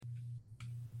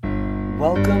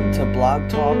Welcome to Blog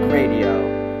Talk Radio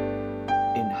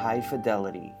in high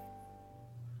fidelity.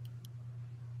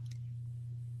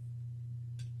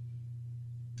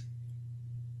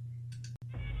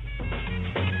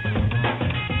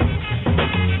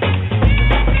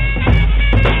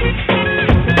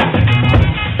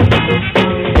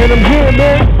 And I'm here,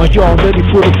 man. Are y'all ready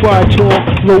for the fire talk?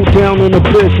 Low down on the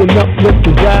biz and uplift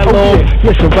the dialogue.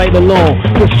 Listen right along.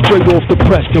 This is straight off the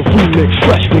press, the remix,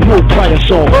 fresh with no prior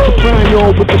song. Supplying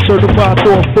y'all with the certified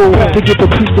thoughtful. To give a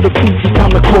piece to the piece, it's time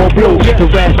to call blows. The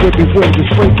raspberry wind is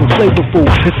fragrant, flavorful.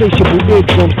 Insatiable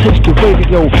eardrums, taste the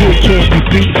radio. Here can't be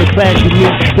beat, the class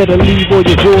unique. That'll leave all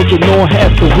your doors and all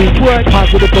half the week.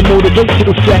 Positive and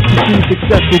motivational strategy.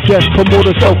 Successful guest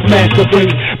promoter self-mastery.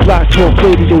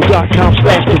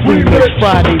 BlogTalkRadio.com/the remix.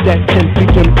 Fridays at 10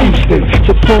 p.m. Eastern.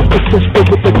 Support the sister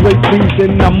with a great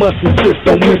reason. I must insist,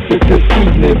 don't miss it this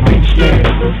evening. Peace, man.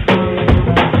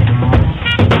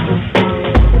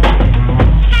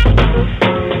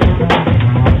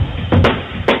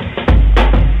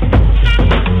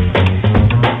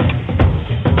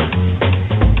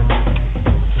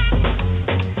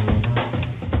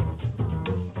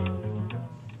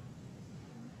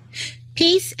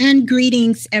 Peace and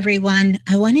greetings, everyone.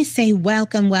 I want to say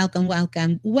welcome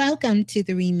to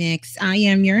the remix. I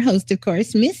am your host, of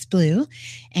course, MsBlue,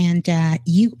 and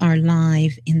you are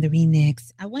live in the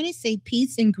remix. I want to say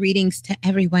peace and greetings to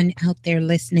everyone out there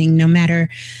listening, no matter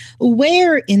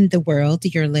where in the world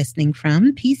you're listening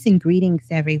from. Peace and greetings,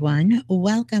 everyone.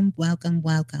 Welcome to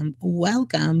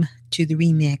the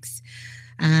remix.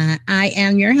 I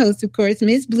am your host, of course,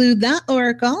 MsBlue, the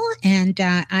Oracle, and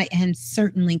I am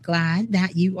certainly glad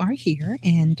that you are here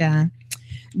and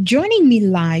joining me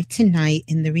live tonight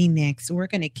in the remix. We're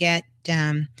going to get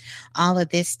all of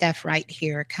this stuff right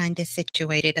here kind of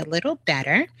situated a little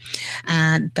better.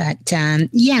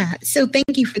 Yeah, so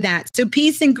thank you for that. So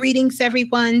peace and greetings,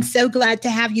 everyone. So glad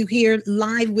to have you here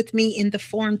live with me in the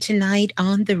forum tonight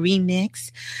on the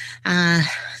remix.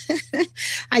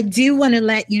 I do want to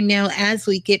let you know as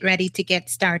we get ready to get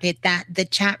started that the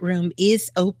chat room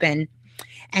is open.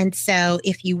 And so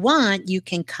if you want, you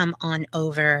can come on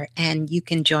over and you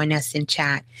can join us in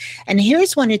chat. And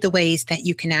here's one of the ways that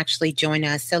you can actually join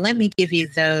us. So let me give you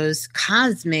those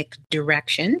cosmic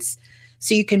directions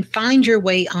so you can find your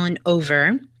way on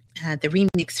over. The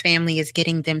Remix family is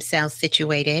getting themselves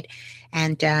situated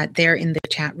and they're in the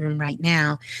chat room right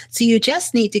now. So you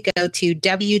just need to go to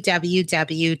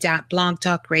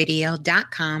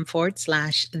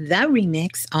www.blogtalkradio.com/the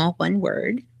remix, all one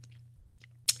word.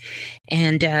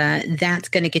 And that's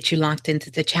going to get you locked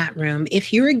into the chat room.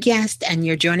 If you're a guest and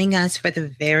you're joining us for the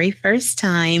very first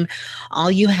time,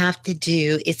 all you have to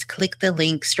do is click the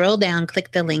link, scroll down,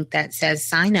 click the link that says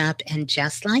sign up. And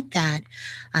just like that,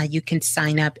 you can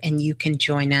sign up and you can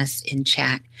join us in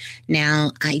chat.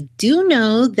 Now, I do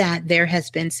know that there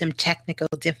has been some technical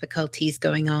difficulties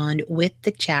going on with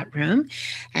the chat room.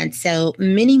 And so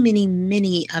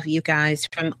many of you guys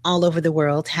from all over the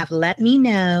world have let me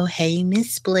know, hey,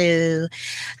 MsBlue,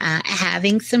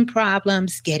 having some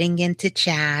problems getting into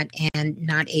chat and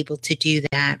not able to do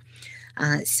that.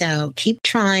 So keep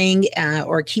trying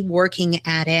or keep working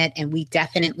at it, and we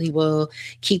definitely will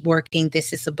keep working.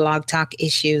 This is a Blog Talk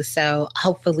issue, so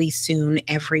hopefully soon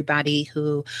everybody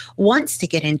who wants to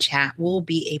get in chat will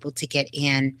be able to get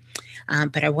in.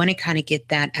 But I want to kind of get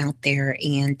that out there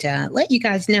and let you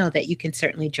guys know that you can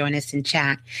certainly join us in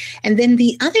chat. And then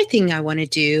the other thing I want to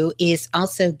do is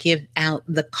also give out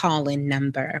the call-in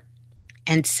number.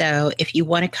 And so if you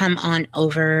want to come on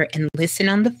over and listen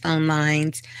on the phone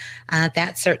lines,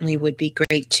 that certainly would be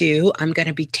great too. I'm going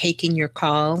to be taking your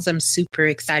calls. I'm super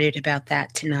excited about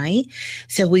that tonight.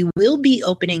 So we will be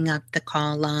opening up the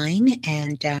call line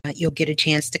and you'll get a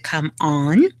chance to come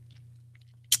on.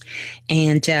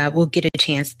 And we'll get a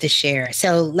chance to share.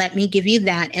 So let me give you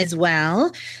that as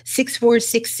well.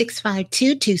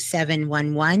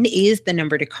 646-652-2711 is the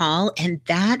number to call, and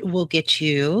that will get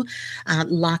you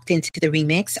locked into the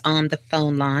remix on the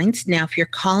phone lines. Now, if you're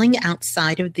calling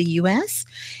outside of the U.S.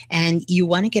 and you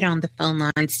want to get on the phone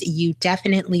lines, you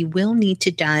definitely will need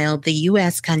to dial the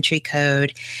U.S. country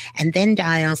code and then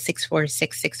dial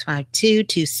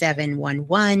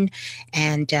 646-652-2711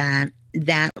 and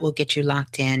that will get you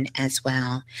locked in as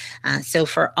well. So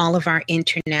for all of our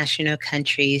international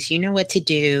countries, you know what to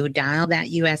do. Dial that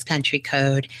U.S. country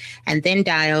code and then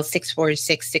dial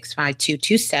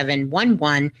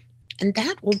 646-652-2711. and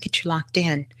that will get you locked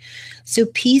in. So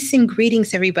peace and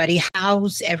greetings, everybody.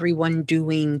 How's everyone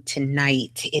doing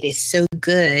tonight? It is so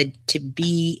good to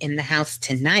be in the house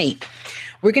tonight.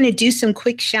 We're going to do some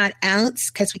quick shout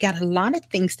outs because we got a lot of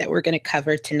things that we're going to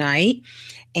cover tonight.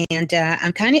 And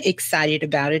I'm kind of excited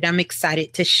about it. I'm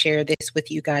excited to share this with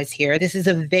you guys here. This is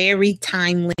a very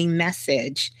timely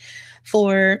message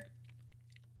for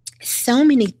so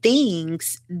many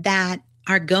things that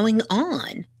are going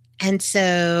on. And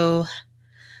so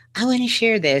I want to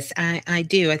share this. I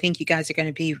do. I think you guys are going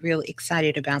to be real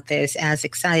excited about this, as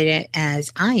excited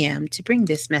as I am to bring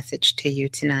this message to you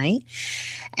tonight.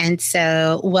 And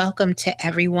so welcome to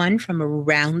everyone from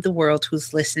around the world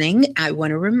who's listening. I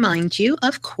want to remind you,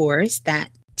 of course,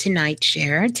 that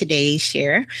today's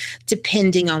share,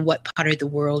 depending on what part of the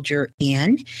world you're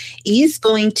in, is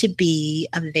going to be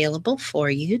available for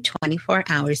you 24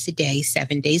 hours a day,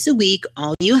 7 days a week.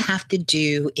 All you have to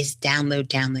do is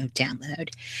download.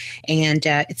 And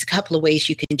it's a couple of ways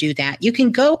you can do that. You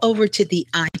can go over to the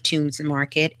iTunes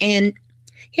market, and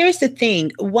here's the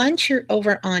thing. Once you're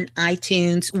over on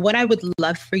iTunes, what I would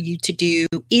love for you to do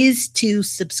is to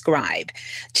subscribe.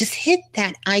 Just hit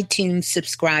that iTunes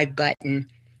subscribe button.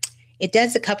 It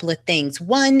does a couple of things.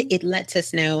 One, it lets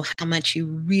us know how much you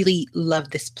really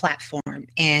love this platform.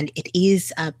 And it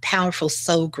is a powerful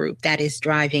soul group that is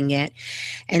driving it.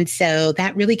 And so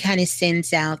that really kind of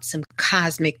sends out some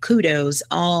cosmic kudos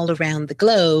all around the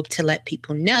globe to let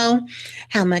people know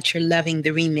how much you're loving the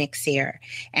remix here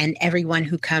and everyone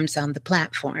who comes on the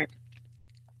platform.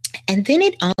 And then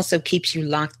it also keeps you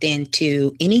locked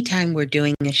into anytime we're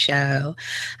doing a show.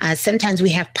 Sometimes we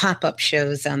have pop-up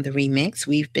shows on the remix.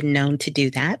 We've been known to do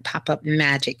that, pop-up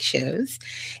magic shows.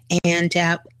 And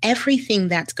everything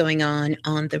that's going on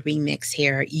the remix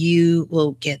here, you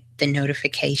will get the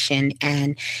notification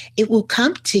and it will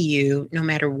come to you no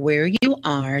matter where you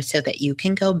are so that you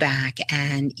can go back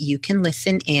and you can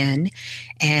listen in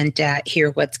and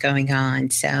hear what's going on.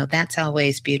 So that's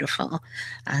always beautiful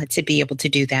to be able to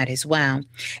do that as well.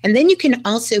 And then you can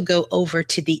also go over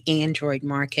to the Android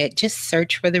market. Just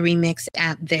search for the Remix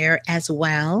app there as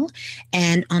well.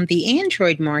 And on the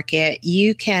Android market,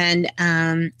 you can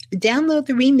download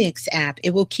the Remix app.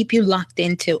 It will keep you locked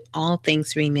into all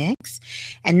things Remix.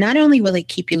 And not only will it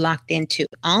keep you locked into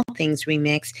all things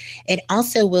Remix, it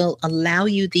also will allow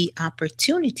you the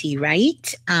opportunity,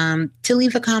 right, to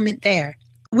leave a comment there,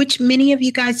 which many of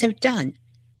you guys have done.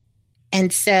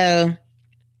 And so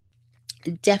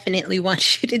definitely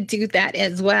want you to do that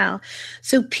as well.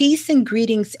 So peace and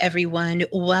greetings, everyone.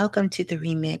 Welcome to the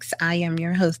Remix. I am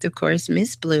your host, of course,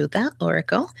 MsBlue, the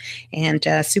Oracle, and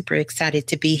super excited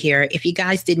to be here. If you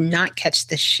guys did not catch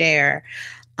the share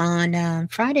on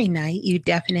Friday night, you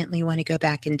definitely want to go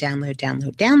back and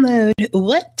download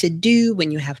what to do when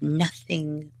you have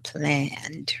nothing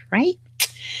planned, right?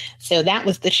 So that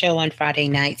was the show on Friday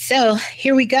night. So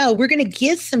here we go. We're going to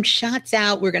give some shots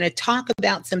out. We're going to talk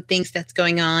about some things that's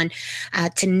going on.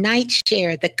 Tonight's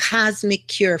share, the cosmic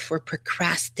cure for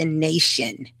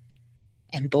procrastination.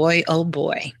 And boy, oh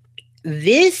boy,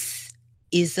 this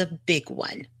is a big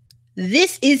one.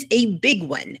 This is a big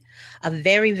one, a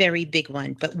very, very big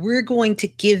one. But we're going to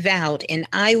give out, and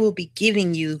I will be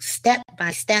giving you step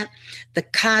by step the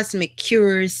cosmic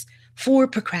cures for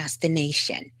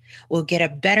procrastination. We'll get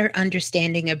a better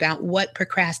understanding about what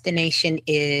procrastination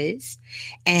is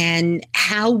and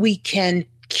how we can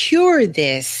cure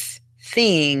this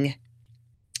thing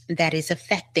that is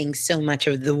affecting so much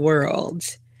of the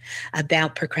world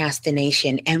about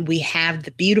procrastination. And we have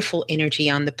the beautiful energy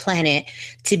on the planet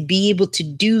to be able to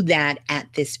do that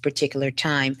at this particular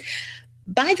time.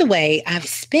 By the way, I've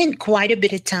spent quite a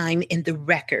bit of time in the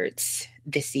records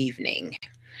this evening.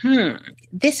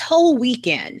 This whole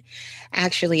weekend,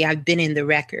 actually, I've been in the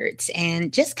records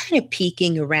and just kind of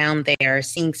peeking around there,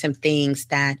 seeing some things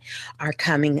that are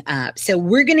coming up. So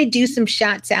we're going to do some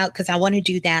shots out because I want to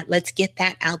do that. Let's get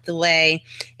that out the way.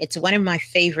 It's one of my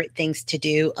favorite things to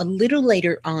do. A little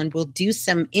later on, we'll do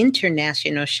some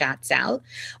international shots out.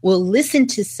 We'll listen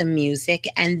to some music,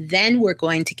 and then we're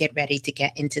going to get ready to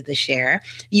get into the share.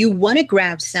 You want to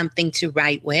grab something to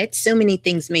write with. So many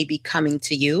things may be coming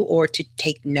to you or to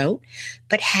take note,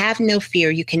 but have no fear.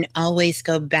 You can always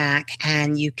go back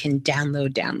and you can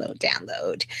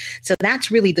download. So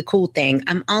that's really the cool thing.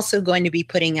 I'm also going to be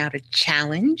putting out a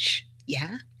challenge.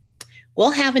 Yeah.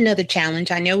 We'll have another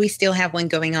challenge. I know we still have one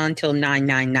going on till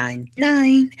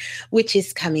 9999, which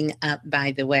is coming up,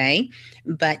 by the way.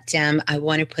 But I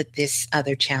want to put this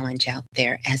other challenge out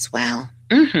there as well.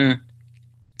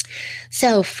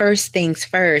 So, first things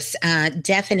first,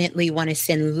 definitely want to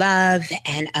send love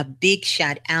and a big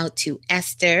shout out to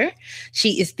Esther.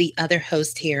 She is the other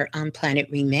host here on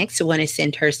Planet Remix. So, want to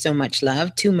send her so much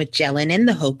love, to Magellan and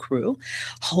the whole crew,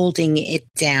 holding it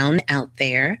down out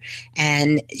there.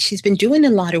 And she's been doing a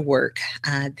lot of work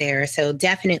there. So,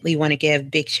 definitely want to give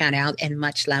big shout out and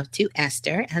much love to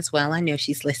Esther as well. I know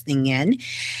she's listening in.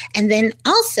 And then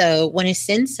also want to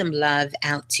send some love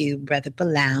out to Brother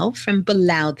Bilal from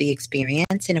Bilal the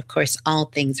Experience, and of course, all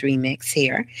things remix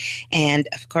here. And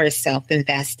of course,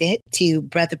 Self-Invested, to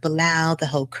Brother Bilal, the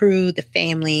whole crew, the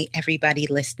family, everybody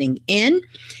listening in.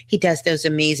 He does those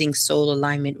amazing soul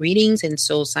alignment readings and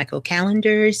soul cycle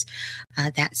calendars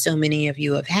that so many of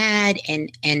you have had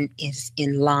and is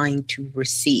in line to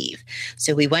receive.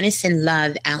 So we want to send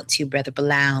love out to Brother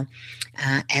Bilal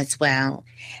as well.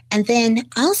 And then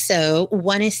also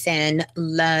want to send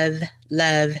love,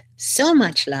 so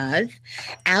much love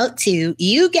out to,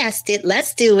 you guessed it,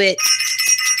 let's do it.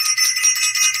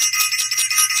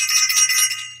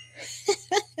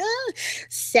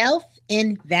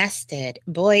 Self-Invested.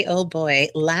 Boy, oh boy,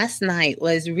 last night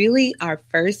was really our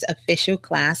first official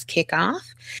class kickoff.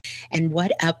 And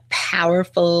what a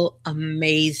powerful,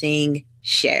 amazing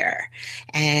share.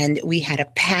 And we had a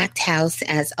packed house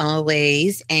as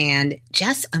always, and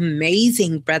just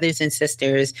amazing brothers and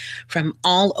sisters from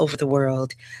all over the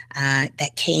world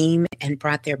that came and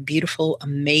brought their beautiful,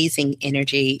 amazing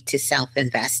energy to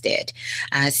Self-Invested.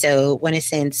 So want to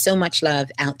send so much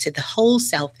love out to the whole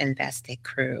Self-Invested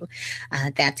crew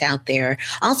that's out there.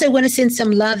 Also want to send some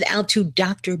love out to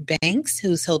Dr. Banks,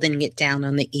 who's holding it down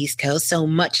on the East Coast. So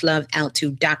much love out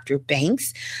to Dr.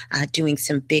 Banks, doing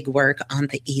some big work on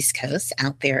the East Coast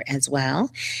out there as well.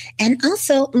 And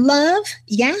also love,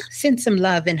 send some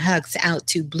love and hugs out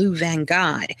to Blue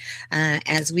Vanguard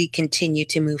as we continue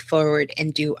to move forward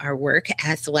and do our work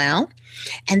as well.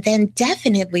 And then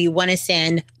definitely want to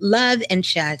send love and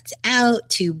shouts out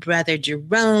to Brother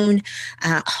Jerome,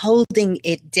 holding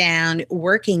it down,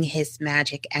 working his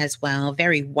magic as well.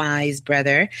 Very wise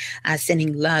brother.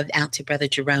 Sending love out to Brother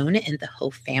Jerome and the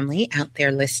whole family out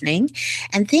there listening.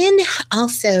 And then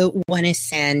also want to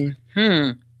send,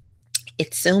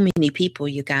 it's so many people,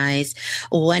 you guys.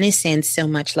 Want to send so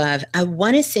much love. I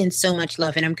want to send so much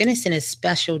love, and I'm going to send a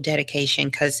special dedication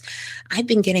because I've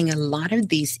been getting a lot of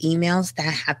these emails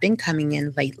that have been coming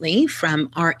in lately from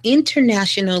our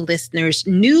international listeners,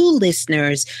 new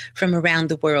listeners from around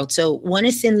the world. So want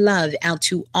to send love out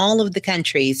to all of the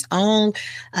countries, all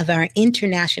of our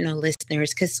international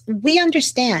listeners, because we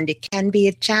understand it can be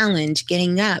a challenge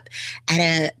getting up at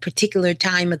a particular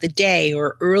time of the day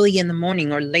or early in the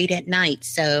morning or late at night.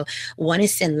 So want to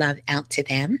send love out to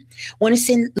them. Want to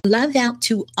send love out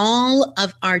to all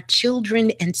of our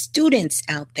children and students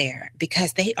out there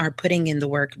because they are putting in the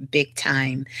work big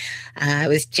time. I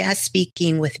was just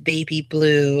speaking with Baby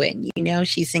Blue, and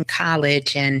she's in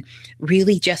college, and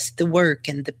really just the work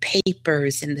and the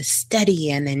papers and the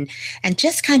studying and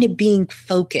just kind of being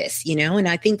focused, and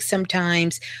I think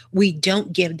sometimes we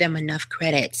don't give them enough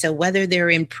credit. So whether they're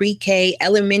in pre-K,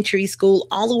 elementary school,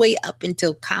 all the way up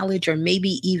until college, or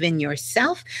maybe even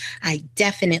yourself, I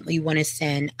definitely want to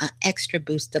send an extra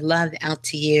boost of love out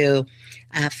to you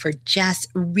for just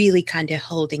really kind of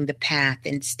holding the path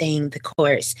and staying the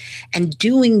course and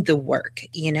doing the work,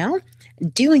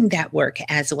 doing that work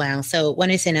as well. So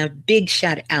want to send a big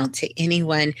shout out to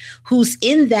anyone who's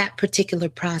in that particular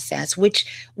process,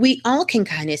 which we all can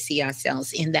kind of see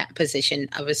ourselves in that position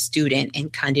of a student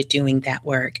and kind of doing that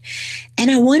work.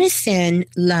 And I want to send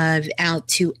love out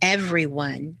to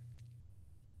everyone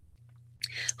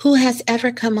who has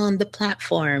ever come on the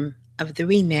platform of the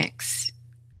remix.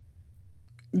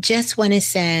 Just want to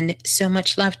send so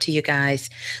much love to you guys.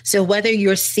 So whether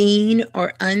you're seen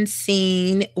or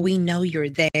unseen, we know you're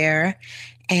there.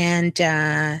 And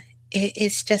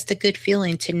it's just a good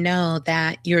feeling to know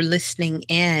that you're listening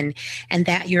in and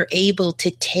that you're able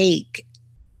to take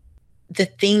the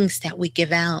things that we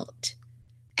give out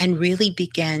and really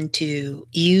begin to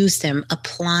use them,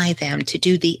 apply them, to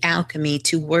do the alchemy,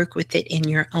 to work with it in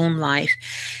your own life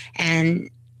and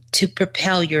to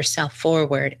propel yourself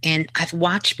forward. And I've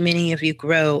watched many of you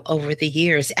grow over the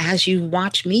years as you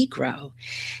watch me grow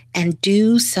and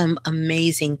do some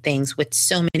amazing things with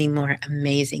so many more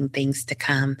amazing things to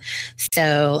come.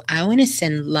 So I want to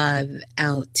send love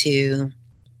out to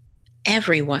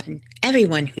everyone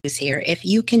who's here. If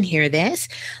you can hear this,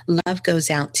 love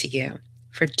goes out to you.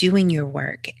 for doing your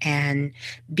work and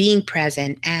being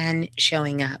present and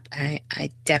showing up.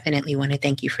 I definitely want to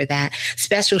thank you for that.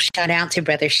 Special shout out to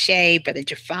Brother Shay, Brother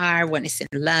Jafar, want to send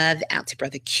love out to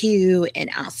Brother Q, and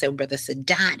also Brother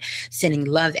Sadat, sending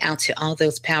love out to all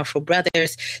those powerful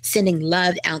brothers, sending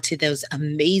love out to those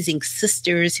amazing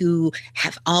sisters who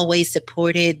have always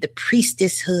supported the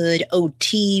priestesshood.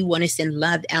 OT, want to send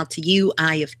love out to you.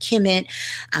 Eye of Kemet,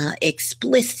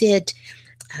 Explicit,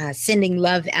 sending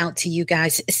love out to you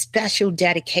guys. Special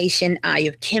dedication, Eye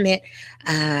of Kemet.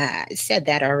 Said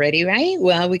that already, right?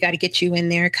 Well, we got to get you in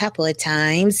there a couple of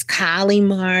times.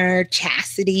 Kalimar,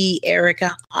 Chastity,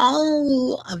 Erica,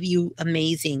 all of you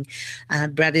amazing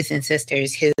brothers and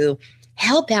sisters who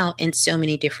help out in so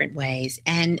many different ways.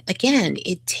 And again,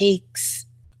 it takes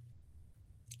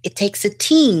a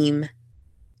team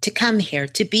to come here,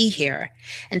 to be here.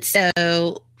 And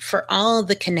so for all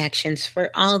the connections,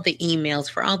 for all the emails,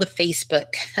 for all the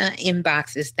Facebook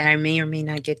inboxes that I may or may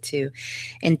not get to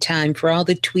in time, for all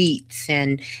the tweets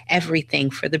and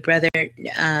everything, for the brother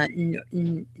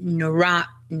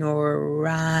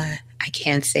Nora, I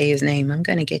can't say his name. I'm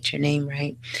going to get your name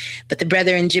right. But the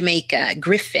brother in Jamaica,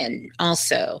 Griffin,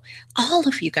 also, all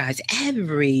of you guys,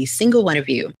 every single one of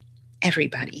you,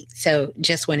 everybody. So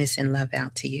just want to send love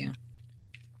out to you.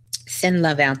 Send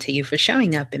love out to you for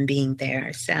showing up and being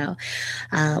there. So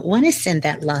want to send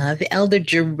that love. Elder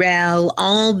Jarrell,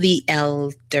 all the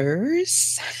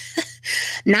elders.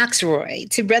 Knoxroy,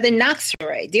 to Brother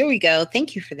Knoxroy. There we go.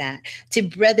 Thank you for that. To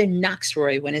Brother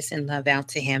Knoxroy, want to send love out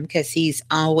to him because he's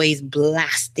always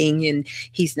blasting and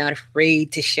he's not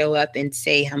afraid to show up and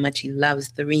say how much he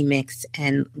loves the remix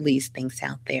and leaves things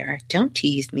out there. Don't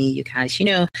tease me, you guys. You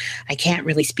know, I can't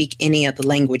really speak any of the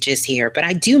languages here, but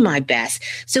I do my best.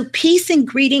 So peace and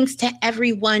greetings to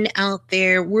everyone out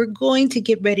there. We're going to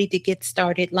get ready to get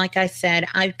started. Like I said,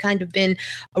 I've kind of been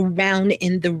around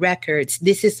in the records.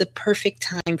 This is the perfect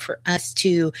time for us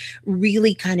to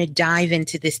really kind of dive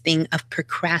into this thing of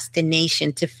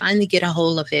procrastination, to finally get a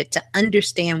hold of it, to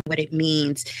understand what it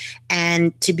means,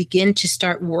 and to begin to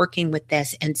start working with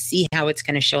this and see how it's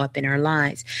going to show up in our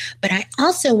lives. But I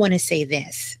also want to say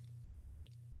this,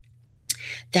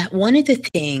 that one of the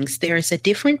things, there's a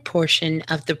different portion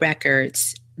of the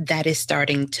records that is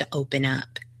starting to open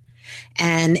up,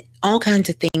 and all kinds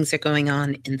of things are going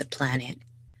on in the planet.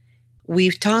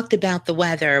 We've talked about the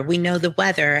weather. We know the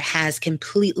weather has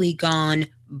completely gone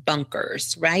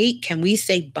bonkers, right? Can we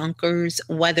say bonkers?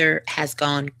 Weather has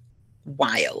gone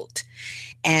wild,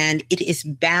 and it is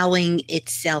bowing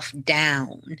itself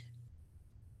down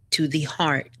to the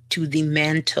heart, to the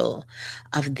mantle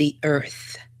of the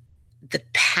earth, the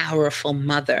powerful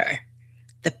mother,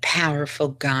 the powerful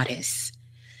goddess,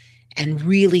 and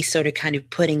really sort of kind of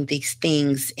putting these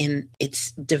things in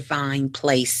its divine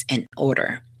place and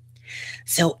order.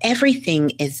 So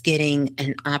everything is getting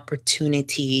an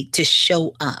opportunity to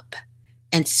show up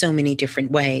in so many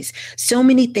different ways. So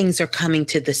many things are coming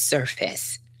to the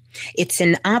surface. It's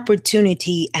an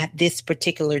opportunity at this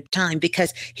particular time,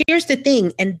 because here's the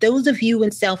thing, and those of you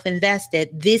in Self-Invested,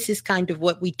 this is kind of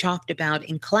what we talked about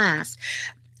in class.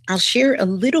 I'll share a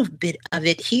little bit of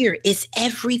it here. Is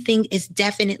everything is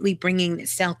definitely bringing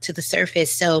itself to the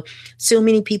surface. So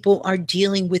many people are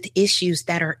dealing with issues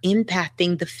that are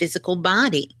impacting the physical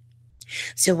body.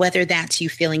 So whether that's you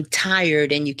feeling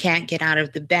tired and you can't get out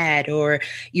of the bed, or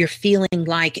you're feeling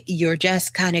like you're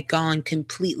just kind of gone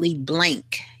completely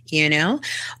blank, you know,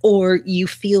 or you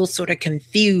feel sort of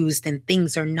confused and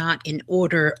things are not in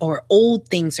order, or old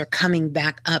things are coming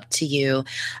back up to you.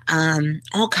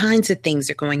 All kinds of things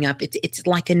are going up. It's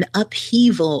like an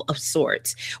upheaval of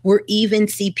sorts. We even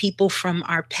see people from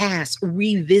our past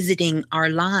revisiting our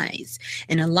lives.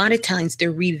 And a lot of times they're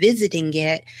revisiting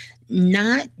it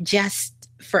not just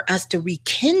for us to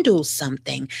rekindle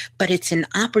something, but it's an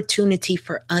opportunity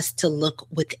for us to look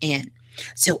within.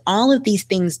 So all of these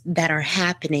things that are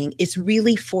happening is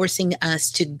really forcing us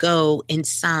to go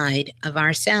inside of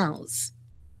ourselves.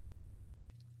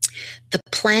 The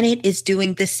planet is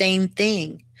doing the same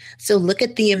thing. So look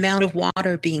at the amount of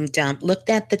water being dumped. Look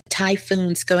at the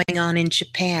typhoons going on in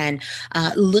Japan.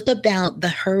 Look about the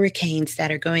hurricanes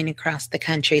that are going across the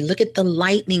country. Look at the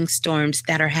lightning storms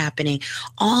that are happening.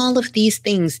 All of these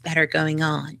things that are going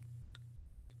on,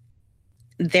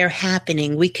 they're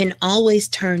happening. We can always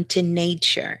turn to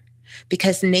nature,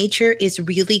 because nature is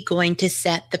really going to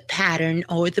set the pattern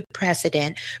or the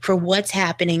precedent for what's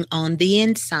happening on the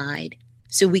inside.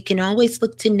 So we can always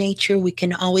look to nature. We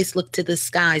can always look to the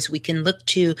skies. We can look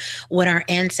to what our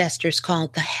ancestors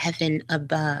called the heaven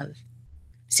above.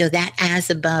 So that as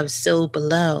above, so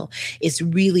below is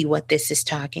really what this is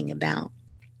talking about.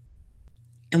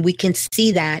 And we can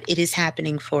see that it is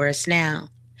happening for us now.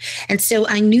 And so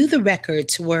I knew the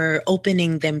records were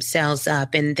opening themselves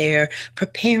up and they're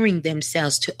preparing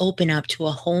themselves to open up to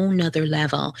a whole nother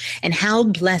level. And how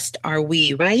blessed are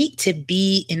we, right? To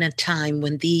be in a time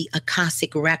when the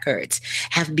Akashic records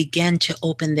have begun to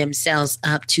open themselves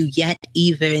up to yet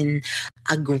even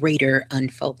a greater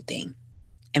unfolding.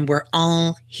 And we're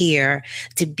all here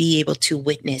to be able to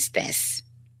witness this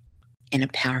in a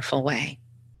powerful way.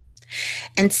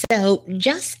 And so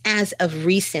just as of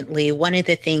recently, one of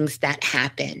the things that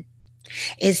happened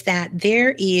is that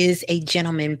there is a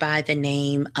gentleman by the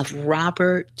name of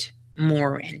Robert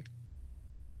Morin.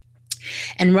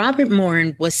 And Robert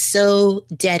Morin was so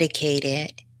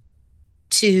dedicated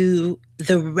to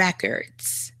the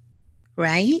records,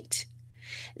 right?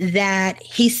 That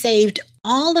he saved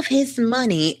all of his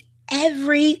money,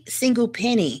 every single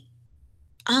penny,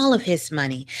 all of his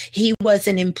money. He was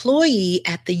an employee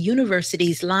at the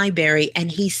university's library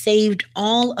and he saved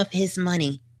all of his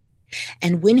money.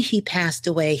 And when he passed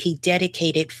away, he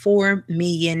dedicated $4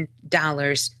 million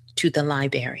to the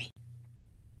library.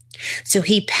 So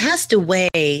he passed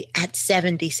away at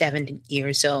 77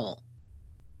 years old.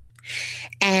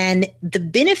 And the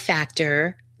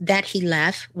benefactor that he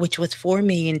left, which was $4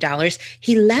 million,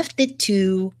 he left it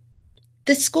to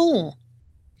the school.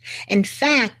 In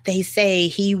fact, they say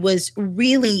he was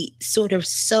really sort of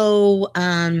so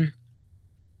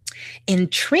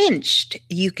entrenched,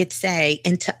 you could say,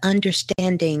 into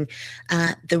understanding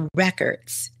the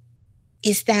records,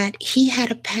 is that he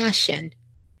had a passion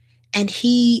and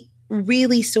he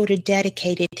really sort of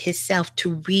dedicated himself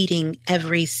to reading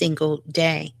every single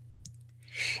day.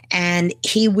 And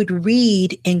he would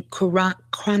read in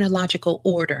chronological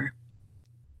order.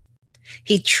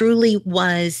 He truly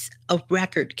was a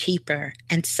record keeper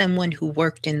and someone who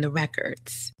worked in the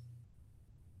records.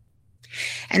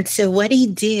 And so what he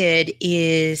did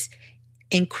is,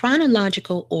 in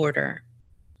chronological order,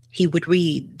 he would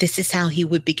read. This is how he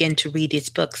would begin to read his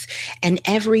books. And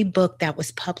every book that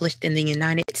was published in the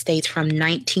United States from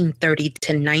 1930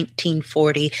 to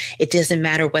 1940, it doesn't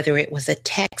matter whether it was a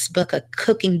textbook, a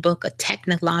cooking book, a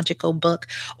technological book,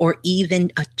 or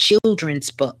even a children's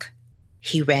book,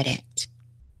 he read it.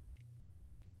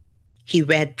 He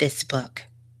read this book.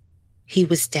 He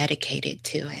was dedicated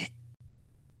to it.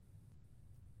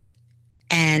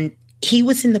 And he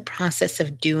was in the process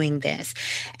of doing this.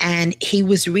 And he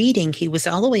was reading, he was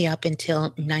all the way up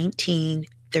until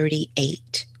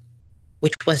 1938,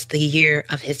 which was the year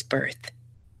of his birth.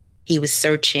 He was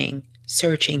searching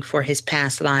for his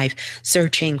past life,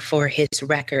 searching for his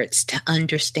records to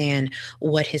understand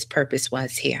what his purpose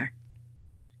was here.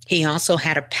 He also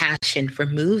had a passion for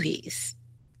movies.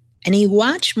 And he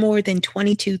watched more than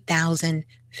 22,000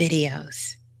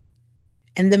 videos.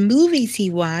 And the movies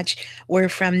he watched were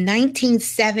from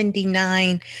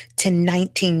 1979 to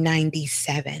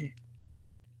 1997.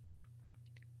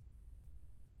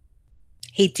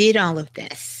 He did all of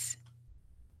this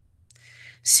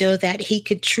so that he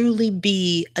could truly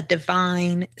be a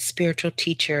divine spiritual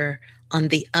teacher on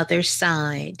the other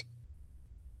side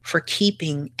for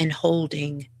keeping and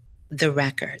holding the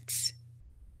records.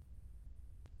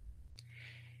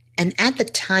 And at the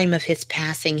time of his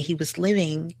passing, he was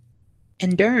living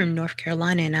in Durham, North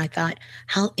Carolina. And I thought,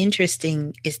 how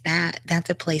interesting is that? That's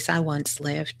a place I once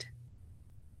lived.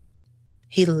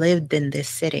 He lived in this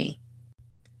city.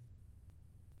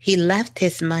 He left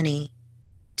his money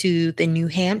to the New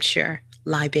Hampshire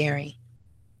library.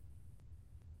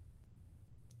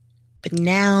 But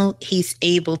now he's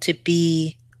able to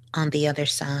be on the other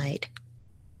side,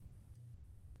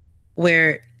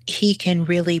 where he can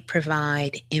really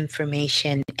provide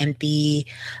information and be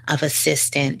of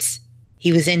assistance.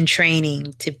 He was in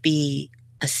training to be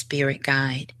a spirit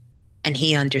guide, and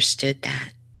he understood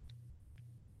that.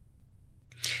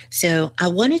 So I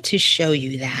wanted to show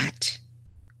you that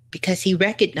because he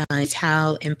recognized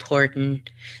how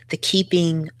important the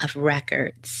keeping of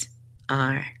records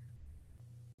are.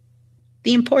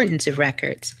 The importance of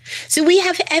records. So we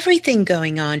have everything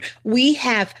going on. We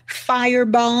have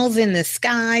fireballs in the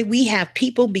sky. We have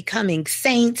people becoming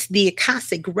saints. The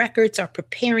Akashic records are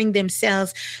preparing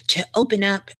themselves to open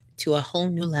up to a whole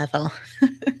new level,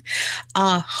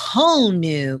 a whole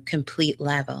new complete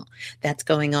level that's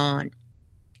going on.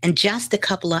 And just a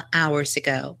couple of hours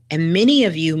ago, and many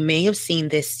of you may have seen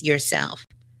this yourself,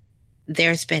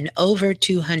 there's been over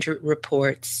 200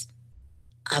 reports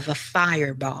of a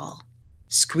fireball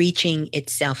screeching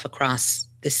itself across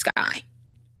the sky.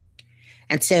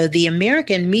 And so the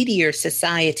American Meteor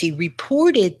Society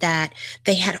reported that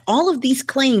they had all of these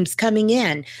claims coming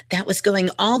in that was going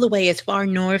all the way as far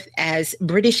north as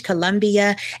British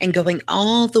Columbia and going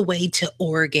all the way to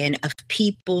Oregon, of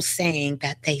people saying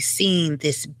that they seen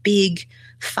this big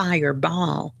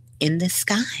fireball in the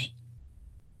sky.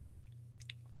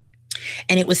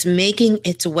 And it was making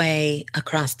its way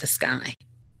across the sky.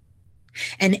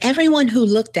 And everyone who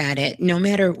looked at it, no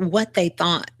matter what they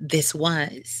thought this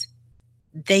was,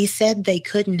 they said they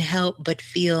couldn't help but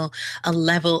feel a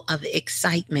level of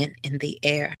excitement in the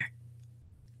air.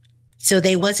 So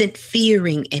they wasn't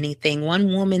fearing anything.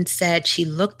 One woman said she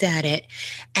looked at it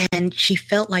and she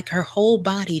felt like her whole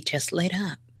body just lit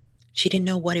up. She didn't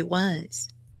know what it was.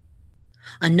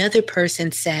 Another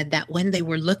person said that when they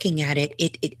were looking at it,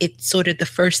 it sort of the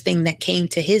first thing that came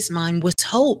to his mind was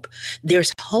hope.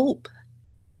 There's hope.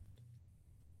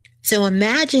 So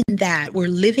imagine that we're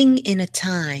living in a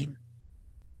time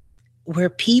where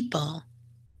people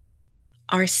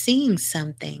are seeing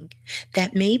something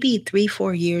that maybe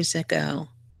 3-4 years ago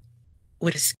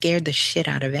would have scared the shit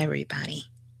out of everybody.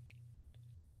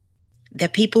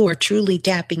 That people are truly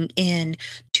tapping in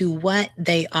to what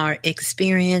they are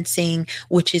experiencing,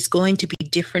 which is going to be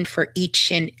different for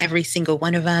each and every single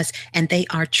one of us. And they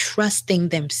are trusting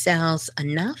themselves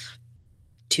enough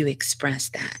to express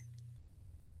that.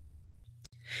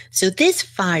 So this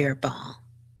fireball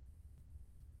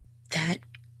that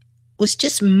was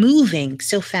just moving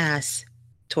so fast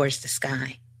towards the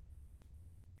sky.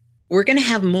 We're going to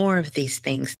have more of these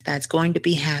things that's going to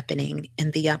be happening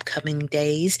in the upcoming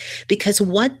days, because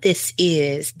what this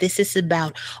is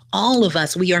about all of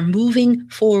us. We are moving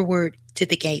forward to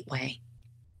the gateway.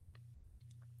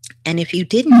 And if you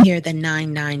didn't hear the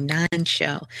 999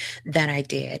 show that I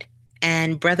did,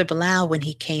 and Brother Bilal, when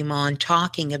he came on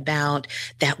talking about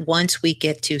that once we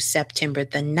get to September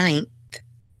the 9th,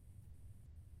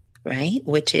 right,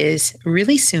 which is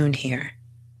really soon here,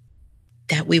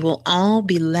 that we will all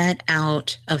be let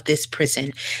out of this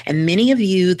prison. And many of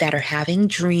you that are having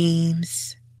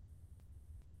dreams,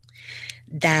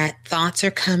 that thoughts are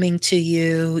coming to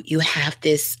you, you have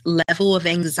this level of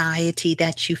anxiety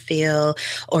that you feel,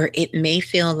 or it may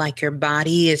feel like your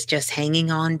body is just hanging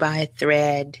on by a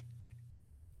thread.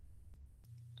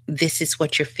 This is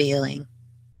what you're feeling.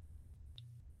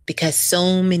 Because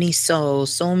so many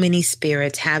souls, so many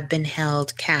spirits have been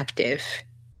held captive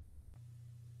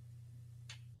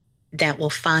that will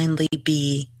finally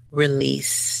be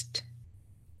released.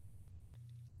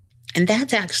 And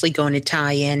that's actually going to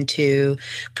tie into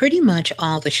pretty much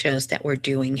all the shows that we're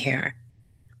doing here.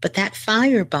 But that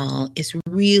fireball is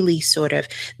really sort of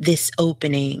this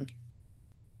opening.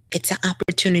 It's an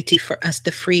opportunity for us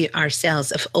to free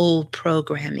ourselves of old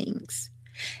programmings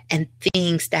and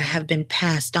things that have been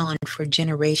passed on for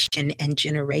generation and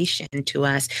generation to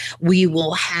us. We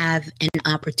will have an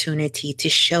opportunity to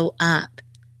show up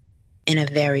in a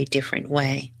very different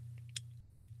way.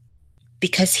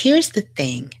 Because here's the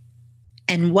thing,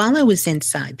 and while I was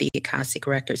inside the Akashic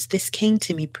Records, this came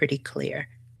to me pretty clear.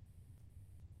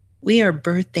 We are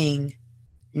birthing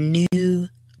new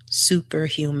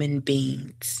superhuman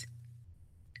beings.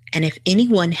 And if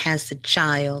anyone has a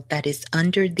child that is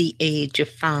under the age of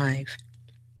 5,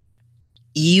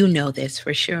 you know this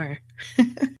for sure.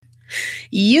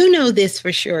 You know this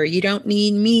for sure. You don't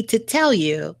need me to tell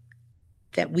you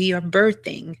that we are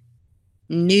birthing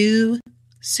new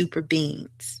super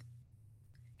beings.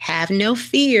 Have no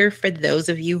fear for those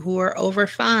of you who are over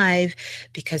 5,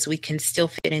 because we can still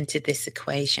fit into this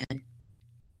equation.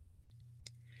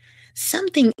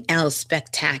 Something else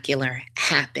spectacular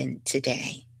happened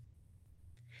today.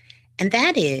 And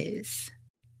that is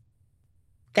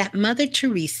that Mother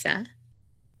Teresa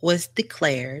was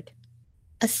declared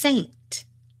a saint.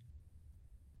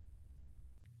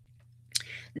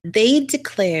 They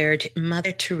declared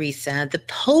Mother Teresa, the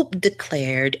Pope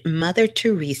declared Mother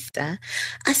Teresa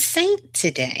a saint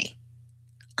today,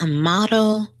 a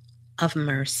model of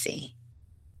mercy.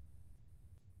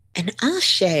 And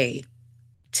ashe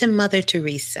to Mother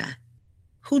Teresa,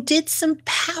 who did some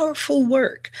powerful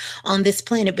work on this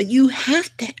planet. But you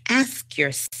have to ask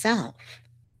yourself,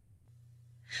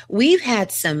 we've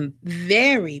had some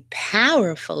very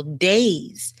powerful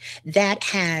days that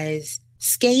has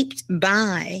escaped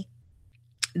by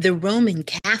the Roman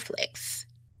Catholics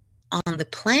on the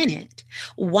planet.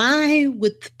 Why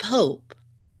would the Pope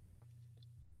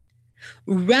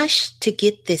rush to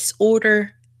get this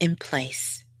order in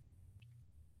place?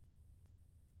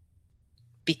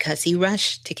 Because he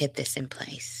rushed to get this in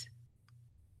place.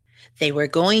 They were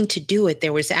going to do it.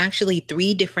 There was actually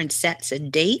 3 different sets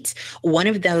of dates. One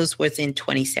of those was in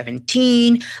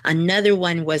 2017. Another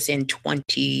one was in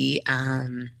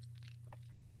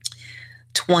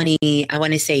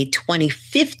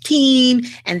 2015.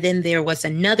 And then there was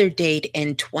another date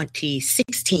in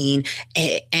 2016.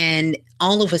 And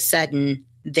all of a sudden,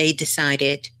 they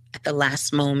decided at the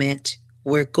last moment,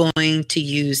 we're going to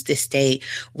use this date.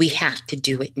 We have to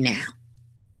do it now.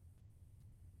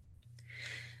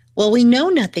 Well, we know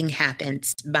nothing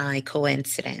happens by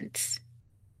coincidence.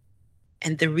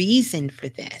 And the reason for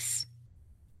this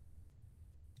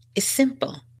is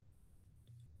simple.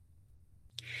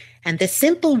 And the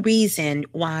simple reason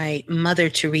why Mother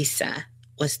Teresa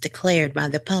was declared by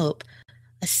the Pope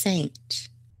a saint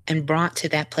and brought to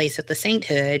that place of the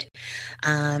sainthood,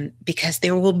 because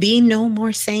there will be no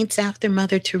more saints after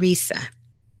Mother Teresa.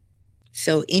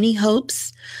 So any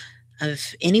hopes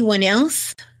of anyone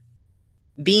else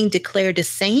being declared a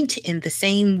saint in the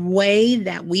same way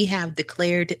that we have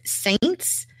declared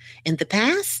saints in the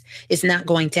past is not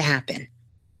going to happen.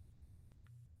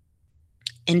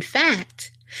 In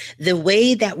fact, the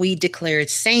way that we declared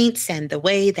saints and the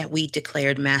way that we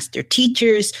declared master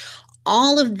teachers,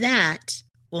 all of that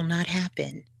will not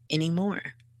happen anymore.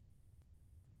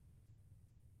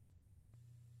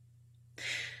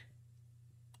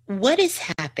 What is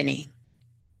happening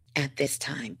at this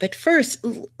time? But first,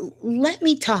 let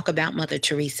me talk about Mother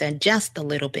Teresa just a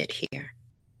little bit here.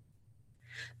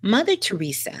 Mother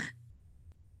Teresa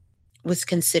was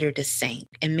considered a saint,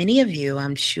 and many of you,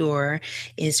 I'm sure,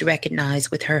 is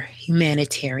recognized with her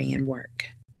humanitarian work.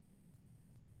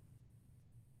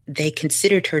 They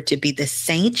considered her to be the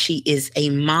saint. She is a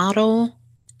model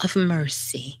of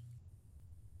mercy.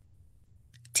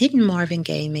 Didn't Marvin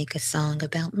Gaye make a song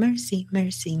about mercy,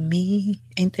 mercy me?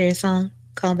 Ain't there a song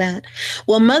called that?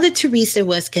 Well, Mother Teresa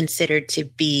was considered to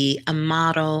be a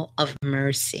model of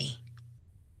mercy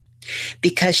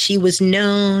because she was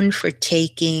known for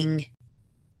taking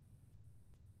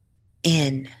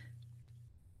in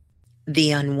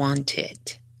the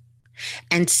unwanted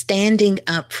and standing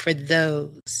up for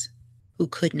those who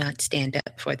could not stand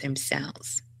up for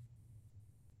themselves,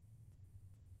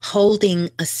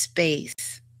 holding a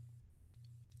space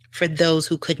for those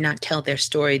who could not tell their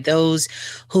story, those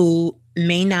who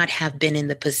may not have been in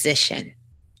the position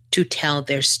to tell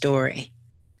their story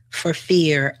for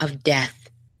fear of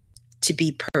death, to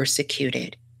be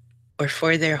persecuted, or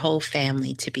for their whole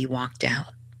family to be wiped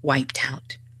out.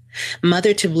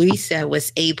 Mother Teresa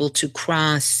was able to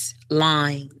cross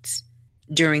lines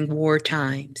during war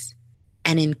times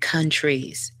and in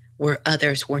countries where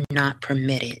others were not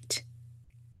permitted.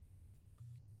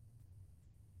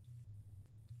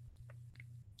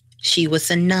 She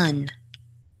was a nun,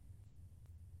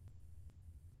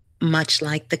 much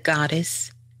like the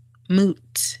goddess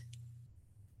Mut,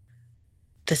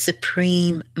 the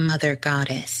supreme mother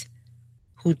goddess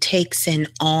who takes in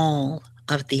all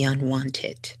of the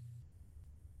unwanted.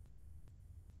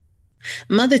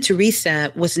 Mother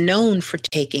Teresa was known for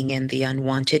taking in the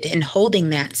unwanted and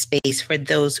holding that space for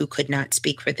those who could not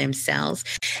speak for themselves,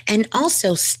 and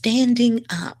also standing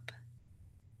up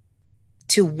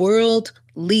to world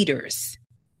leaders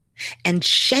and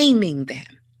shaming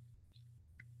them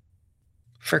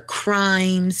for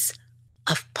crimes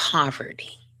of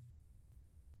poverty.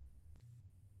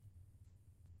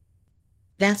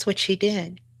 That's what she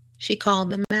did. She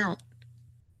called them out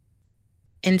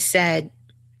and said,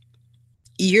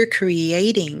 you're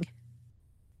creating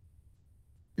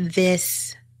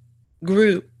this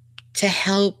group to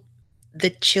help the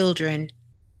children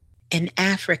in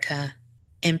Africa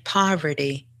in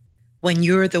poverty when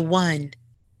you're the one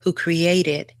who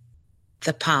created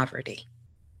the poverty.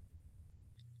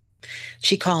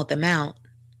 She called them out.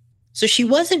 So she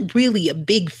wasn't really a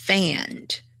big fan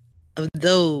of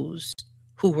those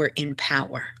who were in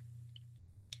power.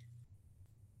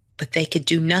 But they could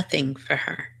do nothing for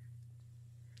her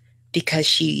because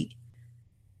she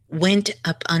went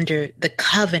up under the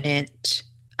covenant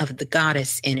of the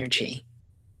goddess energy.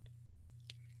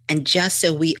 And just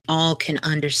so we all can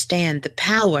understand the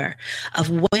power of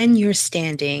when you're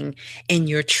standing in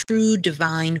your true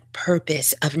divine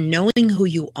purpose of knowing who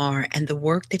you are and the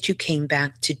work that you came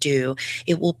back to do,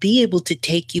 it will be able to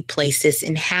take you places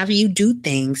and have you do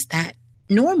things that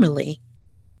normally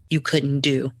you couldn't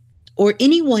do, or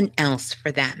anyone else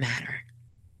for that matter.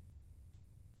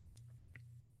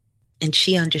 And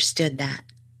she understood that.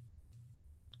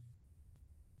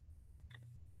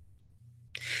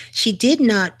 She did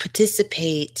not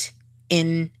participate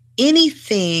in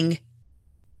anything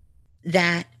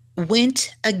that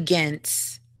went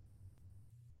against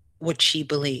what she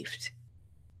believed.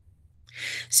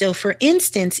 So, for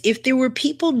instance, if there were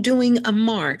people doing a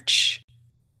march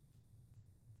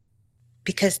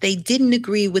because they didn't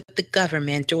agree with the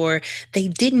government, or they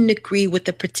didn't agree with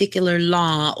a particular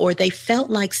law, or they felt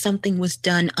like something was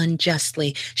done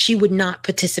unjustly, she would not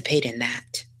participate in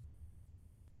that,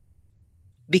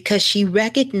 because she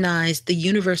recognized the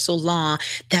universal law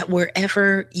that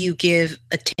wherever you give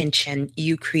attention,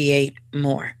 you create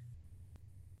more.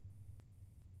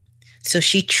 So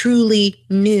she truly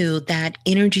knew that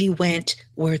energy went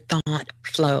where thought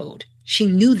flowed. She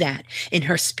knew that in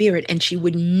her spirit, and she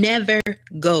would never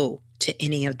go to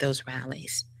any of those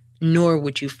rallies, nor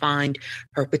would you find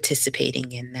her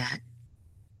participating in that.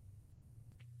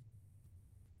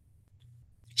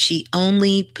 She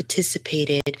only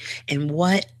participated in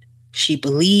what she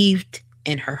believed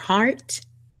in her heart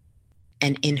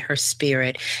and in her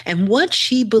spirit, and what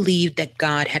she believed that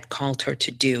God had called her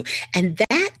to do. And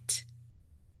that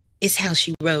is how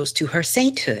she rose to her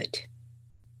sainthood.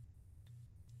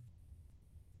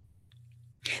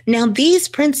 Now, these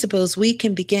principles, we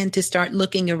can begin to start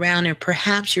looking around, and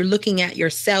perhaps you're looking at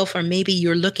yourself, or maybe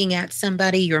you're looking at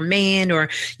somebody, your man, or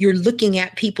you're looking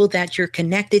at people that you're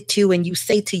connected to, and you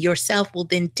say to yourself, well,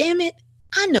 then, damn it,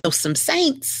 I know some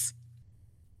saints.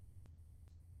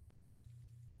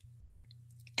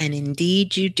 And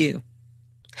indeed you do.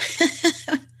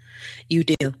 You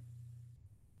do.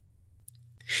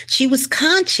 She was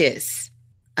conscious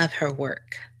of her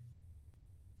work.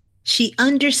 She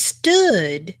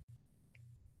understood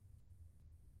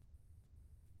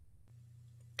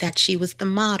that she was the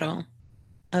model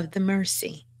of the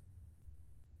mercy.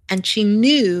 And she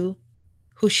knew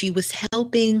who she was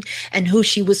helping and who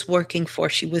she was working for.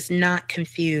 She was not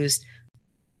confused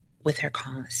with her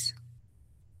cause.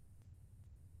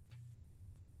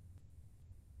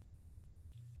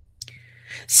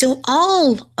 So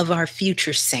all of our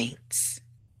future saints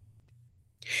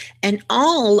and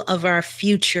all of our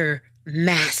future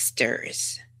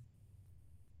masters,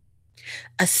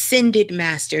 ascended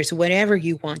masters, whatever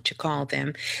you want to call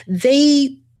them,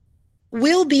 they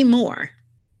will be more.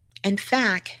 In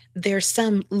fact, there's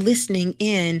some listening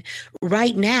in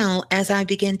right now as I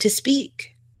begin to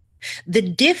speak. The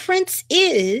difference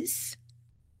is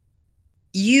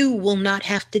you will not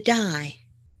have to die.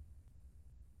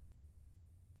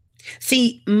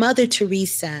 See, Mother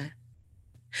Teresa,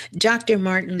 Dr.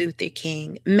 Martin Luther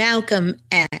King, Malcolm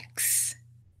X.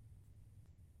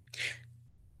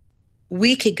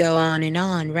 We could go on and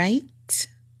on, right?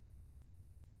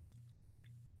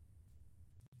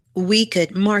 We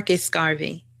could, Marcus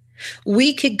Garvey.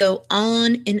 We could go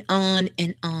on and on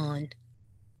and on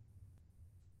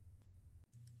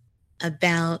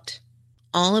about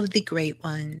all of the great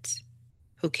ones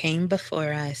who came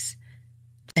before us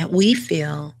that we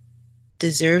feel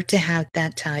deserve to have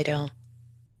that title,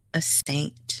 a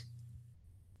saint,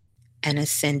 an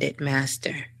ascended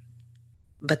master,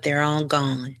 but they're all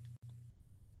gone.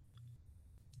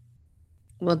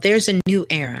 Well, there's a new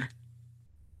era.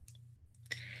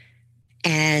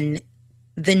 And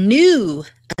the new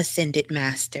ascended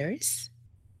masters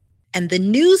and the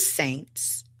new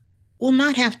saints will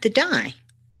not have to die.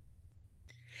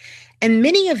 And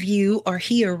many of you are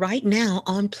here right now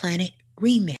on Planet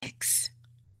Remix.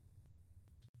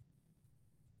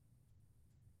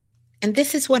 And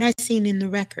this is what I've seen in the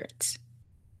records.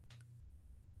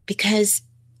 Because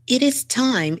it is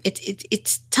time.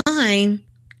 It's time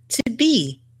to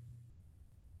be.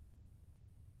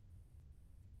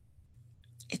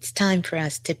 It's time for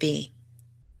us to be.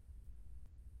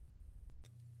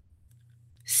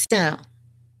 So,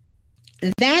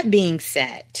 that being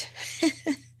said,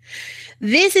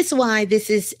 this is why this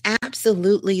is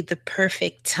absolutely the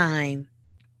perfect time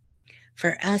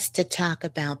for us to talk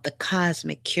about the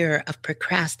cosmic cure of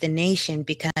procrastination,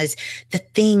 because the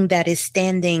thing that is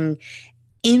standing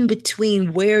in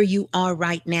between where you are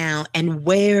right now and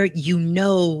where you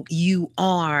know you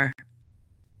are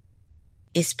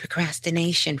is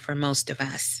procrastination for most of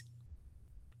us.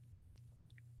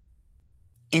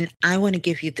 And I want to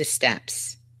give you the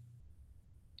steps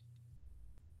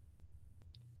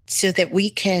so that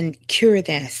we can cure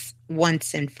this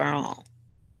once and for all.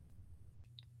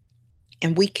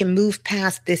 And we can move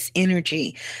past this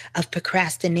energy of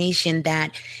procrastination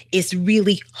that is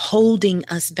really holding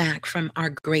us back from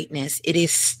our greatness. It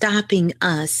is stopping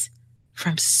us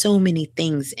from so many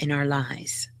things in our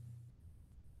lives.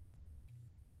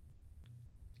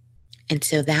 And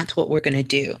so that's what we're going to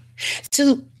do.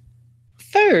 So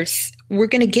first, we're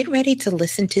going to get ready to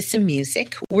listen to some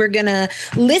music. We're going to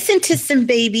listen to some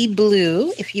Baby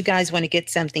Blue. If you guys want to get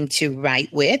something to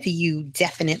write with, you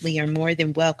definitely are more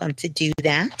than welcome to do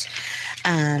that.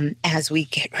 as we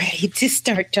get ready to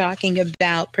start talking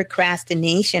about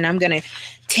procrastination. I'm going to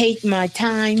take my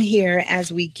time here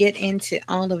as we get into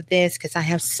all of this because I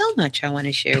have so much I want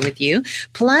to share with you.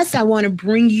 Plus, I want to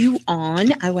bring you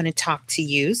on. I want to talk to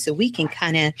you so we can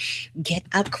kind of get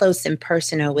up close and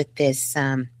personal with this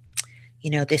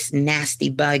this nasty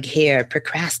bug here,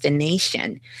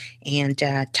 procrastination, and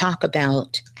talk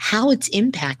about how it's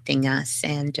impacting us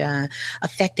and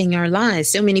affecting our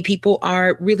lives. So many people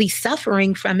are really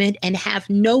suffering from it and have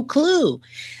no clue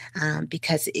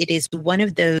because it is one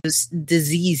of those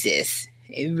diseases.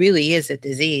 It really is a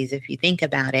disease, if you think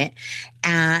about it,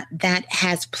 that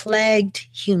has plagued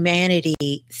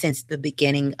humanity since the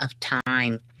beginning of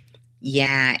time.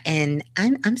 Yeah, and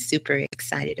I'm super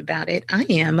excited about it. I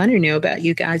am. I don't know about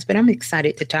you guys, but I'm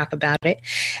excited to talk about it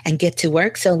and get to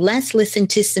work. So let's listen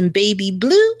to some Baby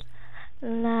Blue.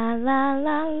 La la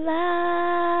la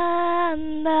la,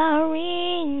 the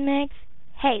remix.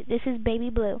 Hey, this is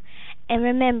Baby Blue. And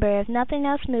remember, if nothing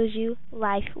else moves you,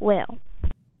 life will.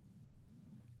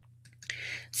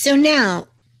 So now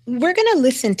we're going to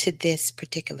listen to this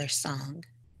particular song,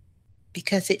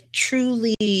 because it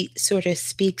truly sort of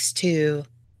speaks to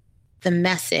the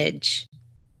message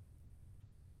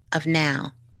of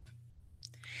now.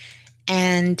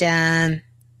 And I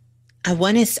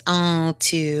want us all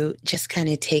to just kind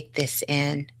of take this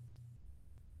in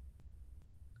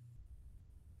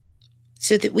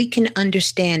so that we can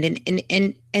understand.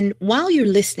 And while you're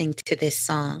listening to this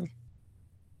song,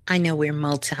 I know we're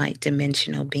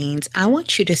multi-dimensional beings. I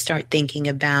want you to start thinking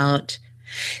about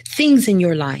things in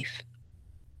your life,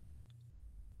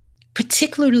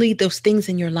 particularly those things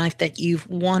in your life that you've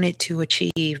wanted to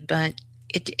achieve, but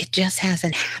it just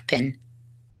hasn't happened.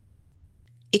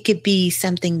 It could be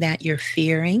something that you're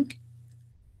fearing.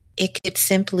 It could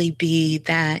simply be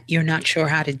that you're not sure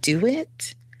how to do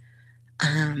it.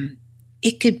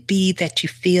 It could be that you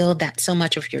feel that so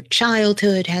much of your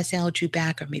childhood has held you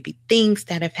back, or maybe things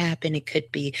that have happened. It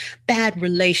could be bad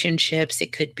relationships.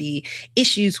 It could be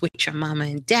issues with your mama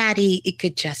and daddy. It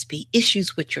could just be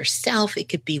issues with yourself. It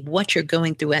could be what you're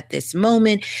going through at this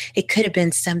moment. It could have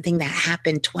been something that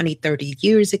happened 20, 30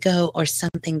 years ago, or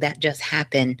something that just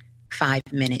happened 5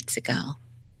 minutes ago.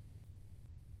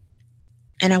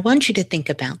 And I want you to think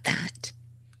about that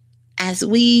as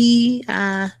we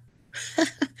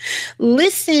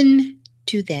listen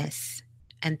to this,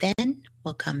 and then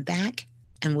we'll come back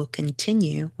and we'll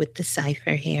continue with the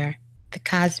cipher here, the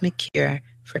cosmic cure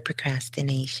for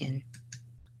procrastination.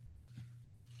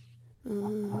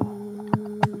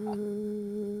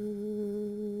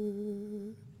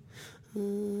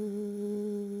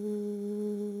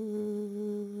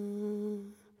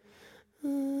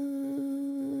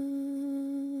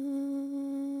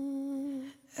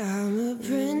 I'm a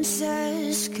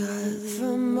princess cut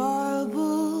from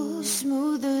marble,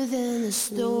 smoother than a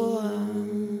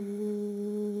storm.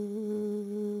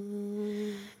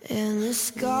 And the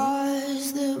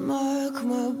scars that mark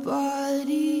my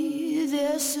body,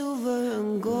 they're silver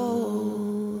and gold.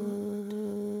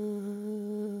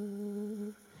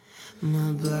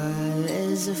 My blood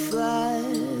is a flood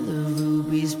of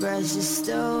rubies, precious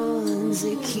stones.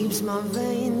 It keeps my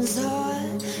veins hot.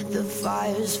 The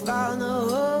fire's found a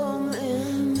home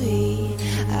in me.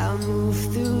 I move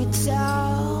through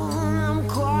town, I'm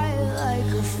quiet like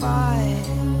a fire.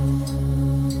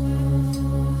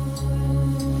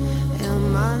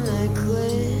 And my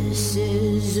necklace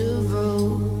is of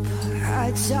rope,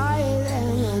 I tie it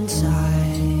and untie.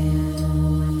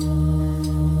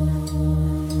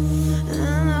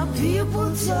 And now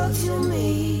people talk to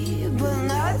me, but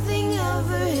nothing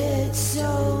ever hits.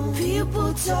 So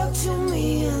people talk to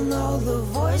me and all the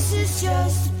voices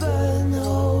just burn.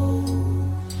 Oh,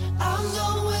 I'm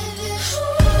done with it.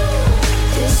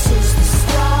 This is the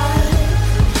start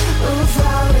of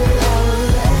how it all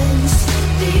ends.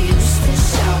 They used to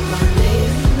shout my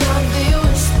name, now they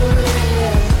whisper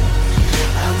it.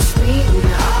 I'm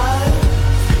speeding up,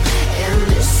 and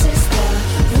this is the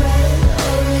red,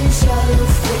 orange, yellow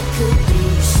flicker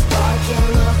beat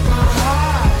sparking up my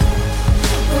heart.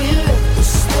 We're at the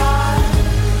start,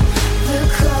 the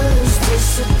colors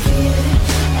disappear.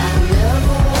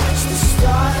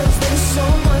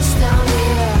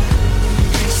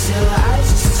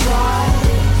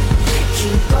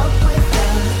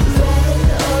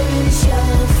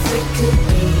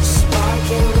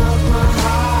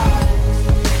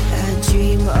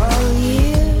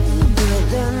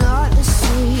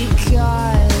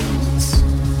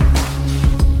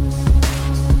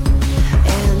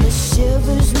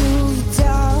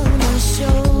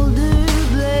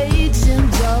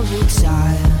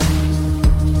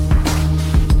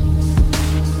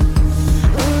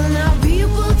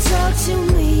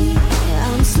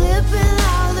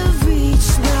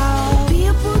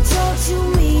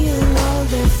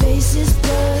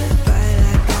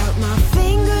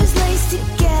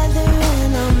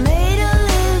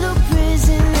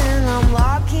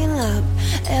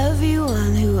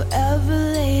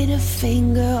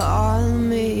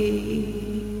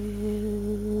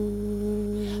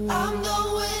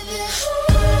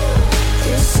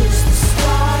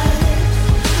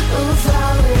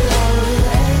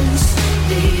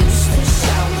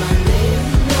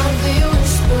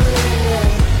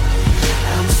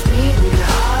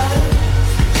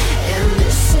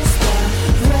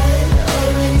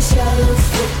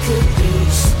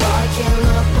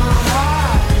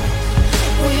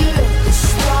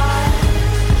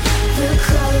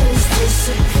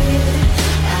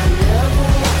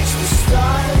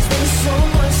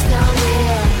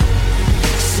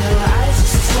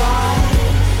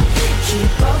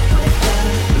 keep up with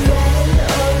the red,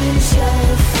 orange,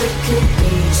 yellow flicker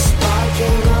beat,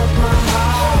 sparking up my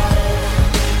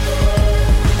heart.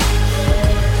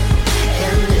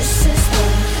 And this is the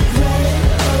red,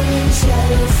 orange,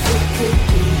 yellow flicker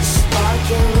beat,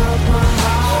 sparking up my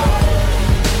heart.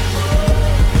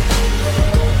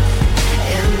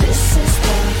 And this is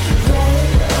the red,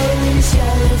 orange,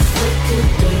 yellow flicker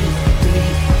beat,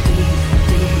 beat, beat,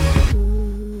 beat.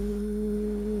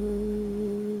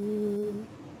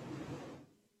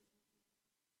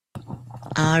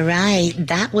 All right,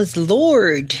 that was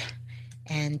Lord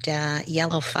and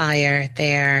Yellow Fire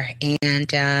there.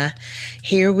 And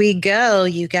here we go,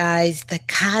 you guys. The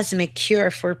cosmic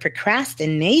cure for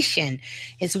procrastination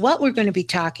is what we're going to be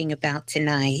talking about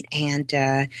tonight. And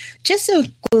just so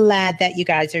glad that you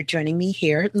guys are joining me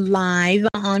here live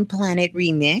on Planet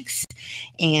Remix,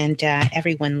 and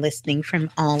everyone listening from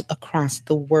all across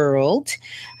the world.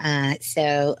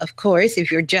 So, of course,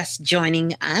 if you're just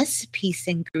joining us, peace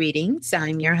and greetings.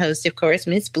 I'm your host, of course,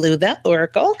 MsBlue, the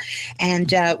Oracle,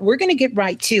 and we're going to get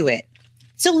right to it.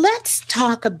 So let's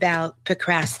talk about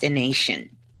procrastination.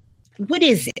 What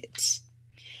is it?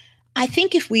 I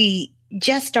think if we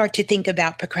just start to think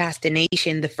about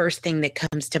procrastination, the first thing that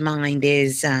comes to mind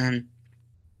is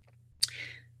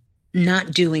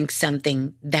not doing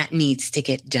something that needs to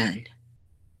get done.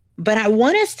 But I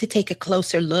want us to take a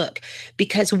closer look,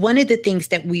 because one of the things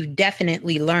that we've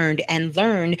definitely learned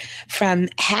from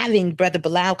having Brother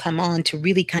Bilal come on to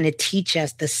really kind of teach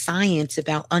us the science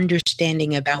about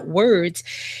understanding about words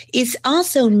is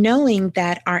also knowing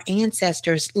that our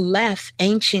ancestors left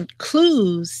ancient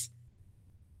clues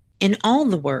in all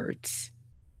the words.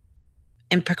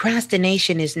 And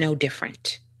procrastination is no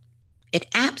different. It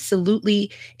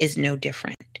absolutely is no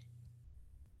different.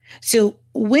 So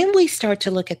when we start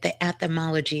to look at the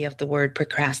etymology of the word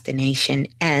procrastination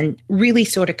and really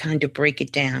sort of kind of break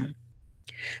it down,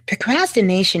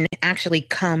 procrastination actually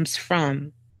comes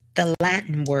from the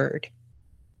Latin word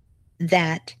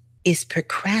that is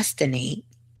procrastinate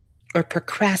or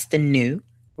procrastinu,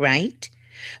 right?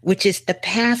 Which is the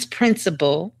past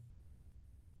principle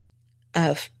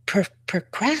of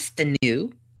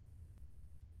procrastinu.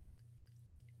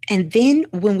 And then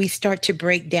when we start to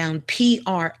break down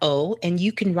PRO, and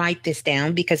you can write this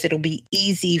down because it'll be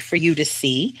easy for you to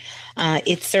see.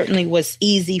 It certainly was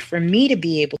easy for me to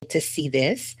be able to see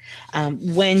this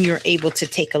when you're able to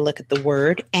take a look at the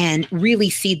word and really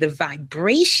see the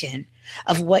vibration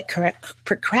of what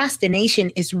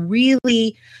procrastination is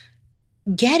really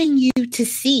getting you to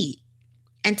see,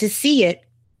 and to see it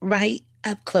right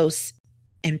up close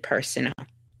and personal.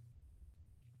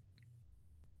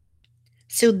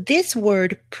 So this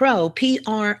word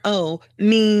P-R-O,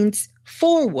 means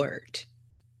forward.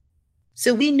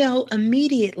 So we know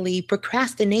immediately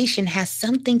procrastination has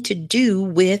something to do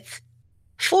with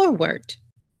forward.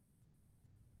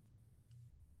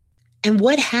 And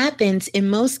what happens in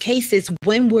most cases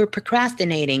when we're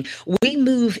procrastinating, we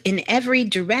move in every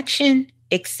direction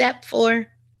except for,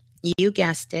 you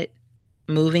guessed it,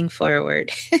 moving forward.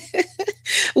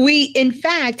 We, in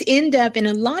fact, end up in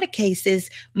a lot of cases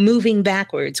moving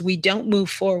backwards. We don't move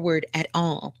forward at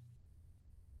all.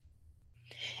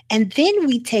 And then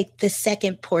we take the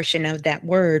second portion of that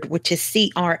word, which is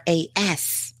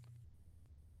C-R-A-S.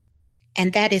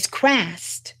 And that is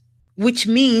crast, which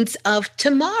means of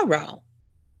tomorrow.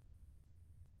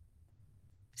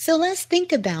 So let's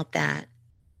think about that.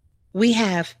 We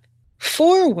have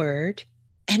forward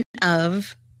and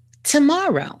of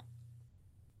tomorrow.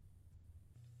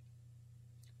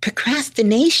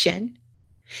 Procrastination,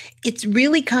 it's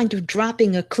really kind of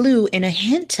dropping a clue and a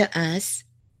hint to us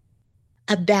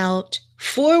about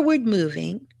forward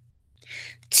moving,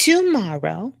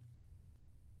 tomorrow.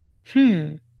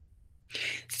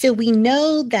 So we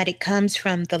know that it comes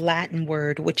from the Latin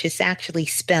word, which is actually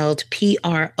spelled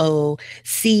Procrastinue.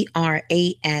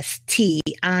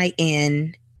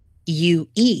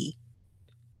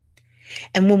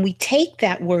 And when we take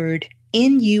that word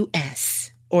N-U-S,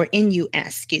 or N-U-S,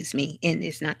 excuse me, N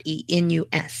is not E,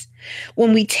 N-U-S.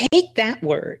 When we take that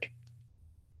word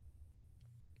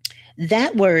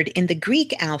in the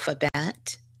Greek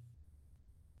alphabet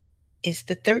is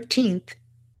the 13th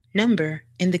number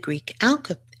in the Greek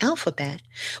alphabet,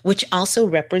 which also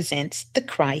represents the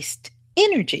Christ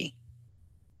energy.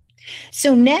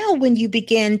 So now when you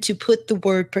begin to put the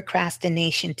word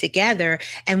procrastination together,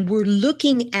 and we're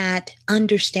looking at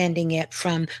understanding it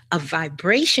from a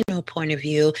vibrational point of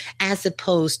view, as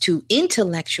opposed to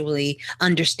intellectually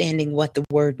understanding what the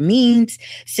word means.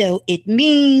 So it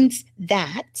means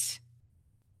that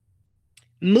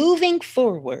moving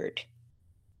forward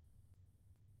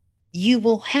you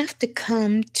will have to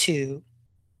come to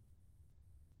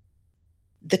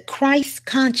the Christ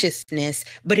consciousness,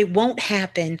 but it won't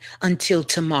happen until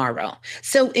tomorrow.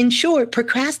 So in short,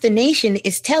 procrastination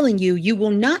is telling you you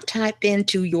will not tap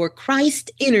into your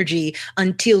Christ energy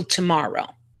until tomorrow.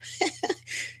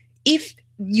 If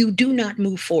you do not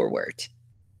move forward.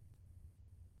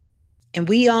 And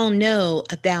we all know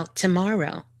about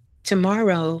tomorrow.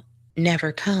 Tomorrow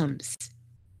never comes.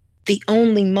 The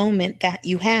only moment that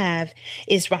you have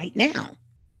is right now.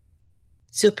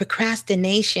 So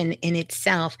procrastination in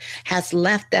itself has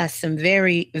left us some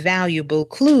very valuable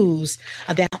clues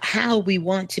about how we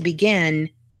want to begin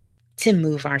to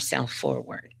move ourselves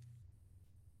forward.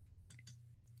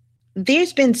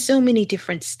 There's been so many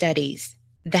different studies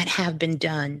that have been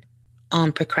done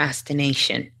on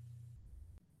procrastination.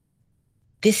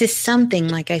 This is something,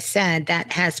 like I said,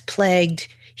 that has plagued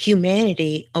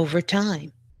humanity over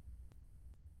time.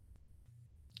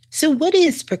 So what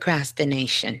is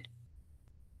procrastination?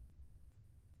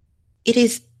 It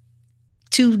is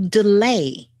to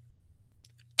delay,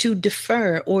 to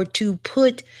defer, or to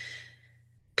put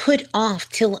off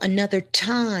till another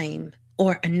time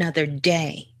or another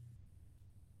day.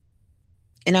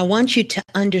 And I want you to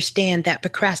understand that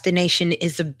procrastination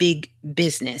is a big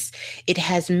business. It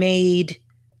has made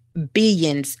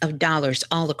billions of dollars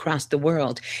all across the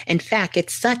world. In fact,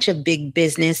 it's such a big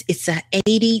business, it's an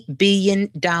 $80 billion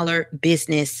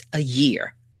business a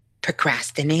year.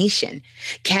 Procrastination.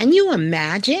 Can you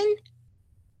imagine?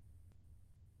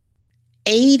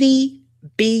 $80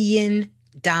 billion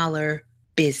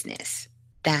business.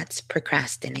 That's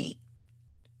procrastinate.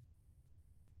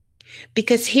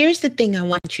 Because here's the thing I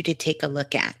want you to take a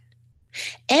look at.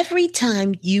 Every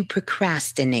time you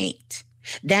procrastinate,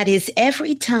 that is,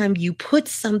 every time you put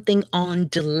something on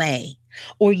delay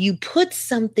or you put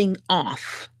something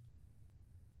off,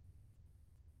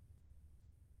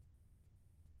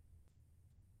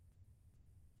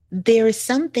 there is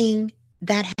something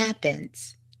that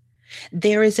happens.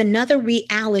 There is another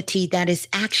reality that is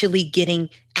actually getting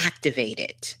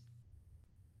activated.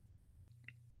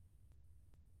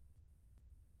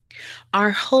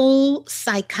 Our whole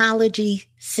psychology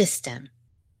system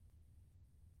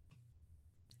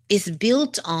is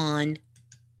built on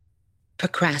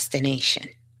procrastination,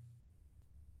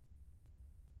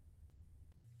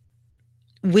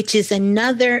 which is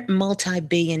another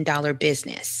multi-billion-dollar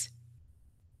business.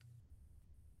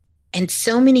 And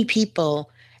so many people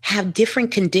have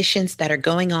different conditions that are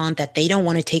going on that they don't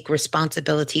want to take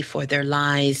responsibility for their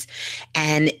lives.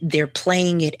 And they're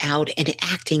playing it out and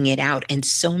acting it out in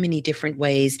so many different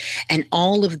ways. And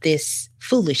all of this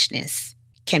foolishness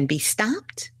can be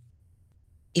stopped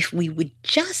if we would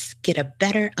just get a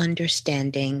better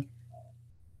understanding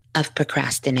of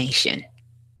procrastination.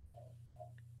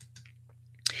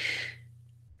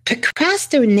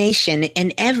 Procrastination,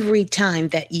 and every time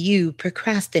that you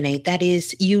procrastinate, that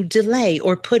is, you delay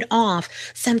or put off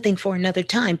something for another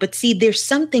time. But see, there's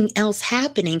something else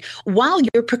happening while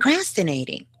you're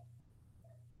procrastinating.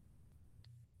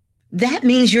 That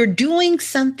means you're doing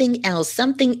something else.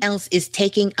 Something else is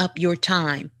taking up your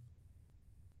time.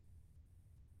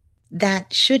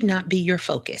 That should not be your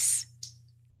focus.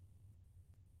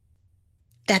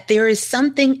 That there is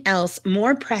something else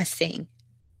more pressing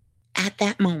at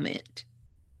that moment.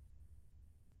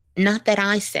 Not that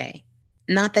I say,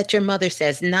 not that your mother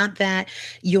says, not that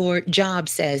your job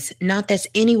says, not that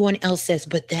anyone else says,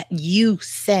 but that you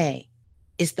say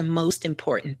is the most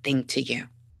important thing to you.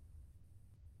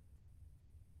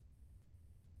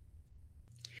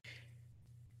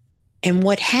 And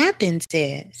what happens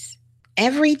is,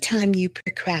 every time you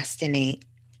procrastinate,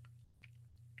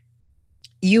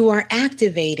 you are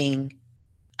activating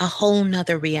a whole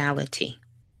nother reality.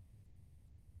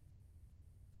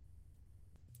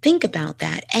 Think about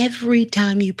that. Every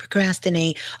time you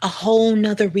procrastinate, a whole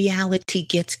nother reality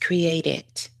gets created.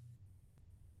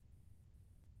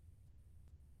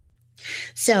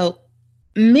 So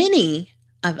many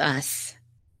of us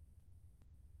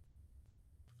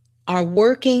are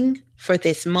working for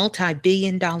this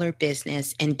multi-billion-dollar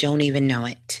business and don't even know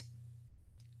it.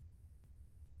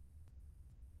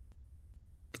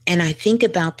 And I think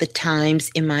about the times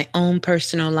in my own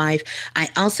personal life. I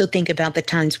also think about the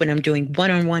times when I'm doing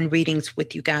one-on-one readings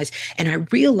with you guys, and I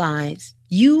realize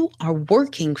you are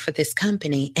working for this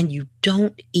company and you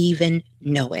don't even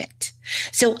know it.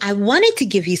 So I wanted to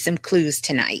give you some clues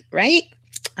tonight, right?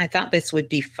 I thought this would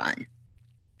be fun.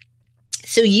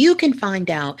 So you can find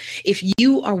out if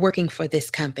you are working for this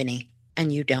company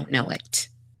and you don't know it.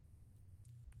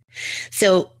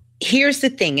 So here's the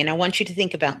thing, and I want you to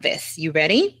think about this. You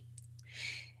ready?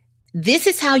 This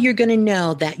is how you're going to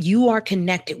know that you are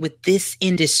connected with this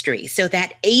industry. So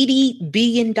that $80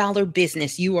 billion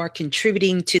business, you are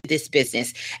contributing to this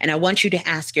business. And I want you to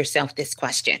ask yourself this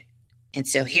question. And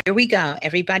so here we go.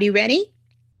 Everybody ready?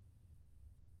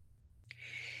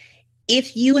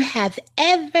 If you have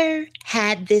ever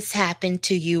had this happen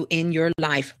to you in your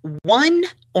life one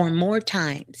or more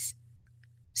times,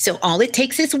 so all it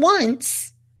takes is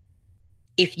once.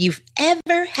 If you've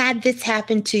ever had this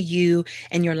happen to you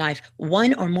in your life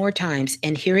one or more times,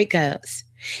 and here it goes.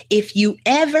 If you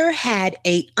ever had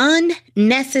an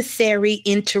unnecessary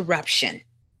interruption,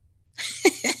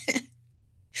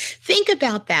 think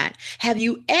about that. Have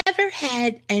you ever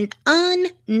had an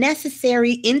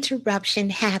unnecessary interruption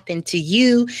happen to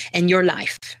you in your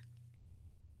life?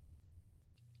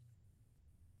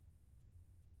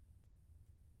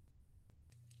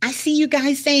 I see you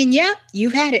guys saying, yep,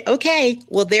 you've had it. Okay,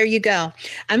 well, there you go.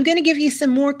 I'm going to give you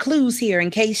some more clues here in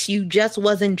case you just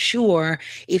wasn't sure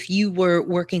if you were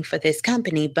working for this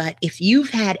company. But if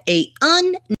you've had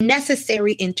an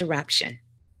unnecessary interruption,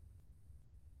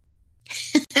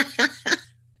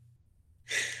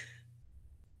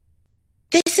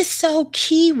 this is so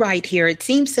key right here. It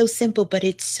seems so simple, but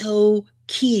it's so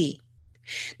key.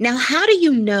 Now, how do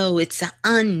you know it's an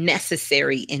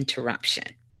unnecessary interruption?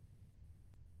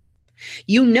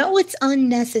 You know it's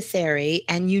unnecessary,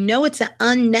 and you know it's an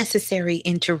unnecessary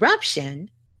interruption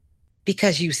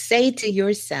because you say to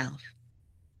yourself,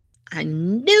 I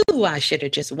knew I should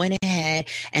have just went ahead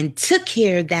and took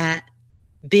care of that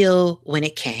bill when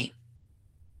it came.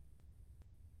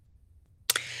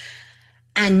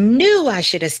 I knew I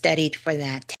should have studied for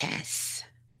that test.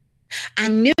 I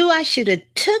knew I should have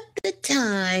took the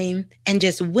time and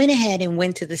just went ahead and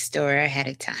went to the store ahead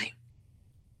of time.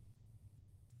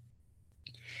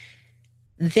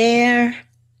 There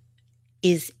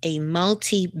is a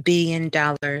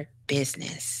multi-billion-dollar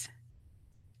business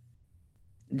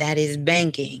that is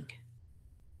banking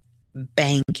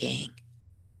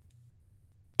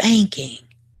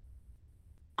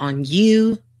on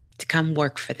you to come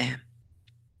work for them.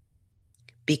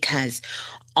 Because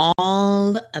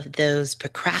all of those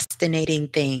procrastinating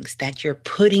things that you're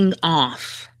putting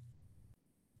off,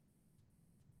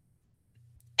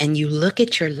 and you look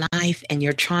at your life and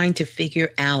you're trying to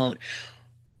figure out,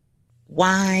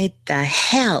 why the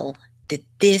hell did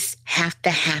this have to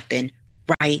happen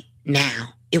right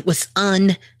now? It was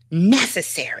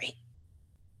unnecessary.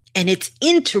 And it's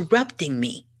interrupting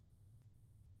me.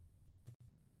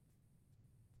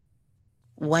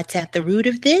 What's at the root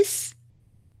of this?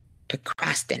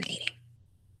 Procrastinating.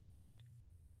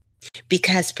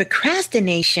 Because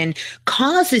procrastination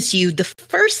causes you, the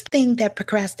first thing that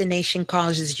procrastination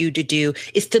causes you to do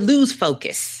is to lose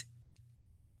focus.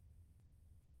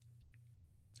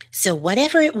 So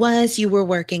whatever it was you were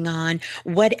working on,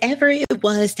 whatever it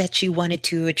was that you wanted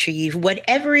to achieve,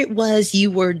 whatever it was you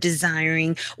were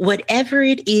desiring, whatever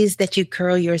it is that you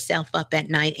curl yourself up at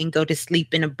night and go to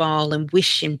sleep in a ball and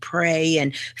wish and pray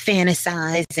and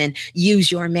fantasize and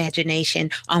use your imagination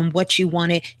on what you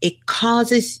wanted, it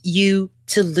causes you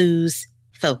to lose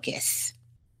focus.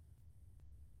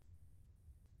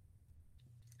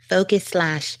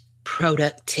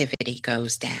 Focus/productivity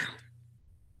goes down.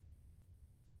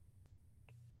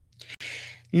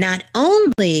 Not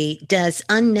only does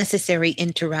unnecessary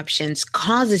interruptions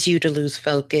causes you to lose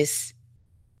focus,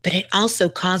 but it also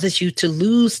causes you to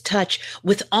lose touch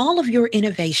with all of your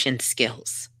innovation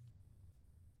skills.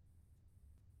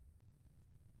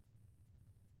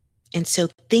 And so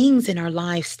things in our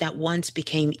lives that once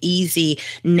became easy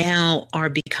now are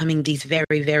becoming these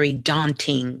very, very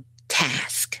daunting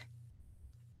tasks.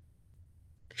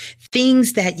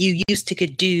 Things that you used to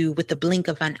could do with the blink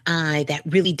of an eye that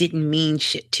really didn't mean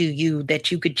shit to you, that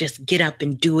you could just get up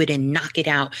and do it and knock it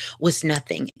out, was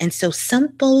nothing. And so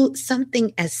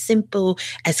something as simple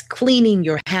as cleaning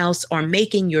your house or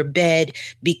making your bed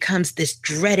becomes this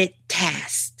dreaded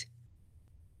task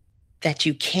that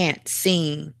you can't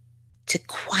seem to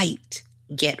quite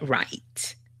get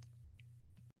right.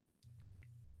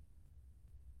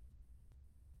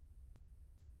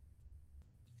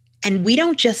 And we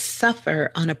don't just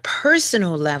suffer on a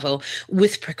personal level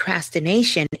with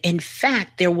procrastination. In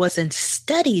fact, there was a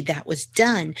study that was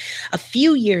done a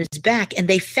few years back, and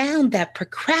they found that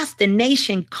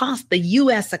procrastination cost the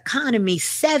U.S. economy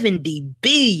 $70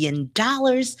 billion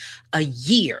a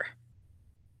year.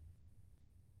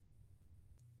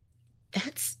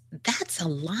 That's a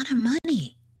lot of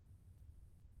money.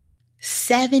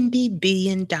 $70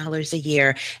 billion a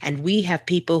year. And we have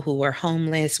people who are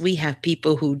homeless. We have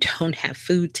people who don't have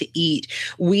food to eat.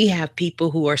 We have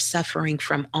people who are suffering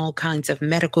from all kinds of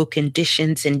medical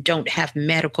conditions and don't have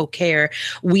medical care.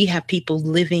 We have people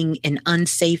living in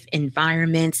unsafe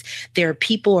environments. There are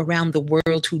people around the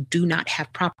world who do not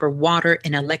have proper water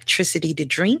and electricity to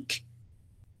drink.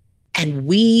 And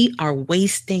we are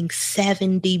wasting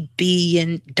 $70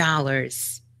 billion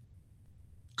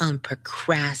on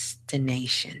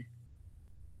procrastination.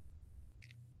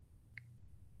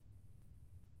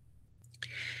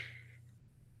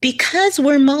 Because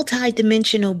we're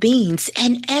multidimensional beings,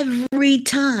 and every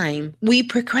time we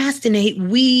procrastinate,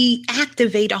 we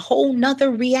activate a whole nother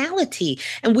reality.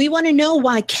 And we want to know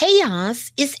why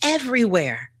chaos is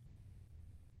everywhere.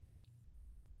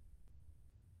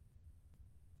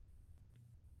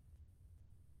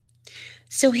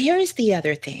 So here's the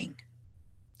other thing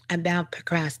about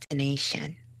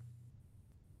procrastination.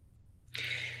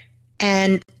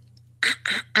 And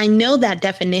I know that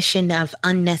definition of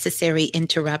unnecessary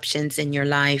interruptions in your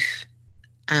life.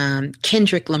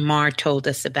 Kendrick Lamar told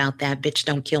us about that, bitch,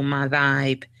 don't kill my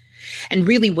vibe. And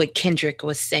really what Kendrick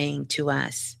was saying to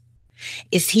us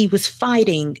is he was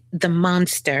fighting the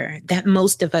monster that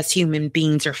most of us human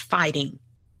beings are fighting.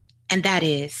 And that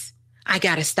is, I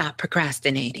got to stop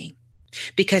procrastinating.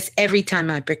 Because every time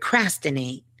I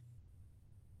procrastinate,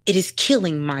 it is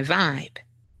killing my vibe.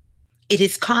 It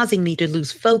is causing me to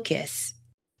lose focus.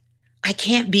 I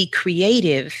can't be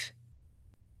creative.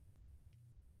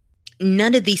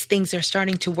 None of these things are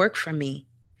starting to work for me.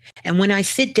 And when I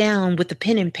sit down with a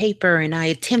pen and paper and I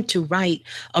attempt to write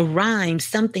a rhyme,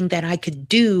 something that I could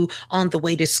do on the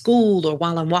way to school or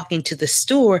while I'm walking to the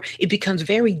store, it becomes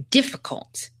very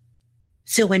difficult.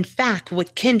 So in fact,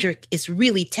 what Kendrick is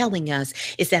really telling us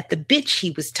is that the bitch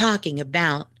he was talking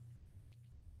about,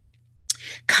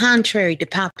 contrary to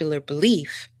popular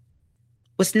belief,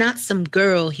 was not some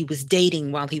girl he was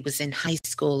dating while he was in high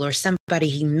school or somebody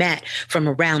he met from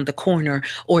around the corner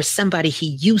or somebody he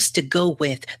used to go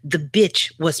with. The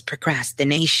bitch was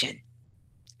procrastination.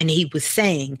 And he was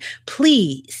saying,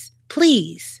 please,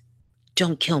 please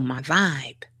don't kill my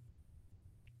vibe.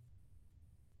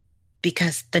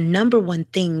 Because the number one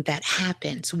thing that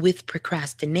happens with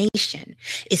procrastination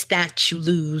is that you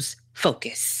lose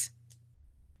focus.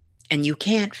 And you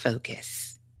can't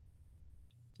focus.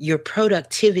 Your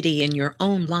productivity in your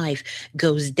own life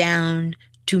goes down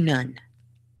to none.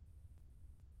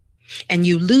 And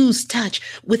you lose touch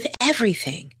with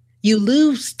everything. You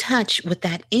lose touch with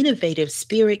that innovative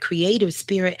spirit, creative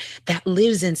spirit that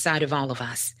lives inside of all of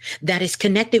us, that is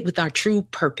connected with our true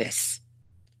purpose.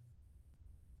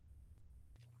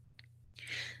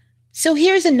 So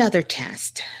here's another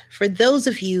test for those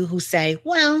of you who say,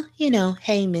 well,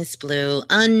 hey, MsBlue,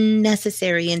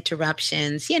 unnecessary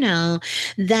interruptions,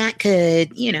 that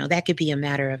could be a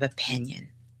matter of opinion.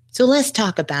 So let's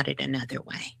talk about it another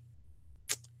way.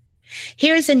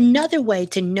 Here's another way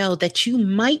to know that you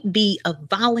might be a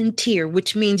volunteer,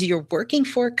 which means you're working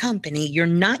for a company, you're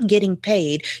not getting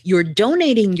paid, you're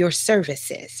donating your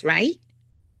services, right,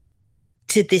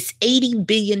 to this $80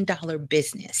 billion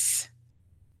business.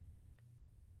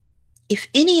 If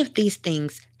any of these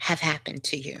things have happened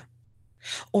to you,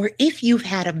 or if you've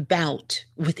had a bout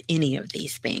with any of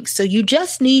these things, so you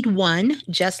just need one,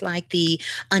 just like the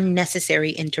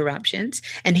unnecessary interruptions.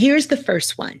 And here's the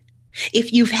first one.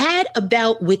 If you've had a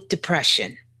bout with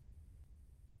depression,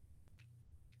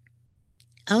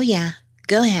 oh yeah,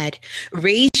 go ahead,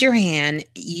 raise your hand.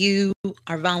 You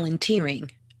are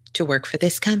volunteering to work for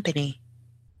this company.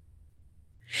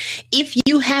 If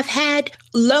you have had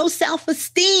low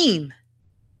self-esteem,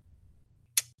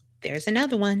 there's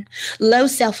another one. Low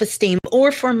self-esteem,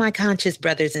 or for my conscious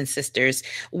brothers and sisters,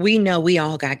 we know we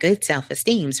all got good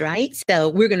self-esteems, right? So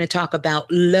we're going to talk about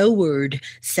lowered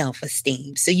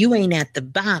self-esteem. So you ain't at the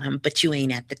bottom, but you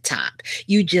ain't at the top.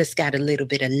 You just got a little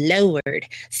bit of lowered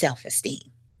self-esteem.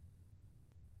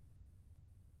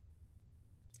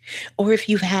 Or if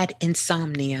you've had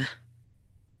insomnia,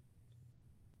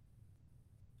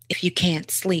 if you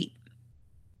can't sleep,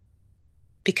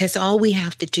 because all we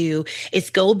have to do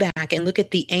is go back and look at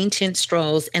the ancient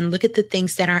scrolls and look at the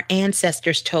things that our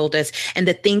ancestors told us and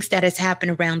the things that has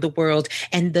happened around the world.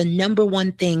 And the number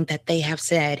one thing that they have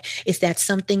said is that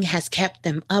something has kept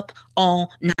them up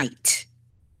all night.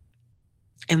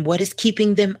 And what is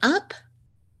keeping them up?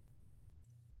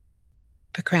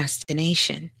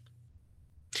 Procrastination.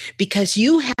 Because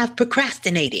you have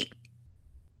procrastinating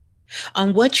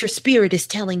on what your spirit is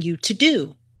telling you to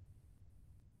do.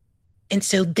 And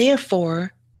so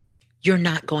therefore, you're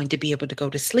not going to be able to go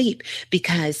to sleep,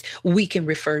 because we can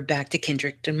refer back to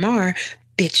Kendrick Lamar.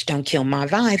 bitch don't kill my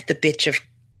vibe. The bitch of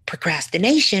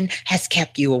procrastination has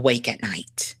kept you awake at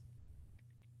night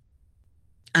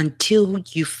until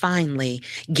you finally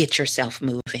get yourself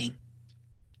moving.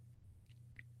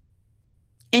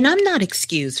 And I'm not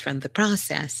excused from the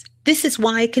process. This is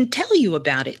why I can tell you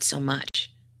about it so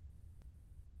much.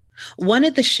 One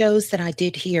of the shows that I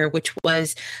did here, which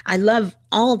was, I love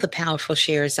all the powerful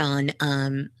shares on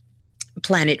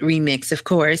Planet Remix, of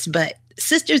course, but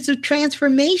Sisters of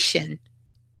Transformation,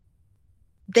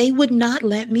 they would not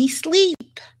let me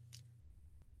sleep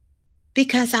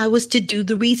because I was to do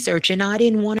the research, and I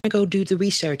didn't want to go do the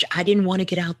research. I didn't want to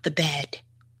get out the bed,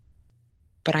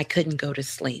 but I couldn't go to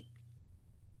sleep.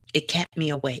 It kept me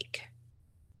awake.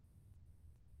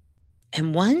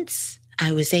 And once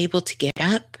I was able to get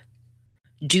up,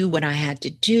 do what I had to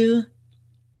do,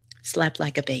 slept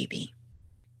like a baby.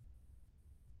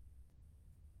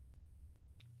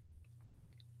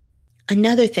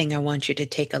 Another thing I want you to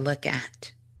take a look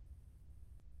at.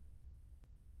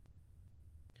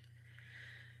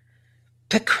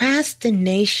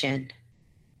 Procrastination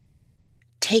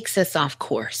takes us off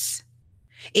course.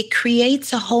 It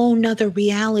creates a whole nother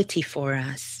reality for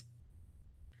us.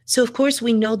 So of course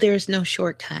we know there's no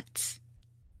shortcuts,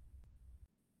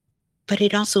 but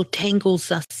it also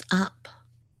tangles us up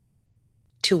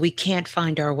till we can't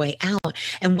find our way out.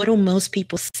 And what do most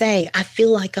people say? I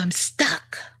feel like I'm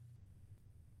stuck.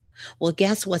 Well,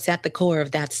 guess what's at the core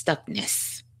of that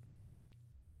stuckness?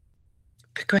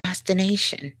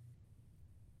 Procrastination.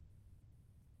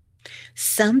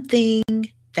 Something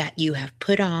that you have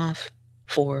put off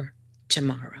for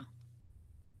tomorrow.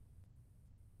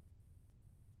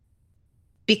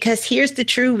 Because here's the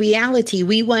true reality.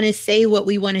 We want to say what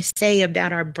we want to say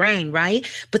about our brain, right?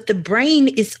 But the brain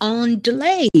is on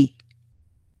delay.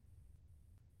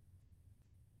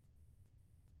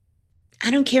 I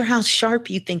don't care how sharp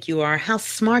you think you are, how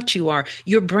smart you are,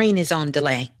 your brain is on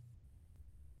delay.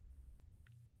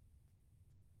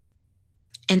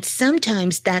 And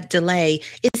sometimes that delay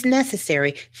is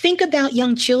necessary. Think about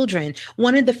young children.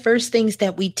 One of the first things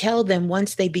that we tell them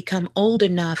once they become old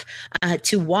enough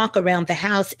to walk around the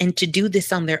house and to do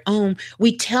this on their own,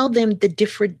 we tell them the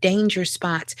different danger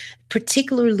spots,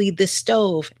 particularly the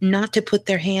stove, not to put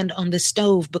their hand on the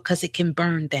stove because it can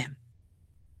burn them.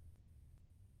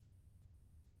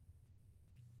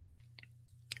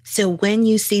 So when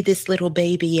you see this little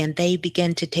baby and they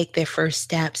begin to take their first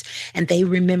steps and they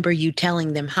remember you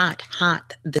telling them hot,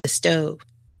 the stove,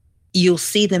 you'll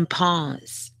see them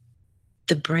pause.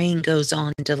 The brain goes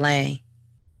on delay.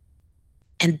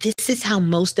 And this is how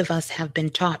most of us have been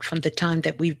taught from the time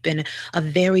that we've been a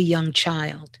very young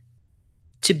child,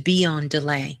 to be on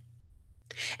delay.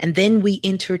 And then we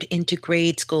entered into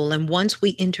grade school. And once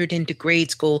we entered into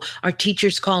grade school, our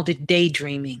teachers called it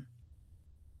daydreaming.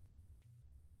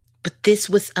 But this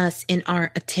was us in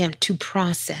our attempt to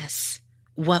process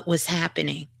what was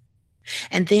happening.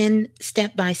 And then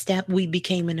step by step, we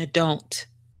became an adult.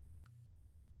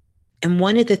 And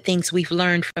one of the things we've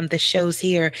learned from the shows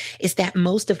here is that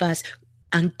most of us,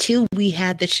 until we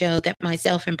had the show that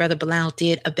myself and Brother Bilal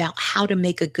did about how to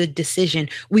make a good decision,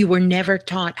 we were never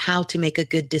taught how to make a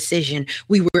good decision.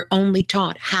 We were only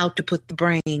taught how to put the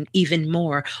brain even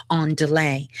more on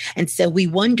delay. And so we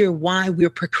wonder why we're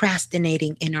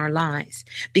procrastinating in our lives,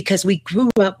 because we grew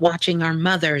up watching our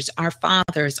mothers, our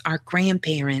fathers, our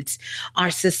grandparents, our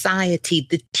society,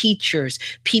 the teachers,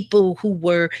 people who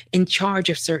were in charge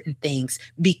of certain things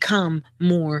become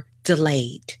more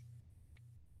delayed.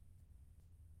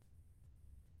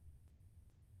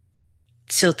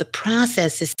 So the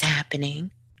process is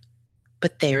happening,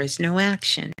 but there is no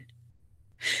action.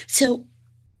 So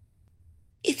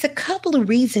it's a couple of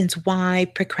reasons why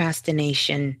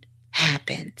procrastination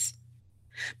happens.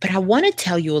 But I want to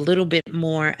tell you a little bit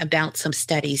more about some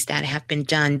studies that have been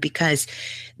done, because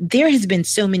there has been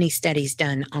so many studies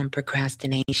done on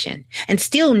procrastination, and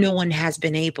still no one has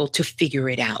been able to figure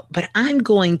it out. But I'm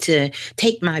going to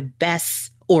take my best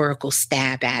oracle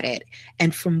stab at it.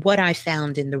 And from what I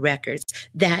found in the records,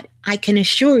 that I can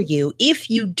assure you, if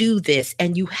you do this,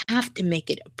 and you have to make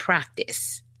it a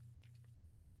practice,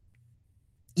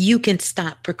 you can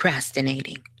stop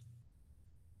procrastinating.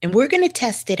 And we're going to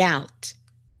test it out.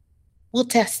 We'll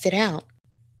test it out.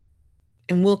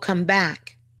 And we'll come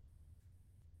back.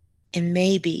 And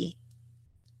maybe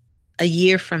a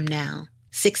year from now,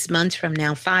 6 months from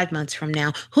now, 5 months from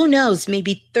now, who knows,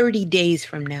 maybe 30 days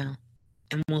from now,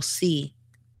 and we'll see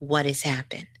what has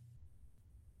happened.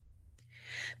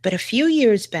 But a few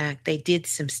years back, they did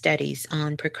some studies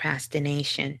on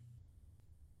procrastination.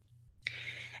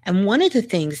 And one of the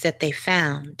things that they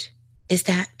found is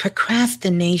that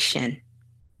procrastination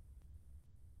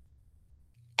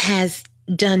has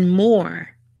done more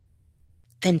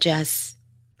than just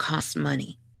cost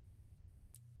money.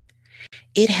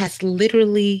 It has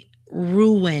literally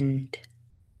ruined.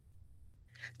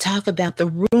 Talk about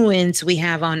the ruins we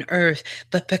have on earth,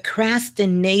 but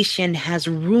procrastination has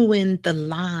ruined the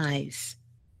lives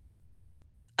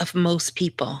of most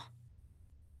people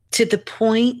to the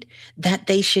point that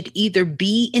they should either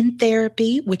be in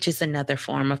therapy, which is another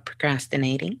form of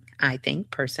procrastinating, I think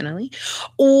personally,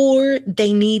 or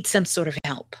they need some sort of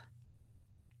help.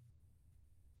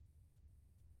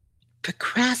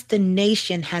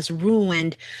 Procrastination has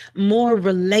ruined more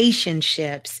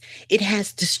relationships. It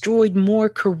has destroyed more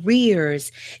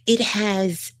careers. It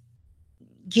has,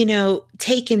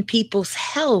 taken people's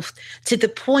health to the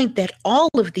point that all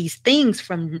of these things,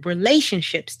 from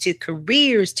relationships to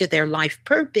careers to their life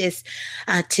purpose,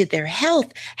 to their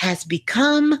health, has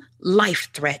become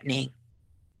life-threatening.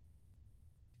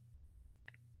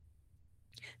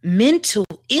 Mental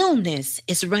illness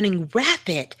is running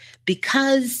rapid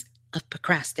because of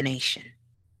procrastination.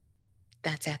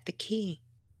 That's at the key.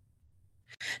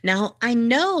 Now, I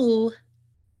know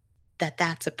that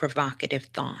that's a provocative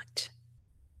thought,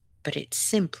 but it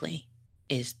simply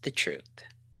is the truth.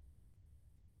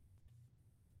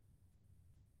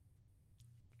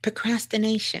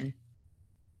 Procrastination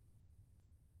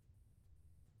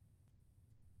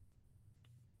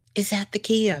is at the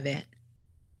key of it.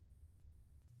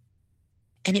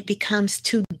 And it becomes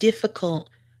too difficult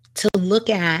to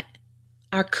look at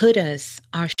our couldas,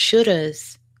 our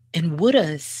shouldas, and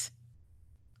wouldas.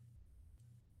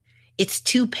 It's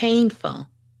too painful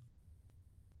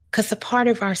because a part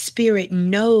of our spirit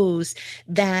knows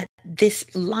that this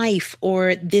life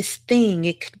or this thing,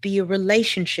 it could be a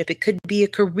relationship, it could be a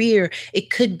career, it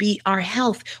could be our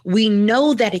health. We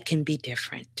know that it can be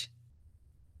different.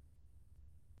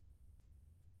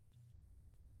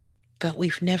 But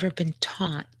we've never been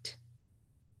taught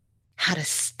how to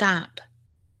stop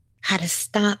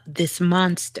this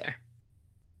monster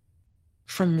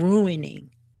from ruining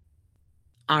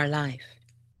our life.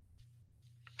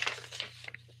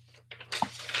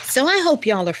 So I hope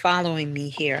y'all are following me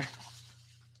here.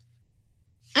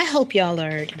 I hope y'all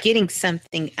are getting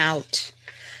something out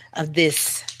of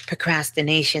this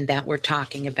procrastination that we're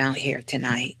talking about here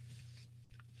tonight.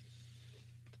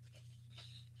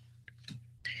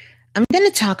 I'm going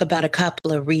to talk about a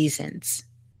couple of reasons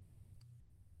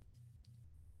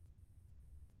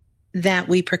that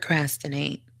we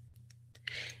procrastinate.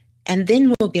 And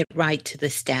then we'll get right to the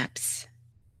steps.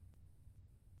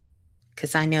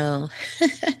 Because I know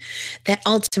that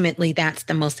ultimately that's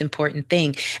the most important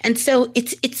thing. And so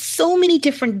it's so many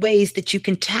different ways that you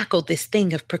can tackle this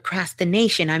thing of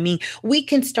procrastination. I mean, we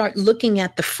can start looking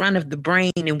at the front of the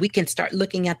brain, and we can start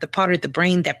looking at the part of the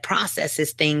brain that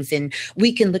processes things. And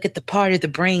we can look at the part of the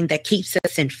brain that keeps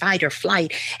us in fight or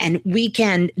flight. And we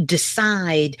can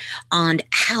decide on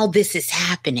how this is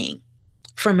happening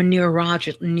from a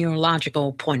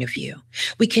neurological point of view.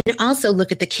 We can also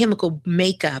look at the chemical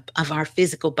makeup of our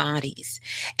physical bodies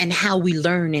and how we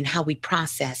learn and how we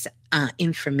process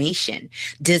information.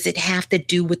 Does it have to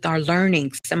do with our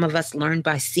learning? Some of us learn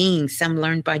by seeing, some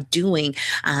learn by doing,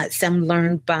 some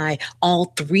learn by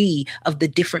all three of the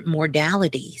different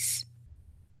modalities.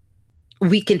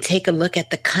 We can take a look at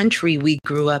the country we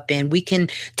grew up in. We can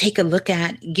take a look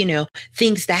at,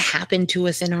 things that happened to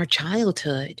us in our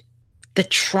childhood. The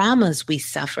traumas we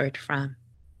suffered from,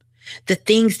 the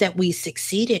things that we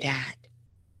succeeded at.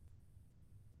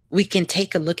 We can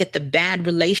take a look at the bad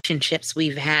relationships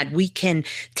we've had. We can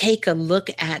take a look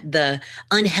at the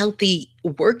unhealthy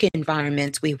work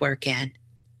environments we work in.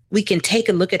 We can take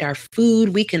a look at our food.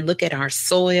 We can look at our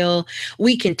soil.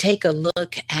 We can take a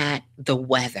look at the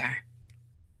weather.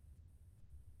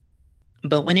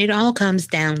 But when it all comes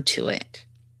down to it,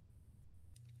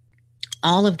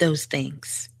 all of those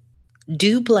things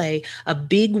do play a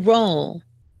big role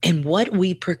in what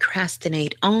we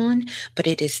procrastinate on, but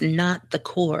it is not the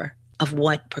core of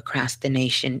what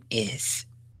procrastination is.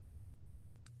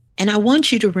 And I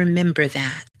want you to remember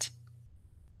that,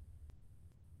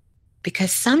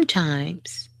 because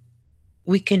sometimes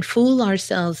we can fool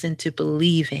ourselves into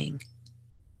believing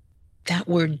that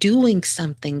we're doing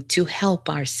something to help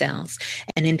ourselves.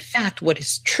 And in fact, what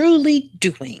it's truly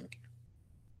doing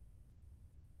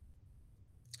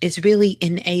is really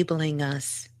enabling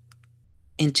us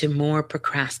into more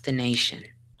procrastination.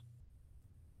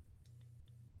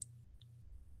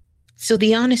 So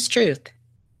the honest truth,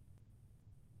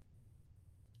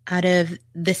 out of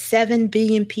the 7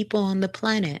 billion people on the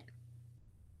planet,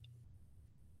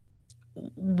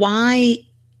 why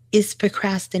is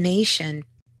procrastination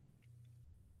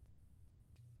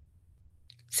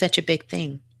such a big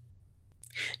thing?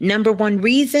 Number one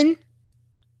reason,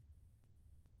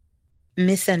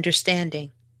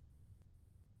 misunderstanding.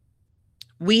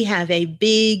 We have a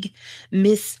big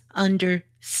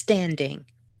misunderstanding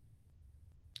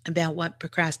about what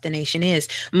procrastination is.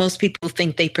 Most people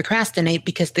think they procrastinate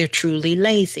because they're truly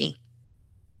lazy.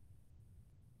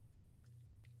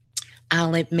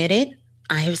 I'll admit it,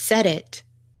 I have said it.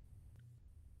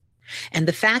 And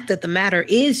the fact of the matter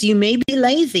is, you may be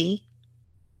lazy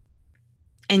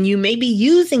and you may be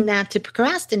using that to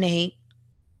procrastinate.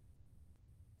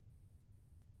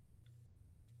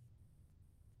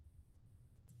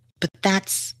 But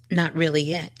that's not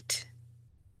really it.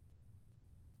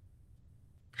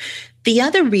 The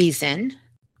other reason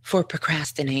for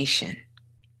procrastination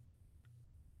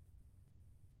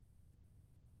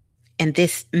and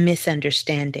this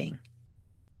misunderstanding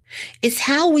is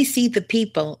how we see the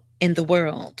people in the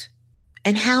world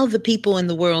and how the people in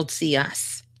the world see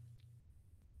us.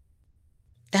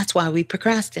 That's why we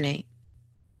procrastinate.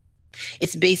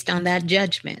 It's based on that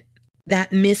judgment,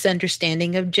 that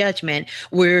misunderstanding of judgment,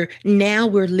 where now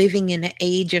we're living in an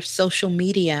age of social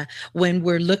media when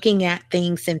we're looking at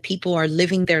things and people are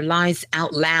living their lives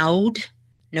out loud.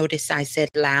 Notice I said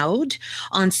loud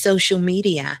on social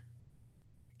media.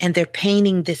 And they're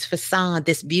painting this facade,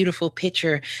 this beautiful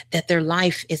picture that their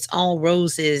life is all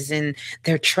roses and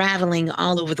they're traveling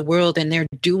all over the world and they're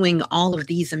doing all of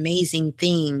these amazing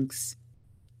things.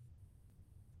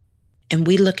 And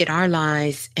we look at our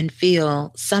lives and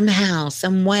feel somehow,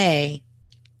 some way,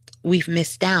 we've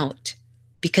missed out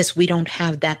because we don't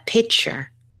have that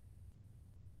picture.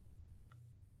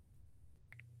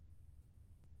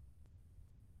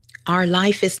 Our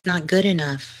life is not good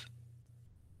enough.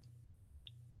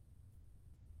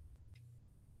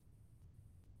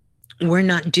 We're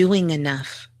not doing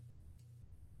enough.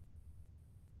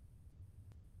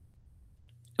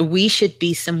 We should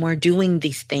be somewhere doing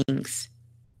these things.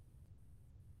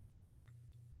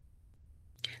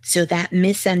 So that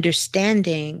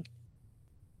misunderstanding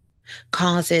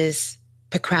causes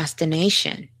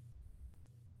procrastination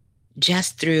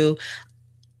just through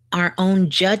our own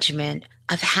judgment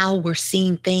of how we're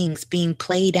seeing things being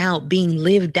played out, being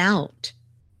lived out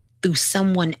through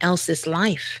someone else's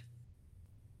life.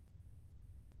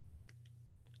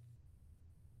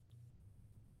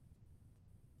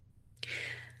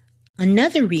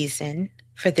 Another reason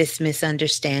for this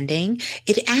misunderstanding,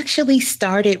 it actually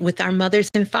started with our mothers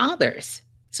and fathers.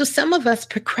 So some of us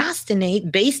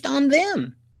procrastinate based on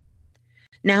them.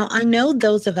 Now, I know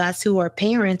those of us who are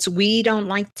parents, we don't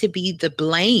like to be the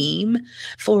blame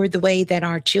for the way that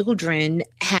our children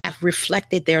have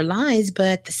reflected their lives,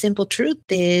 but the simple truth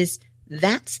is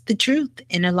that's the truth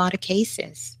in a lot of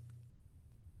cases.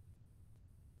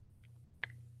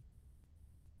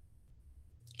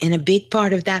 And a big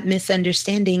part of that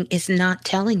misunderstanding is not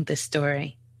telling the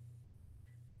story.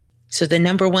 So the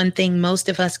number one thing most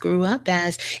of us grew up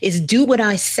as is do what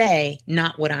I say,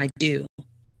 not what I do.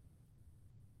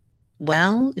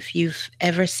 Well, if you've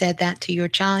ever said that to your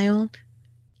child,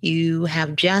 you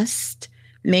have just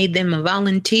made them a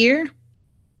volunteer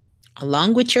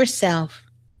along with yourself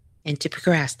into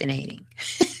procrastinating.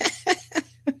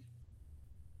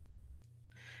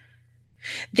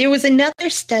 There was another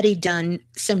study done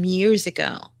some years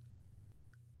ago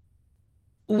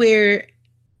where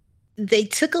they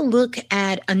took a look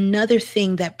at another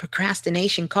thing that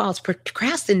procrastination caused.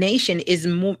 Procrastination is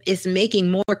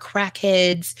making more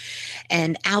crackheads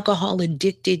and alcohol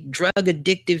addicted, drug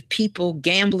addictive people,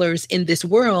 gamblers in this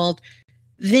world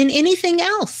than anything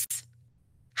else.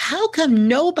 How come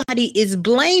nobody is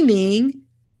blaming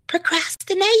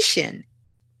procrastination?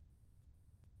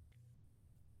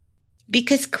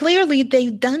 Because clearly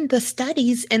they've done the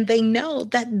studies and they know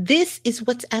that this is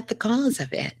what's at the cause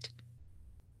of it.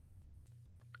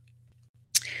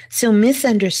 So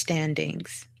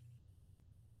misunderstandings.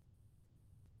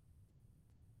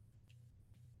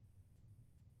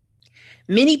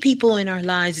 Many people in our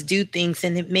lives do things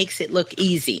and it makes it look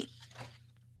easy.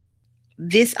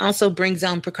 This also brings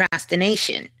on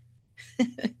procrastination.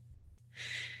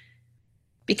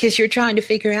 Because you're trying to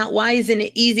figure out, why isn't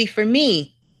it easy for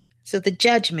me? So the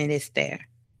judgment is there.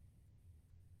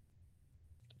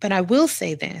 But I will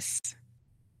say this.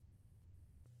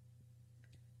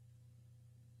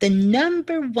 The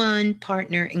number one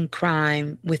partner in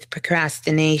crime with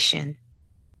procrastination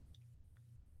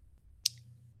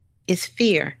is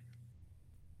fear.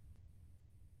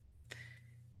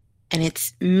 And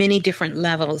it's many different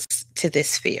levels to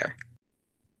this fear.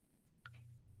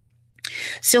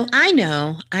 So I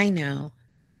know,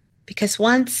 because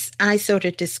once I sort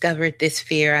of discovered this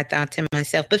fear, I thought to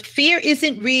myself, but fear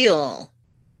isn't real.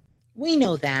 We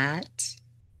know that.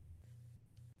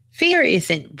 Fear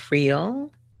isn't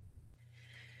real.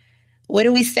 What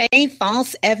do we say?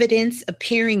 False evidence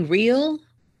appearing real?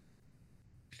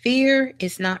 Fear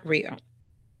is not real.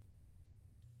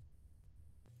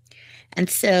 And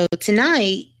so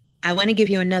tonight, I want to give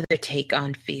you another take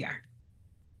on fear.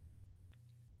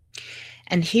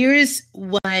 And here's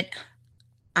what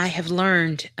I have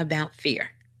learned about fear.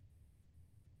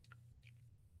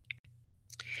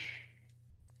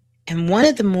 And one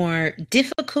of the more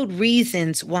difficult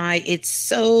reasons why it's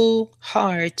so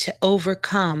hard to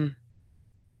overcome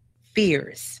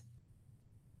fears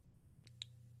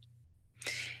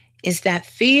is that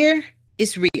fear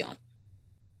is real.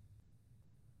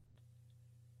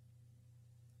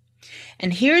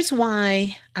 And here's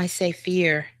why I say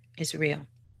fear is real.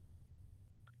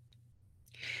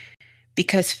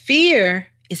 Because fear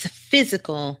is a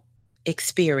physical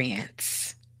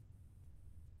experience.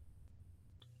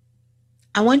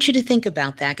 I want you to think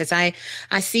about that because I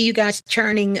see you guys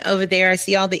churning over there. I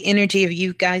see all the energy of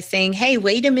you guys saying, hey,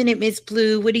 wait a minute,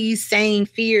 MsBlue, what are you saying?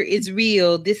 Fear is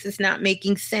real. This is not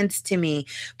making sense to me.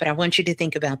 But I want you to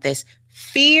think about this.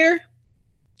 Fear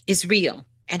is real.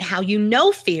 And how you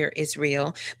know fear is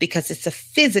real because it's a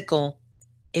physical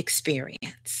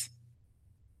experience.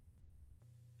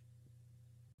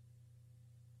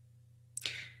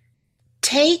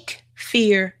 Take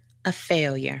fear of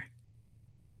failure.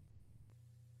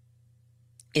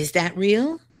 Is that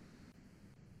real?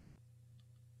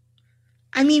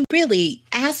 I mean, really,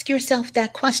 ask yourself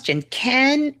that question.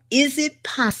 Is it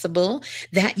possible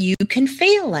that you can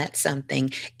fail at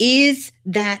something? Is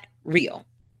that real?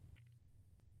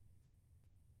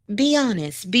 Be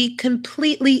honest. Be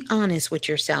completely honest with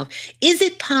yourself. Is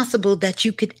it possible that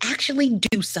you could actually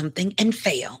do something and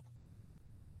fail?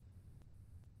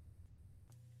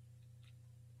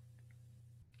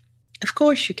 Of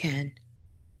course you can.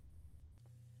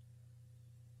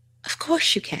 Of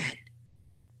course you can.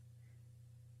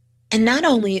 And not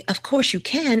only, of course you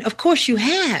can, of course you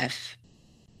have.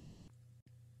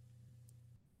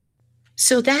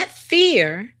 So that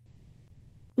fear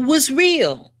was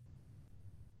real.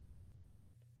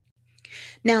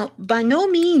 Now, by no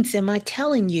means am I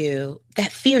telling you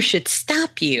that fear should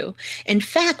stop you. In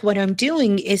fact, what I'm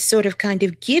doing is sort of kind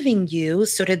of giving you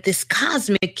sort of this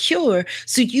cosmic cure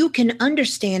so you can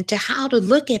understand how to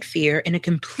look at fear in a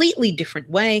completely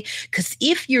different way. Because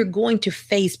if you're going to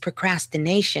face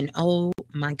procrastination, oh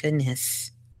my goodness,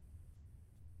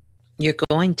 you're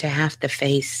going to have to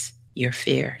face your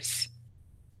fears.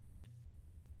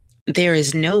 There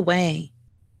is no way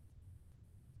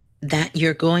that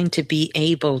you're going to be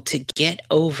able to get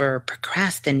over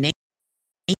procrastination,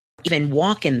 even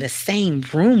walk in the same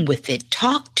room with it,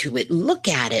 talk to it, look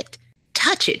at it,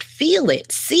 touch it, feel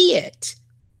it, see it,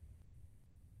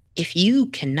 if you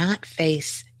cannot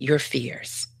face your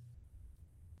fears.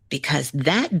 Because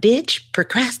that bitch,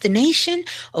 procrastination,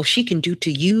 oh, she can do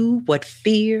to you what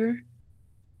fear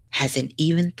hasn't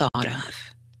even thought of.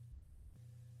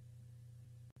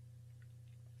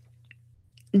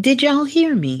 Did y'all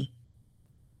hear me?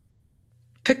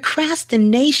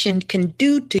 Procrastination can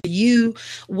do to you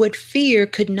what fear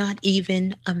could not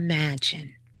even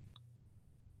imagine.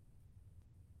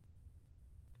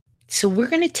 So we're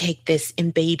going to take this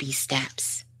in baby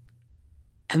steps.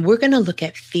 And we're going to look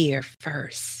at fear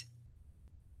first.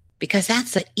 Because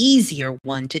that's an easier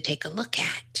one to take a look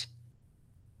at.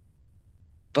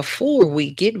 Before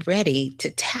we get ready to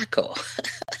tackle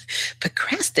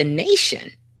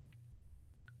procrastination.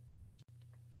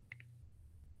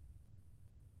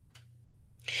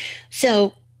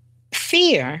 So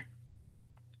fear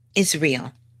is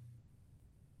real.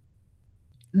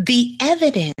 The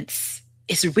evidence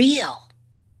is real.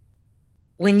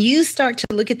 When you start to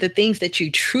look at the things that you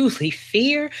truly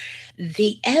fear,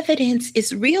 the evidence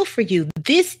is real for you.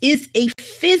 This is a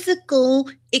physical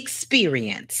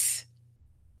experience.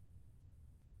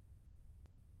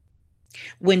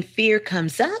 When fear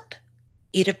comes up,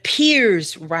 it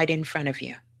appears right in front of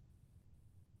you.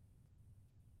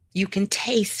 You can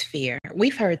taste fear.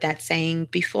 We've heard that saying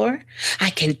before. I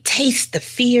can taste the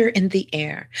fear in the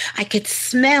air. I could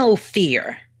smell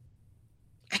fear.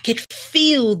 I could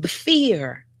feel the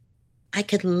fear. I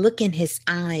could look in his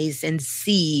eyes and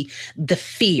see the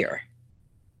fear.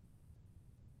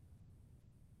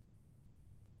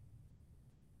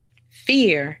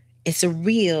 Fear is a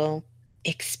real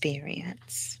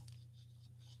experience.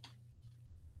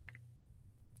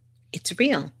 It's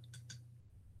real.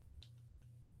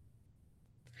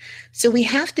 So we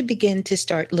have to begin to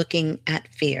start looking at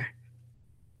fear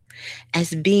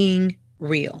as being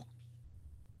real.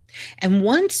 And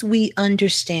once we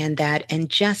understand that and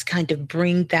just kind of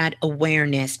bring that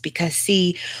awareness, because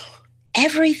see,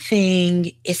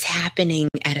 everything is happening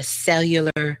at a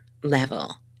cellular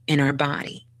level in our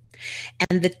body.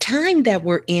 And the time that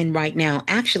we're in right now,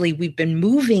 actually, we've been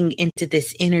moving into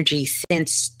this energy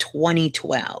since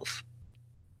 2012.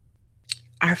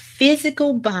 Our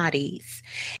physical bodies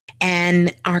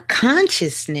and our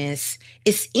consciousness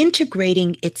is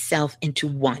integrating itself into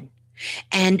one.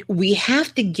 And we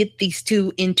have to get these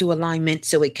two into alignment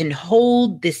so it can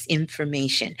hold this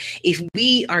information. If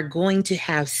we are going to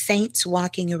have saints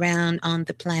walking around on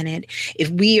the planet,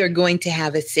 if we are going to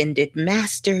have ascended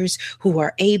masters who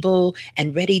are able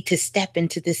and ready to step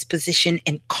into this position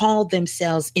and call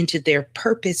themselves into their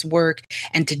purpose work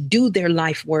and to do their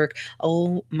life work,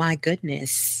 oh my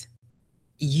goodness,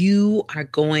 you are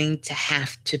going to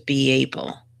have to be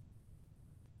able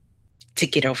to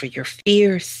get over your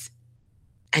fears.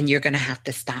 And you're going to have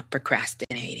to stop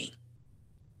procrastinating.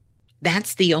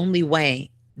 That's the only way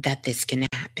that this can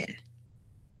happen.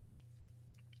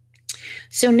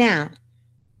 So now,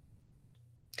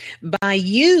 by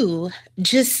you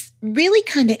just really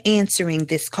kind of answering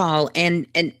this call and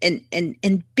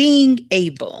being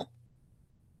able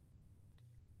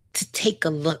to take a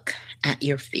look at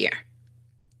your fear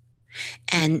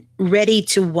and ready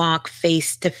to walk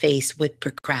face to face with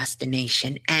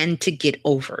procrastination and to get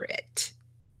over it,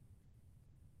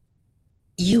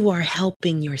 you are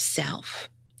helping yourself.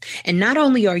 And not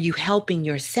only are you helping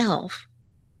yourself,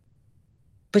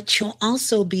 but you'll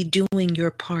also be doing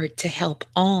your part to help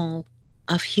all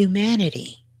of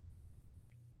humanity.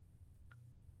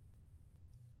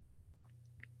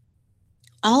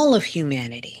 All of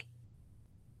humanity.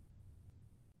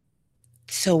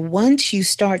 So once you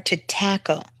start to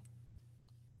tackle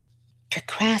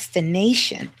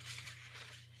procrastination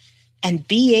and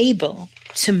be able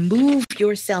to move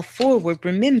yourself forward,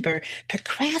 remember,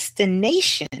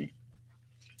 procrastination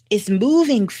is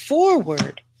moving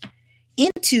forward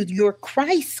into your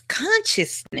Christ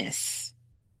consciousness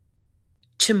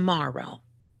tomorrow.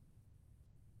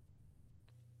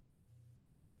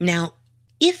 Now,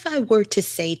 if I were to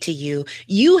say to you,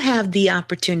 you have the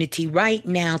opportunity right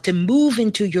now to move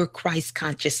into your Christ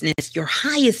consciousness, your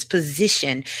highest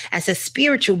position as a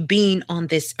spiritual being on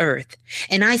this earth.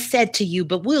 And I said to you,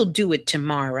 but we'll do it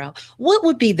tomorrow. What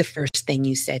would be the first thing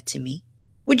you said to me?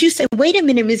 Would you say, wait a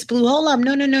minute, MsBlue, hold up.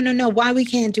 No. Why we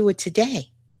can't do it today?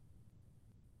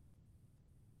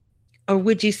 Or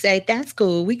would you say, that's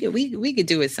cool, we could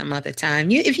do it some other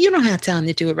time. If you don't have time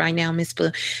to do it right now,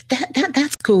 MsBlue,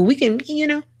 that's cool. We can,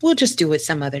 we'll just do it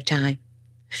some other time.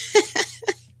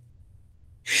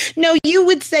 No, you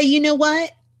would say, you know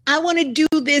what? I want to do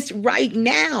this right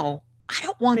now. I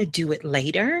don't want to do it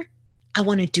later. I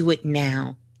want to do it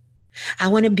now. I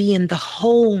want to be in the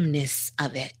wholeness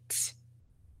of it.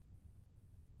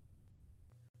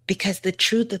 Because the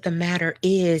truth of the matter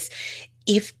is,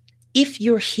 if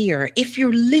you're here, if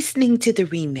you're listening to the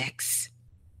remix,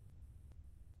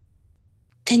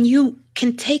 then you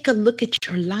can take a look at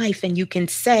your life and you can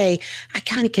say, I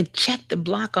kind of can check the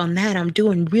block on that. I'm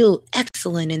doing real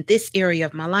excellent in this area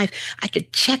of my life. I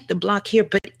could check the block here.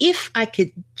 But if I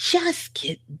could just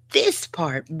get this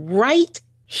part right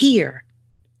here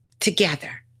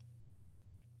together,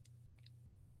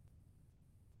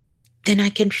 then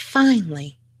I can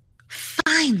finally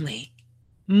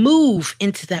move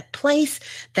into that place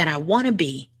that I want to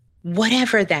be,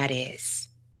 whatever that is.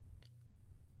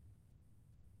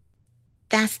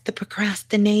 That's the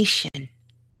procrastination.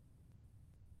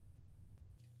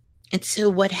 And so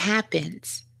what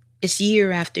happens is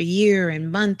year after year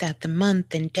and month after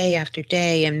month and day after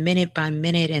day and minute by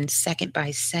minute and second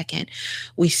by second,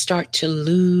 we start to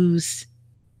lose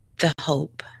the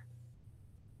hope.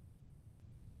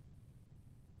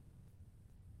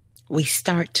 We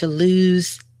start to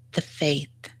lose the faith.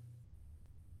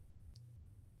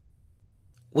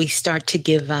 We start to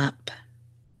give up.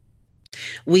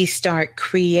 We start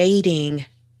creating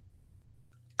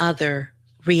other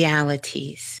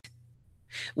realities.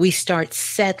 We start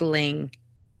settling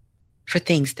for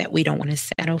things that we don't want to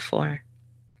settle for.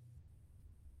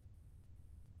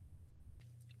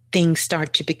 Things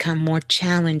start to become more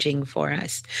challenging for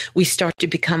us. We start to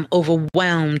become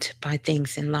overwhelmed by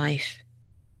things in life.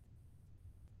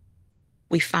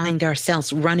 We find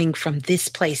ourselves running from this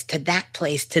place, to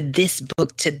this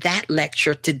book, to that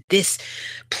lecture, to this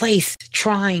place,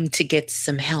 trying to get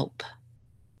some help.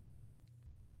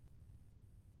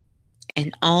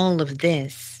 And all of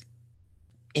this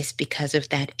is because of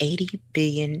that $80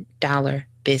 billion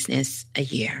business a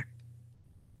year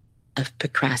of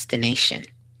procrastination.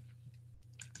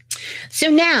 So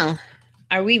now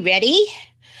Are we ready?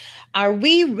 Are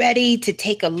we ready to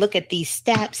take a look at these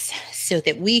steps so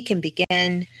that we can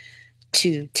begin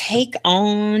to take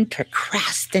on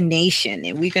procrastination?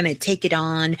 And we're going to take it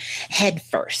on head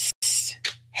first.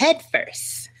 Head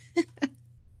first.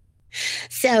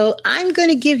 So I'm going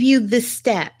to give you the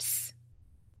steps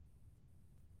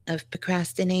of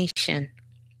procrastination.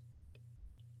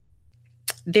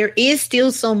 There is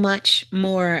still so much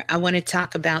more I want to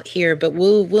talk about here, but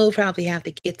we'll probably have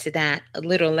to get to that a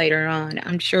little later on.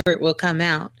 I'm sure it will come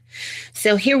out.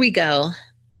 So here we go.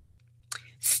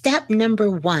 Step number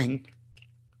 1.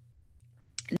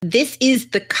 This is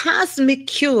the cosmic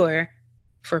cure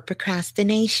for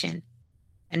procrastination.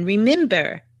 And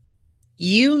remember,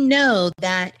 you know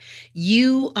that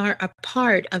you are a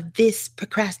part of this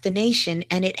procrastination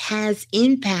and it has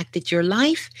impacted your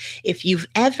life if you've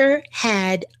ever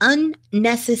had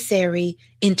unnecessary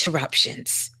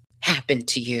interruptions happen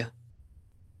to you.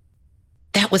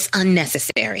 That was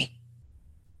unnecessary.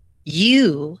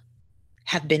 You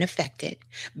have been affected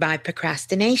by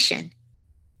procrastination.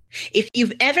 If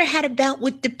you've ever had a bout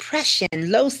with depression,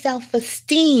 low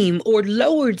self-esteem, or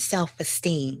lowered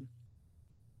self-esteem,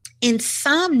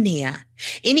 insomnia,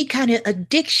 any kind of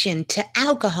addiction to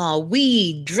alcohol,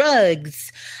 weed,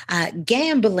 drugs,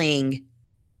 gambling,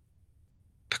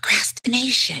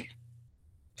 procrastination.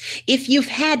 If you've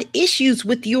had issues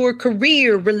with your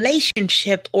career,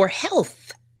 relationship, or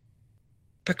health,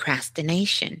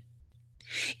 procrastination.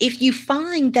 If you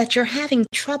find that you're having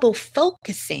trouble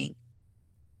focusing,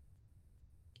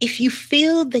 if you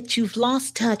feel that you've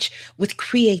lost touch with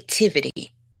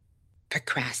creativity,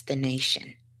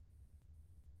 procrastination.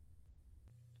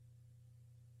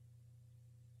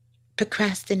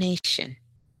 Procrastination.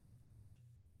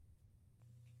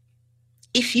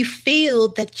 If you feel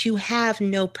that you have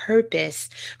no purpose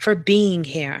for being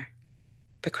here,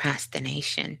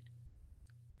 procrastination.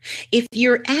 If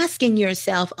you're asking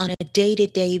yourself on a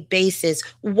day-to-day basis,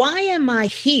 why am I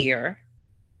here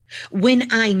when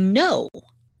I know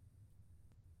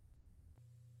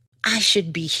I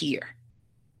should be here?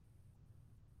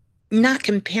 Not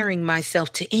comparing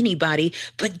myself to anybody,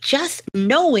 but just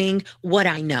knowing what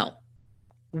I know.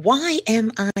 Why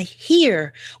am I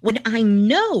here when I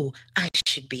know I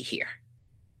should be here?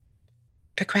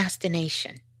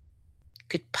 Procrastination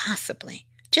could possibly,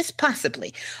 just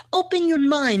possibly, open your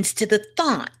minds to the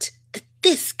thought that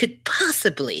this could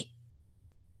possibly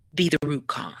be the root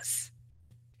cause.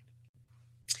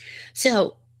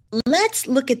 So let's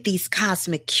look at these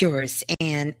cosmic cures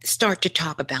and start to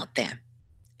talk about them.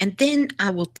 And then I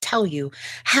will tell you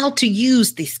how to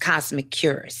use these cosmic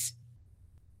cures.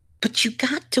 But you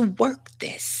got to work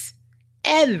this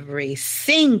every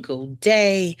single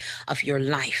day of your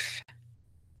life.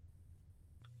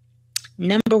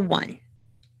 Number 1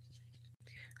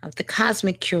 of the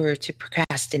cosmic cure to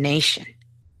procrastination.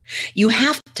 You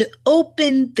have to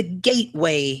open the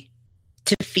gateway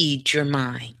to feed your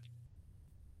mind.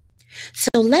 So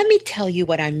let me tell you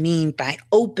what I mean by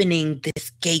opening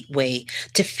this gateway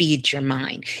to feed your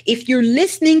mind. If you're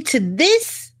listening to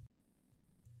this,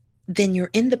 then you're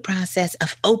in the process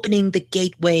of opening the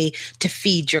gateway to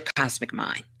feed your cosmic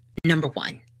mind. Number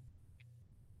 1.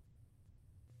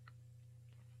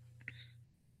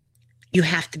 You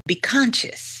have to be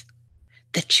conscious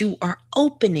that you are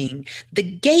opening the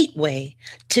gateway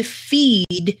to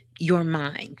feed your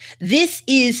mind. This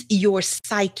is your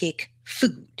psychic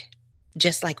food.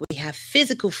 Just like we have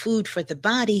physical food for the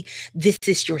body, this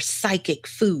is your psychic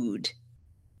food.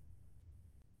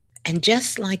 And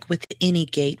just like with any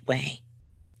gateway,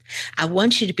 I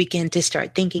want you to begin to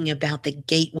start thinking about the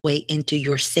gateway into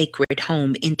your sacred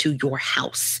home, into your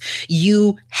house.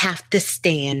 You have to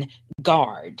stand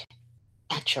guard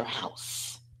at your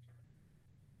house.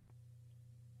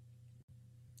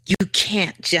 You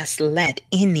can't just let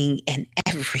any and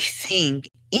everything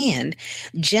in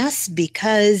just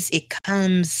because it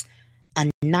comes a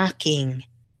knocking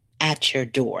at your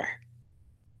door.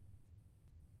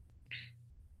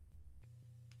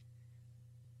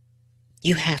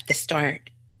 You have to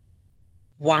start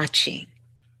watching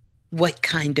what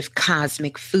kind of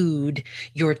cosmic food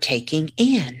you're taking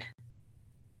in.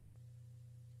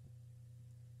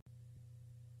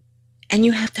 And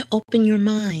you have to open your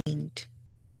mind.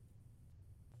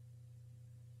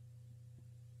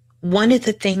 One of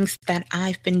the things that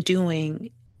I've been doing,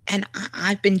 and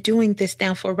I've been doing this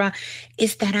now for a while,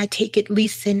 is that I take at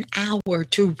least an hour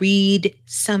to read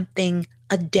something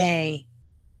a day.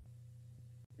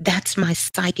 That's my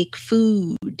psychic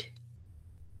food.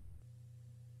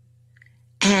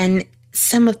 And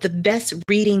some of the best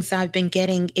readings I've been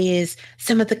getting is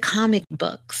some of the comic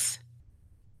books.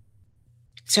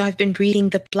 So I've been reading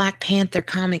the Black Panther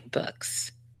comic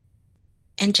books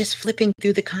and just flipping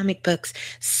through the comic books,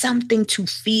 something to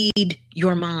feed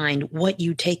your mind, what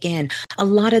you take in. A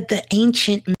lot of the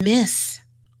ancient myths.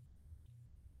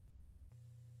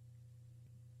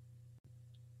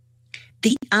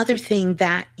 The other thing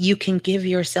that you can give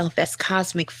yourself as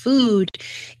cosmic food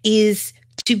is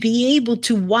to be able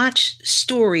to watch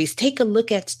stories, take a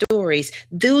look at stories,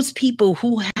 those people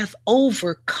who have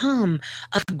overcome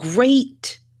of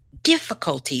great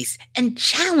difficulties and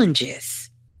challenges.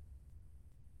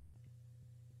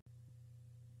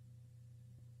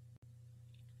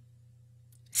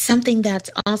 Something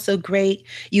that's also great,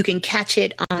 you can catch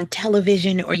it on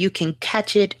television or you can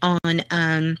catch it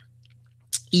on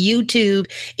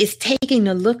YouTube, is taking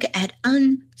a look at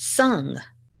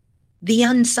the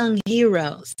unsung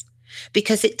heroes,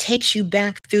 because it takes you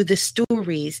back through the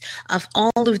stories of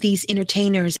all of these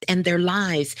entertainers and their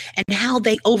lives and how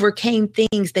they overcame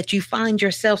things that you find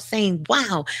yourself saying,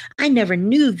 wow, I never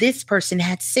knew this person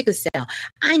had sickle cell.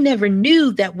 I never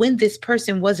knew that when this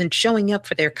person wasn't showing up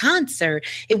for their concert,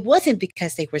 it wasn't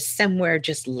because they were somewhere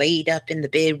just laid up in the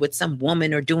bed with some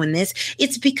woman or doing this.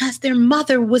 It's because their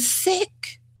mother was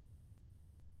sick.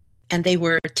 And they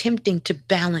were attempting to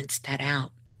balance that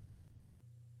out.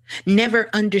 Never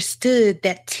understood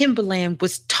that Timbaland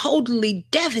was totally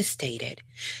devastated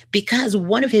because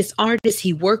one of his artists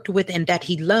he worked with and that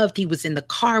he loved, he was in the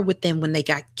car with them when they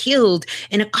got killed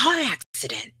in a car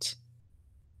accident.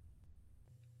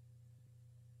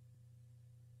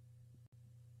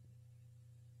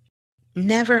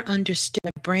 Never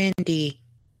understood Brandy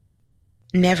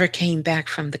never came back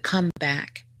from the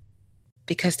comeback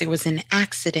because there was an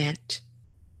accident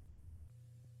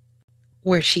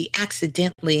where she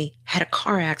accidentally had a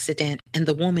car accident and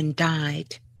the woman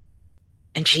died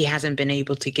and she hasn't been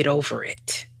able to get over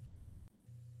it.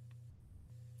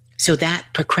 So that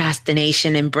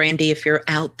procrastination, and Brandy, if you're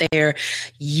out there,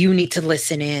 you need to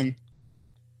listen in,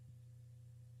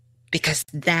 because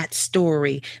that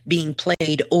story being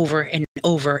played over and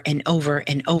over and over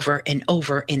and over and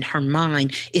over in her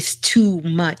mind is too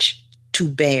much to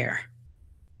bear.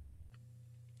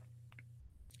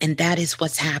 And that is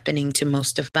what's happening to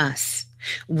most of us.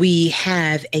 We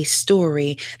have a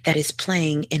story that is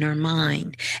playing in our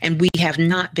mind, and we have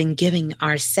not been giving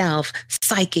ourselves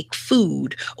psychic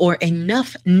food or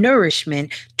enough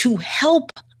nourishment to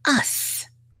help us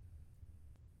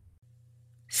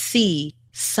see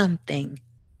something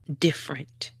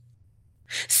different.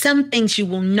 Some things you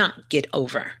will not get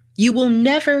over. You will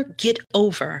never get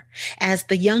over, as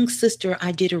the young sister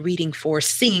I did a reading for,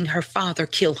 seeing her father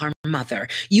kill her mother.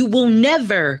 You will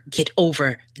never get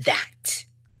over that.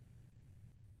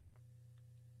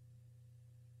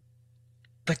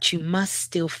 But you must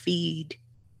still feed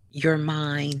your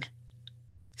mind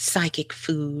psychic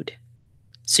food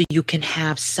so you can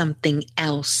have something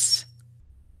else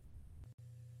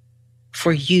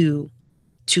for you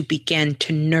to begin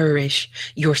to nourish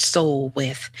your soul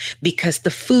with, because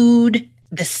the food,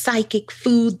 the psychic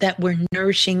food that we're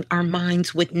nourishing our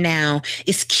minds with now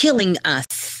is killing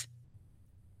us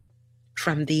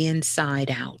from the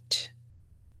inside out.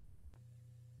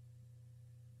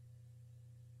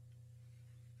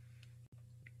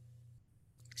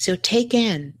 So take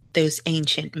in those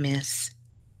ancient myths.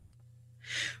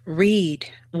 Read,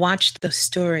 watch those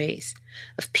stories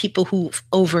of people who've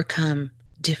overcome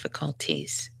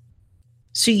difficulties,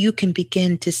 so you can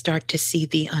begin to start to see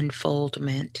the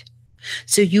unfoldment,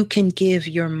 so you can give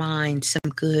your mind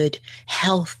some good,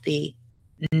 healthy,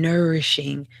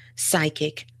 nourishing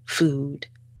psychic food.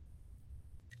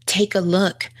 Take a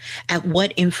look at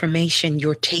what information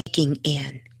you're taking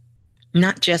in,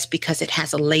 not just because it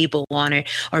has a label on it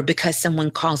or because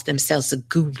someone calls themselves a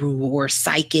guru or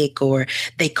psychic or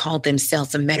they call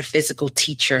themselves a metaphysical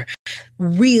teacher.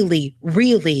 Really,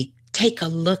 really take a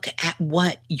look at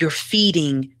what you're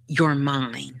feeding your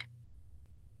mind.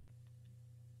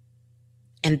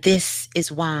 And this is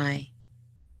why,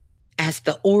 as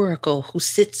the oracle who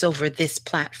sits over this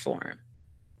platform,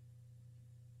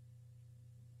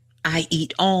 I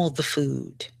eat all the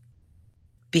food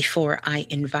before I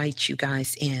invite you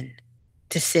guys in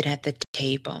to sit at the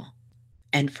table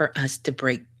and for us to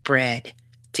break bread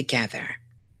together.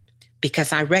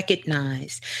 Because I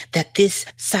recognize that this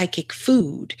psychic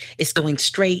food is going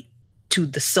straight to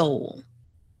the soul,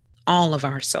 all of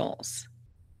our souls.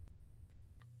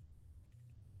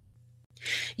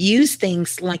 Use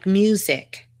things like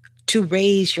music to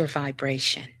raise your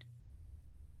vibration.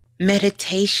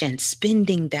 Meditation,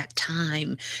 spending that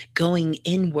time going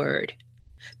inward,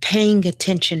 paying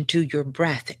attention to your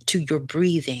breath, to your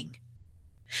breathing.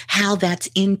 how that's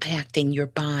impacting your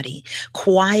body,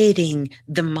 quieting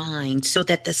the mind so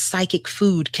that the psychic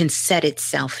food can set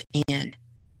itself in.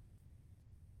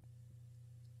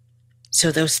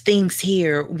 So those things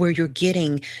here where you're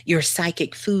getting your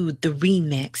psychic food, the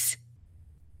remix,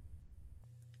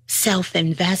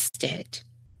 self-invested,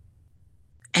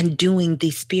 and doing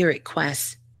these spirit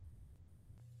quests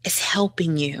is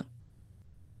helping you,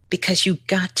 because you've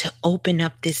got to open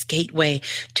up this gateway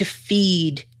to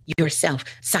feed yourself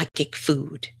psychic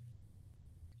food.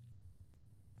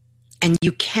 And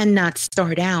you cannot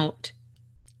start out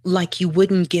like you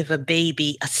wouldn't give a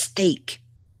baby a steak,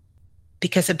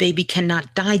 because a baby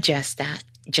cannot digest that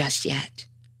just yet.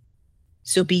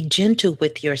 So be gentle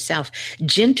with yourself,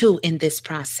 gentle in this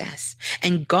process,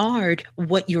 and guard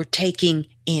what you're taking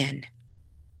in.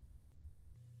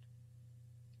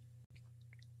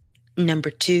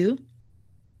 Number 2,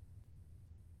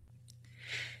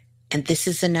 and this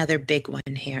is another big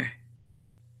one here.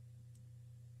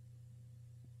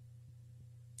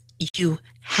 You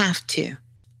have to.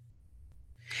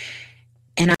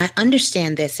 And I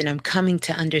understand this, and I'm coming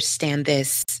to understand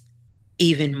this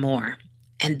even more,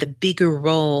 and the bigger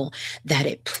role that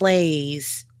it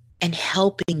plays in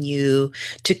helping you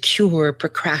to cure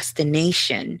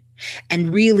procrastination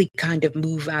and really kind of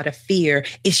move out of fear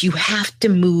is you have to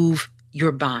move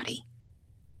your body.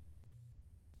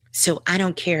 So I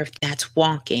don't care if that's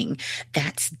walking,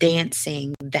 that's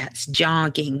dancing, that's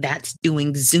jogging, that's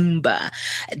doing Zumba,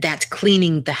 that's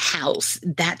cleaning the house,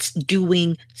 that's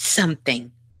doing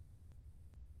something.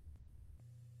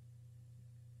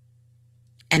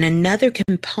 And another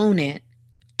component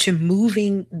to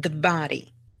moving the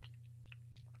body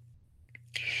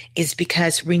is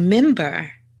because,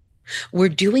 remember, we're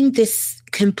doing this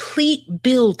complete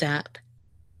buildup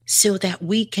so that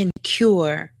we can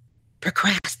cure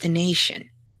procrastination.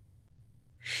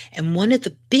 And one of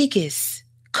the biggest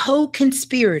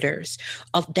co-conspirators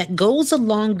that goes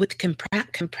along with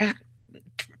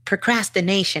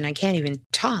procrastination, I can't even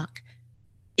talk,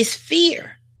 is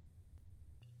fear.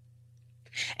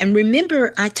 And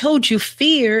remember, I told you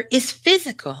fear is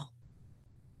physical.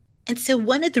 And so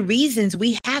one of the reasons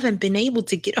we haven't been able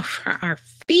to get over our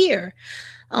fear,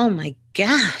 oh my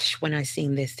gosh, when I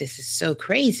seen this is so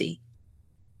crazy.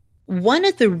 One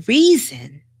of the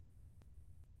reasons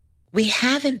we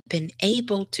haven't been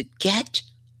able to get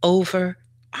over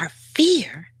our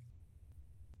fear.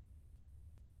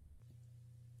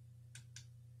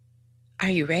 Are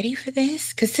you ready for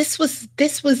this? Because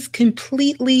this was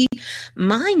completely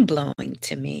mind-blowing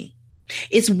to me.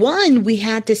 Is one, we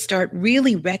had to start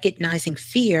really recognizing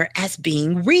fear as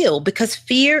being real, because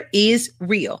fear is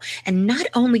real. And not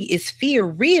only is fear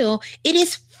real, it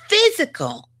is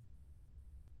physical.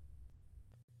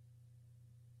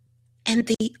 And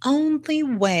the only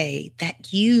way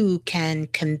that you can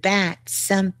combat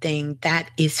something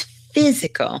that is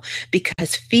physical,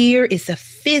 because fear is a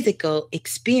physical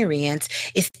experience,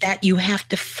 is that you have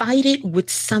to fight it with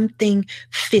something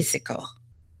physical.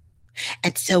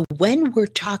 And so when we're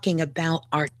talking about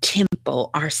our temple,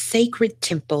 our sacred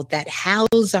temple that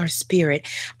houses our spirit,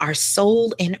 our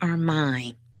soul, and our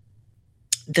mind,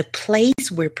 the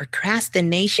place where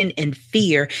procrastination and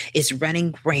fear is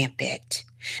running rampant,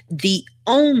 the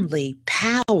only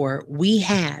power we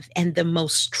have and the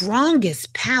most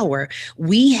strongest power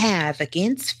we have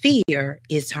against fear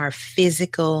is our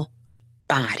physical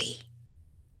body.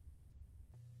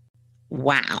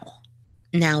 Wow.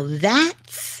 Now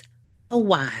that's a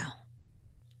while,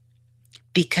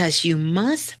 because you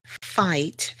must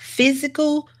fight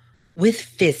physical with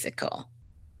physical,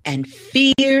 and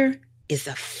fear is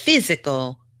a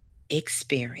physical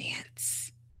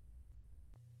experience.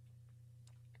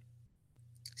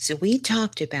 So we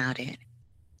talked about it.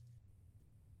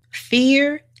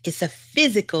 Fear is a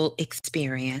physical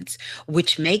experience,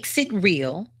 which makes it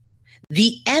real.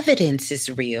 The evidence is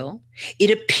real.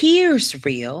 It appears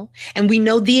real. And we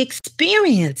know the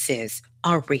experiences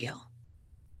are real.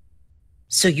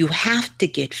 So you have to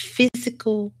get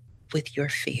physical with your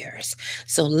fears.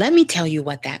 So let me tell you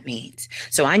what that means.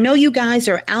 So I know you guys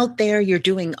are out there, you're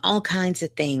doing all kinds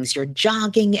of things. You're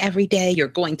jogging every day, you're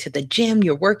going to the gym,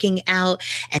 you're working out.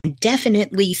 And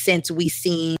definitely since we've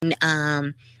seen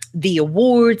the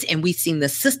awards and we've seen the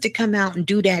sister come out and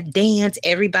do that dance,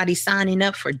 everybody signing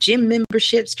up for gym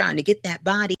memberships, trying to get that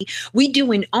body. We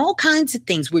doing all kinds of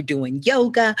things. We're doing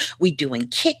yoga, we doing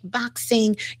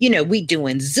kickboxing, we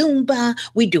doing Zumba,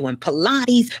 we doing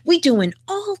Pilates, we doing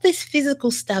all this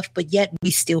physical stuff, but yet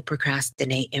we still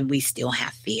procrastinate and we still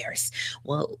have fears.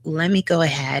 Well, let me go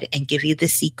ahead and give you the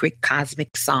secret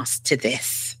cosmic sauce to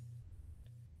this.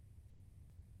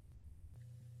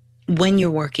 when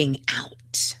you're working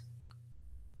out.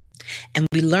 And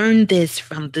we learned this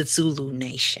from the Zulu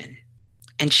nation.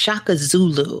 And Shaka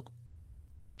Zulu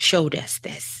showed us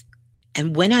this.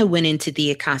 And when I went into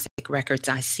the Akashic records,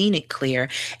 I seen it clear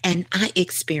and I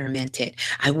experimented.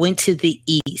 I went to the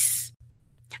East.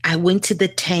 I went to the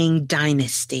Tang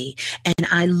dynasty and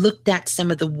I looked at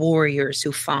some of the warriors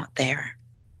who fought there.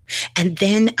 And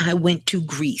then I went to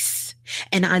Greece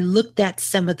and I looked at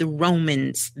some of the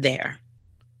Romans there.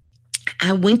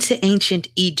 I went to ancient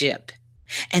Egypt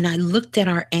and I looked at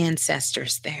our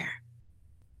ancestors there.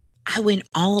 I went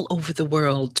all over the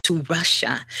world, to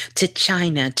Russia, to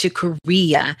China, to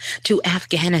Korea, to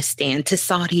Afghanistan, to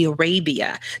Saudi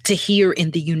Arabia, to here in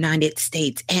the United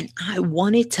States. And I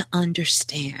wanted to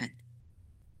understand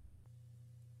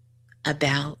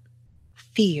about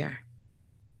fear.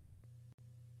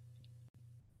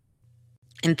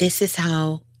 And this is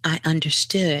how I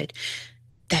understood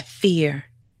that fear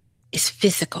is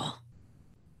physical.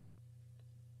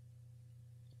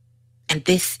 And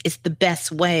this is the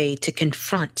best way to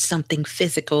confront something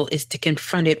physical, is to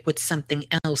confront it with something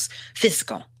else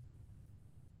physical.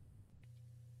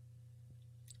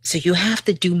 So you have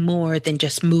to do more than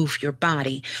just move your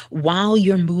body. While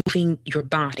you're moving your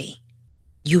body,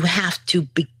 you have to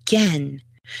begin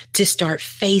to start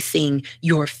facing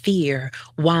your fear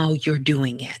while you're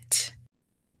doing it.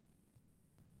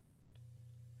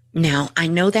 Now, I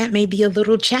know that may be a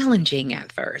little challenging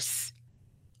at first.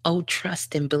 Oh,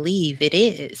 trust and believe it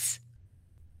is.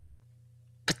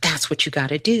 But that's what you got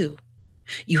to do.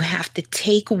 You have to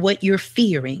take what you're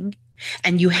fearing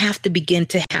and you have to begin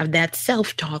to have that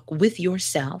self-talk with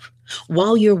yourself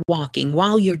while you're walking,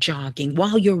 while you're jogging,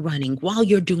 while you're running, while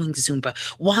you're doing Zumba,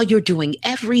 while you're doing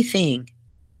everything.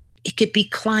 It could be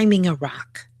climbing a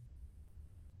rock.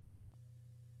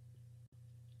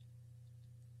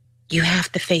 You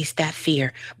have to face that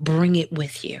fear. Bring it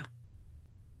with you.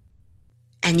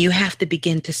 And you have to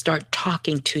begin to start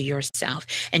talking to yourself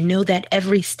and know that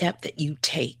every step that you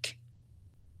take,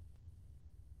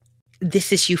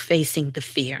 this is you facing the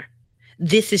fear.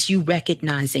 This is you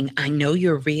recognizing, I know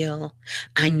you're real.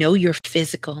 I know you're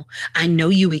physical. I know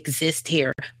you exist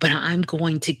here, but I'm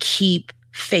going to keep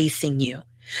facing you.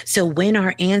 So when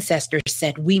our ancestors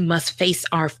said we must face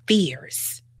our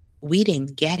fears, we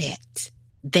didn't get it.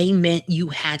 They meant you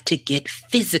had to get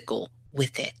physical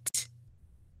with it.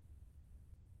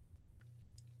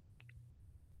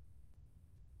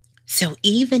 So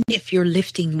even if you're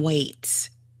lifting weights,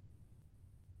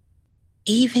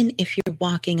 even if you're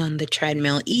walking on the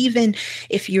treadmill, even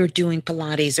if you're doing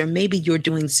Pilates or maybe you're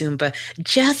doing Zumba,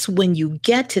 just when you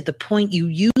get to the point, you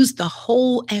use the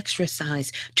whole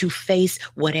exercise to face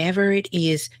whatever it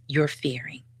is you're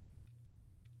fearing.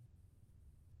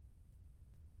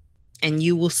 And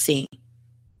you will see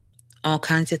all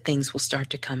kinds of things will start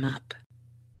to come up.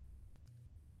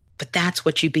 But that's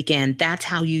what you begin. That's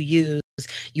how you use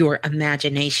your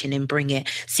imagination and bring it.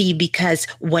 See, because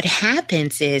what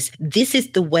happens is this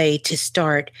is the way to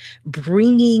start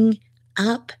bringing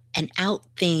up and out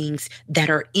things that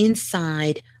are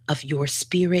inside of your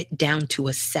spirit down to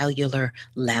a cellular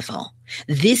level.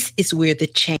 This is where the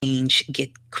change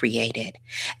gets created.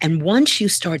 And once you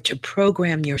start to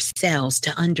program your cells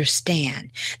to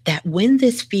understand that when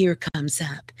this fear comes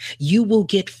up, you will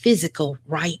get physical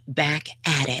right back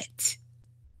at it.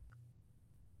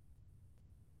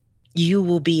 You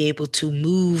will be able to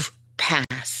move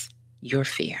past your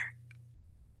fear.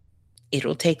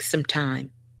 It'll take some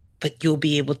time, but you'll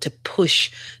be able to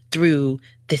push through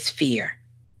this fear.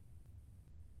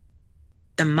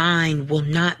 The mind will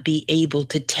not be able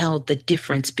to tell the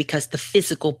difference because the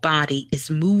physical body is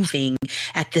moving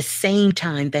at the same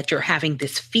time that you're having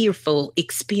this fearful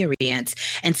experience.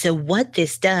 And so what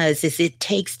this does is it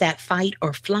takes that fight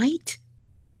or flight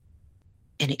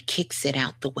and it kicks it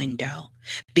out the window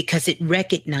because it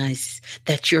recognizes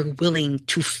that you're willing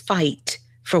to fight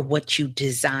for what you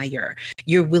desire.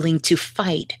 You're willing to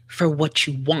fight for what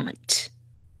you want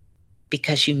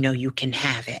because you know you can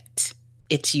have it.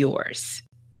 It's yours.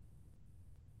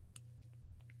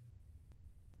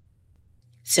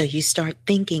 So you start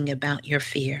thinking about your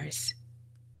fears.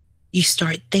 You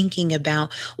start thinking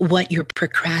about what you're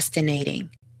procrastinating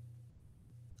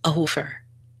over.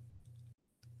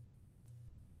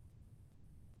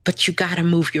 But you got to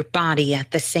move your body at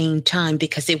the same time,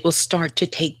 because it will start to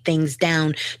take things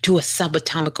down to a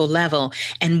subatomical level.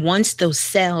 And once those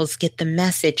cells get the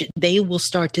message, they will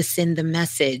start to send the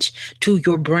message to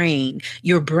your brain.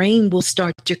 Your brain will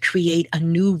start to create a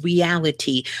new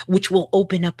reality, which will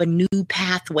open up a new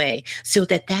pathway, so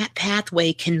that that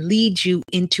pathway can lead you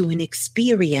into an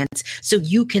experience, so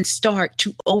you can start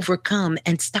to overcome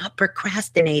and stop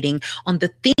procrastinating on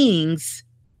the things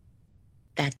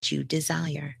that you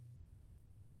desire.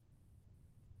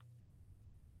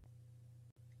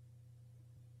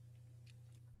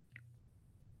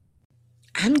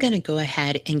 I'm going to go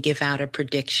ahead and give out a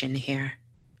prediction here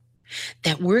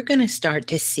that we're going to start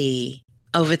to see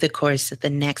over the course of the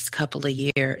next couple of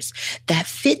years that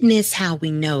fitness, how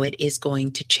we know it, is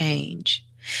going to change.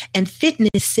 And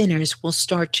fitness centers will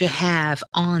start to have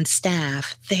on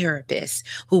staff therapists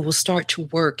who will start to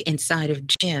work inside of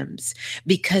gyms,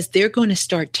 because they're going to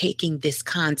start taking this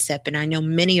concept. And I know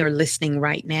many are listening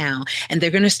right now, and they're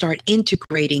going to start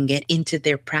integrating it into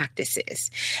their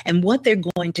practices. And what they're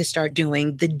going to start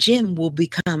doing, the gym will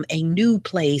become a new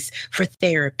place for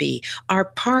therapy. Our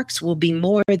parks will be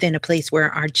more than a place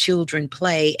where our children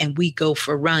play and we go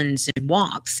for runs and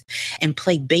walks and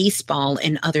play baseball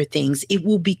and other things. It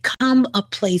will become a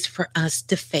place for us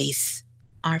to face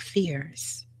our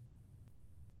fears.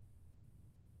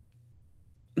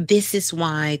 This is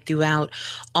why throughout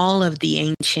all of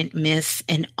the ancient myths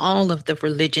and all of the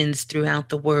religions throughout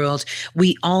the world,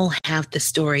 we all have the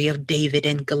story of David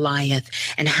and Goliath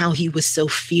and how he was so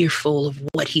fearful of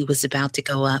what he was about to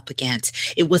go up against.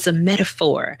 It was a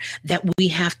metaphor that we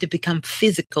have to become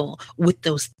physical with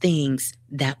those things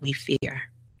that we fear.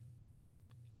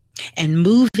 And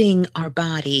moving our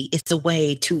body is a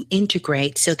way to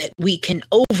integrate so that we can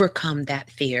overcome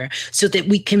that fear, so that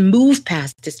we can move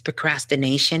past this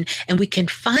procrastination, and we can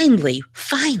finally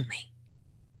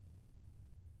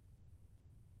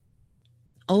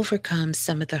overcome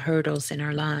some of the hurdles in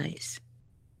our lives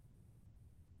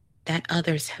that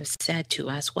others have said to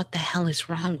us, "What the hell is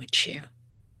wrong with you?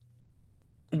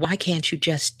 Why can't you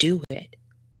just do it?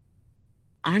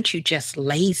 Aren't you just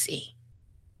lazy?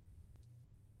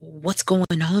 What's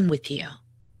going on with you?"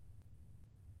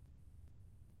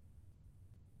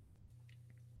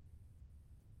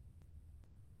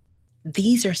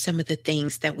 These are some of the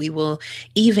things that we will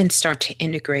even start to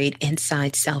integrate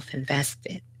inside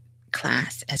self-invested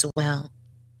class as well.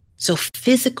 So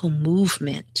physical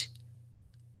movement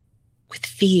with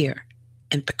fear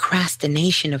and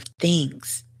procrastination of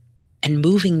things and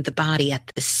moving the body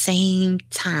at the same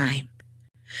time,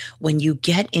 when you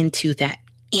get into that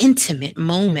intimate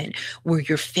moment where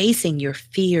you're facing your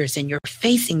fears and you're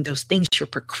facing those things you're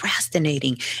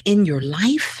procrastinating in your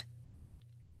life,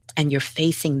 and you're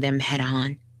facing them head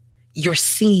on, you're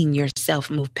seeing yourself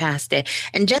move past it.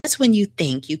 And just when you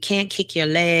think you can't kick your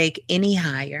leg any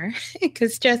higher,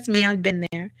 because trust me, I've been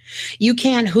there. You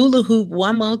can't hula hoop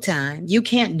one more time. You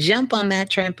can't jump on that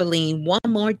trampoline one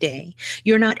more day.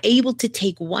 You're not able to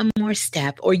take one more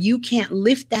step, or you can't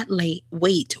lift that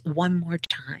weight one more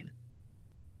time.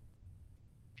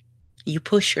 You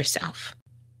push yourself.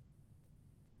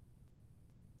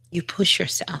 You push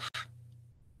yourself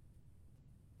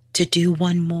to do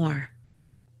one more,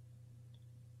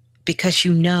 because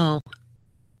you know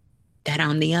that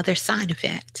on the other side of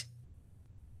it,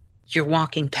 you're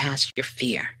walking past your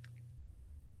fear.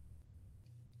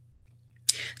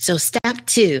 So step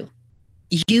 2,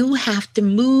 you have to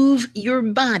move your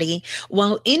body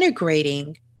while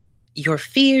integrating your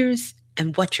fears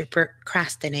and what you're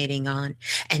procrastinating on,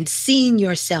 and seeing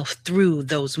yourself through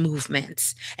those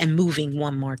movements and moving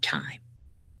one more time.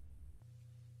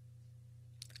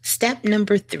 Step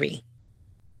number 3,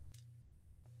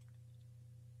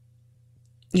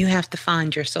 you have to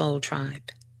find your soul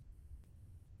tribe.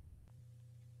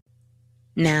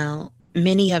 Now,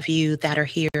 many of you that are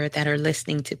here that are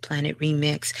listening to Planet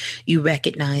Remix, you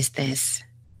recognize this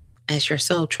as your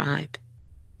soul tribe.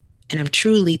 And I'm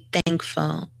truly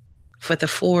thankful for the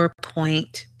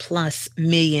 4+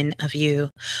 million of you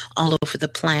all over the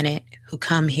planet who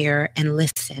come here and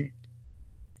listen,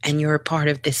 and you're a part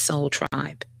of this soul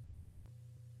tribe.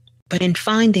 But in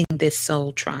finding this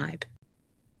soul tribe,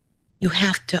 you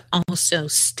have to also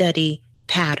study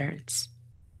patterns.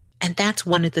 And that's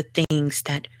one of the things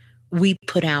that we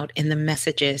put out in the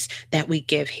messages that we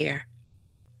give here.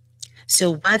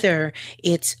 So whether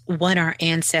it's what our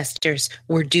ancestors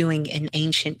were doing in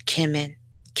ancient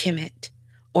Kemet,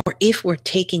 or if we're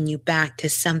taking you back to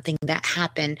something that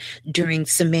happened during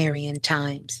Sumerian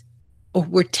times, or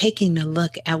we're taking a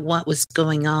look at what was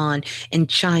going on in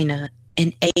China,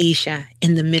 in Asia,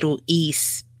 in the Middle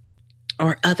East,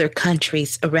 or other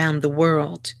countries around the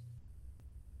world.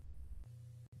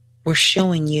 We're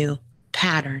showing you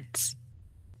patterns,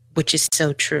 which is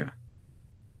so true.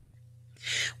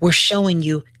 We're showing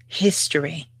you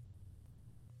history,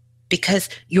 because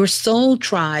your soul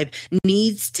tribe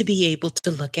needs to be able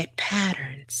to look at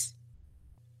patterns.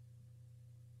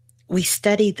 We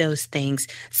study those things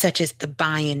such as the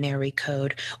binary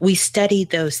code. We study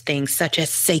those things such as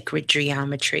sacred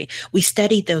geometry. We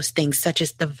study those things such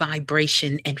as the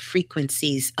vibration and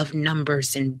frequencies of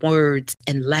numbers and words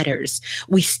and letters.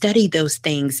 We study those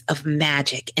things of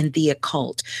magic and the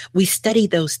occult. We study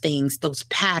those things, those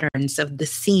patterns of the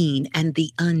seen and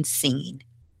the unseen.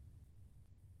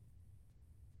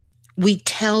 We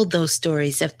tell those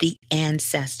stories of the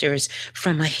ancestors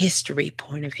from a history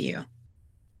point of view.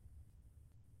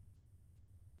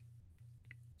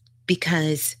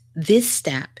 Because this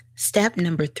step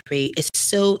number 3, is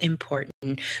so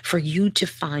important for you to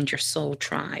find your soul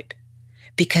tribe.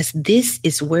 Because this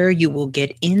is where you will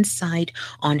get insight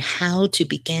on how to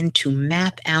begin to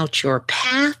map out your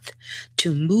path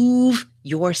to move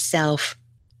yourself,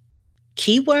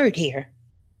 key word here,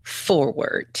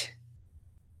 forward.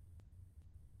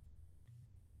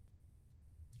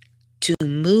 To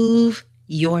move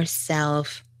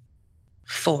yourself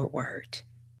forward.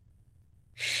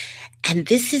 And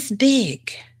this is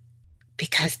big,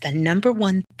 because the number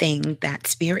one thing that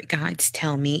spirit guides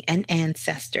tell me and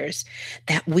ancestors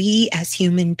that we as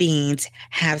human beings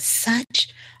have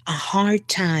such a hard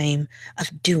time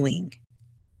of doing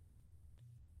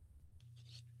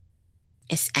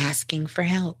is asking for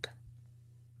help.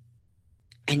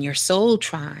 And your soul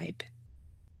tribe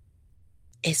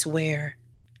is where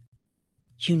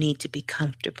you need to be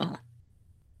comfortable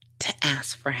to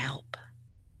ask for help.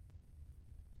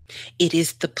 It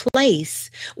is the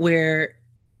place where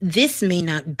this may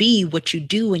not be what you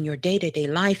do in your day-to-day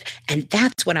life. And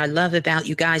that's what I love about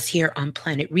you guys here on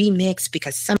Planet Remix,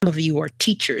 because some of you are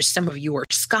teachers, some of you are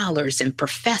scholars and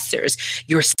professors,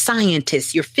 you're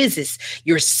scientists, you're physicists,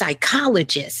 you're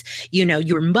psychologists,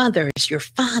 your mothers, your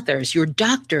fathers, your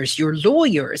doctors, your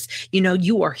lawyers,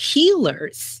 you are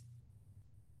healers.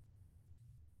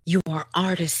 You are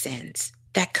artisans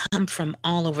that come from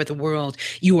all over the world.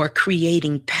 You are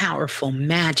creating powerful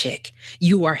magic.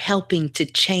 You are helping to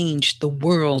change the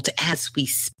world as we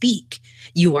speak.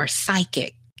 You are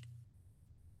psychic.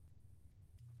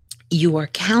 You are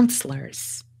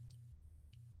counselors.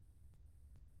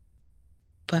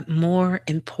 But more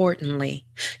importantly,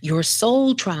 your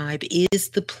soul tribe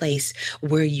is the place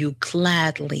where you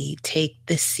gladly take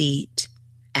the seat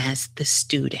as the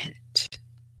student.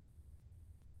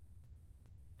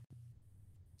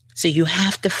 So you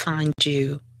have to find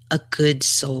you a good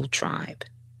soul tribe.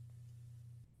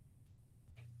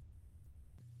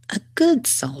 A good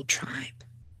soul tribe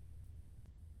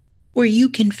where you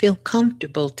can feel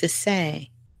comfortable to say,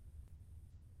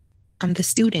 I'm the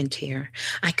student here.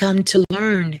 I come to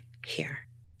learn here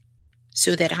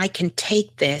so that I can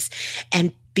take this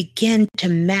and begin to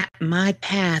map my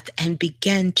path and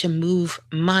begin to move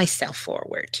myself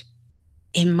forward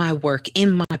in my work,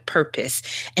 in my purpose,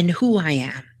 and who I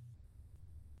am.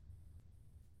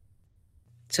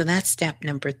 So that's step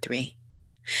number 3.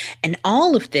 And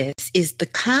all of this is the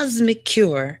cosmic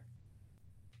cure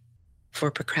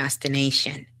for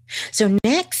procrastination. So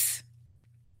next,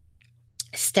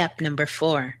 step number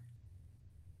 4,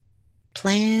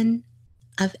 plan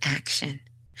of action.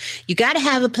 You got to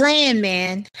have a plan,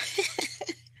 man.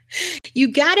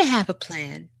 You got to have a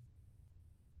plan.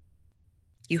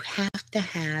 You have to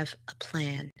have a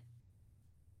plan.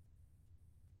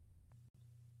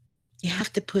 You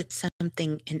have to put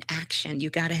something in action.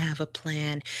 You got to have a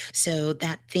plan. So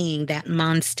that thing, that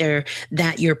monster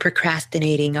that you're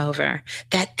procrastinating over,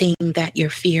 that thing that you're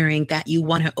fearing, that you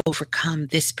want to overcome,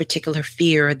 this particular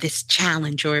fear or this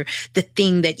challenge, or the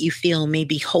thing that you feel may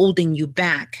be holding you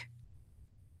back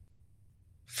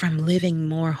from living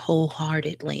more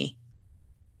wholeheartedly.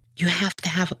 You have to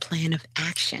have a plan of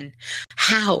action.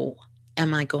 How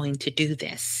am I going to do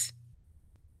this?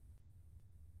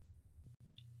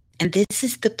 And this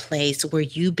is the place where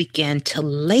you begin to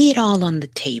lay it all on the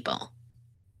table.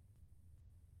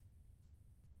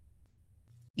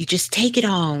 You just take it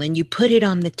all and you put it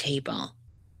on the table.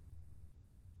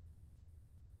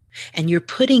 And you're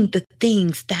putting the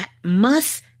things that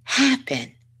must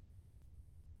happen,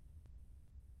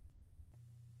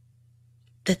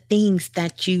 the things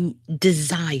that you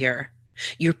desire,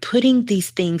 you're putting these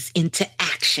things into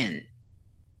action.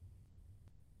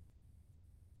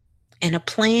 And a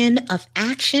plan of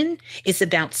action is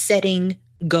about setting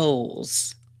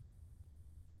goals.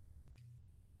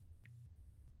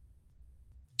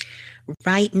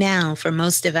 Right now, for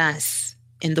most of us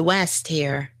in the West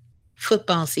here,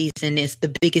 football season is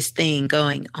the biggest thing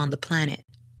going on the planet.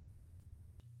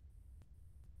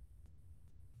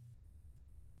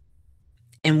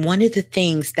 And one of the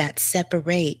things that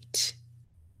separate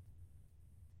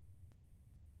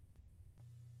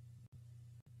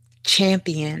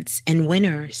champions and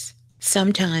winners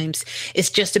sometimes is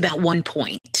just about 1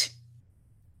 point.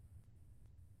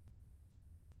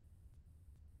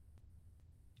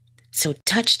 So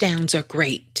touchdowns are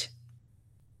great.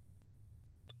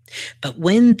 But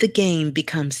when the game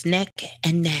becomes neck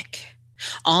and neck,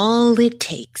 all it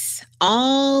takes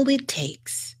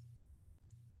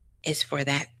is for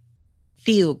that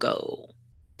field goal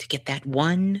to get that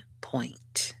 1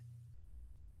 point.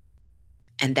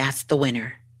 And that's the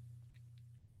winner.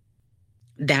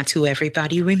 That's who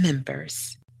everybody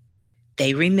remembers.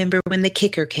 They remember when the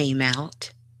kicker came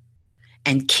out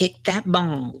and kicked that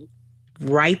ball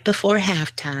right before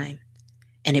halftime,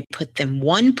 and it put them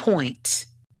 1 point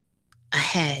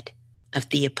ahead of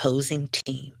the opposing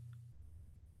team.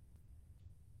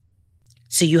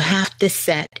 So you have to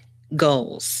set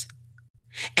goals,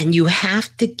 and you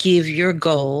have to give your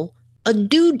goal a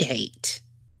due date.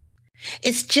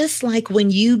 It's just like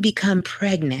when you become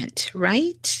pregnant,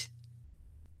 right?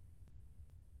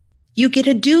 You get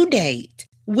a due date.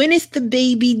 When is the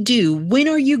baby due? When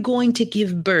are you going to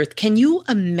give birth? Can you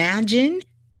imagine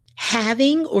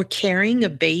having or carrying a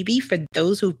baby for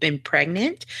those who've been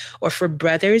pregnant, or for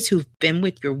brothers who've been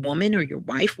with your woman or your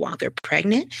wife while they're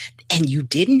pregnant, and you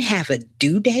didn't have a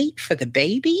due date for the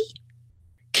baby?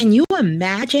 Can you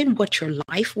imagine what your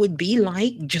life would be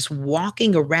like just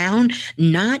walking around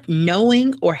not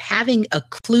knowing or having a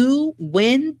clue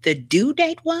when the due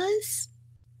date was?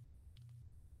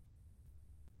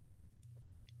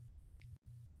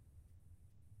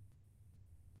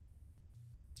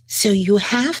 So you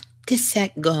have to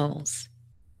set goals.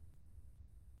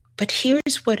 But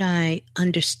here's what I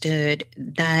understood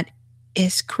that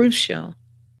is crucial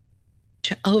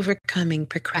to overcoming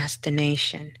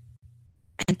procrastination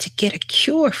and to get a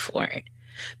cure for it.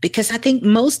 Because I think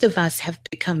most of us have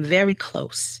become very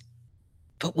close,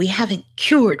 but we haven't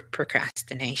cured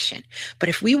procrastination. But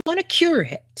if we want to cure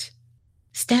it,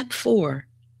 step 4,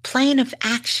 plan of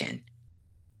action,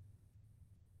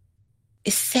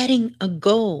 is setting a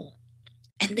goal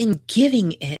and then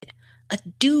giving it a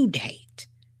due date.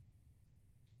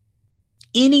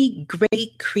 Any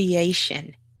great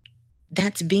creation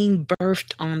that's being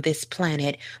birthed on this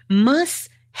planet must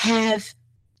have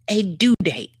a due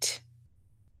date.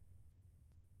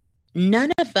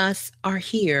 None of us are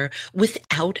here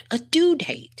without a due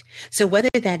date. So whether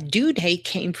that due date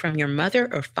came from your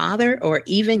mother or father or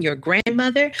even your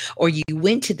grandmother, or you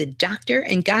went to the doctor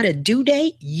and got a due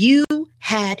date, you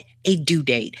had a due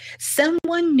date.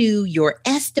 Someone knew your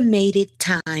estimated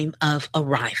time of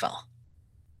arrival.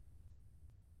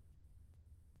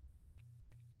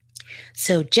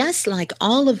 So just like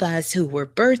all of us who were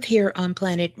birthed here on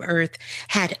planet Earth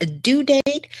had a due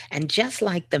date, and just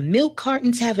like the milk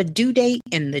cartons have a due date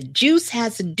and the juice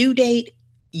has a due date,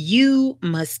 you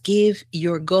must give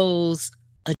your goals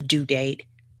a due date.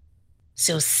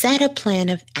 So set a plan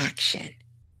of action.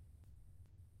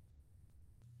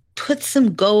 Put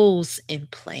some goals in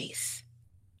place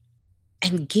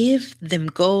and give them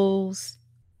goals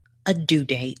a due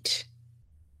date.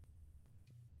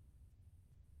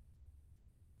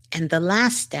 And the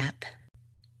last step,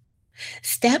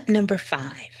 step number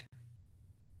 5,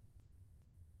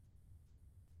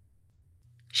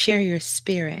 share your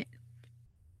spirit.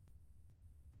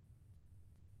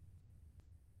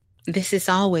 This is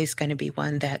always going to be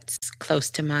one that's close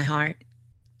to my heart.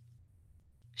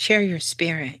 Share your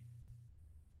spirit.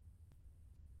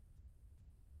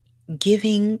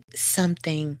 Giving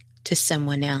something to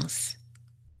someone else.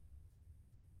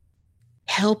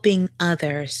 Helping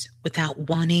others without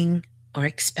wanting or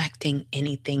expecting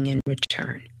anything in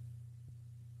return.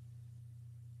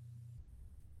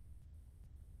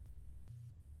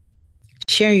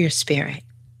 Share your spirit.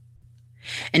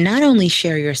 And not only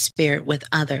share your spirit with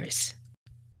others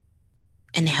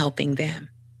and helping them,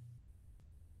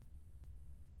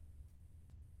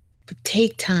 but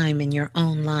take time in your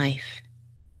own life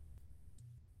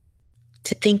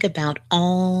to think about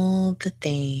all the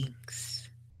things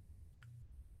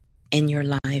in your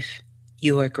life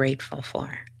you are grateful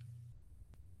for.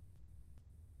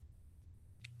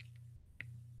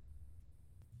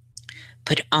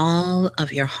 Put all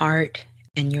of your heart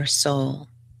and your soul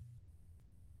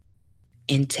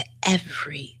into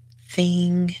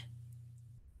everything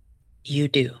you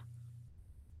do.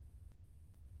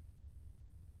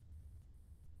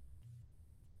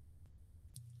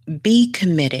 Be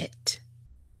committed.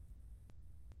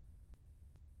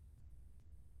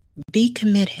 Be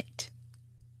committed.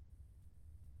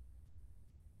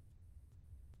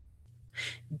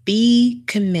 Be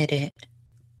committed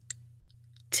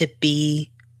to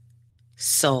be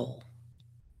soul.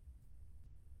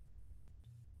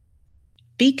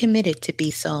 Be committed to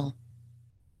be soul.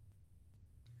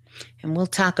 And we'll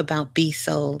talk about be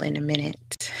soul in a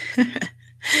minute.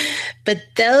 But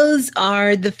those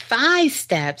are the 5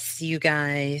 steps, you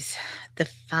guys. The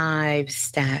 5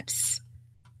 steps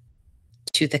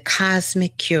to the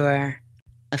cosmic cure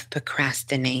of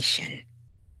procrastination.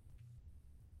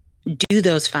 Do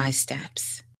those 5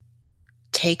 steps.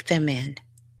 Take them in.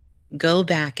 Go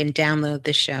back and download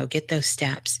the show. Get those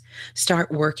steps.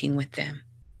 Start working with them.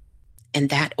 In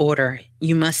that order,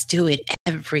 you must do it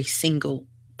every single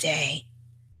day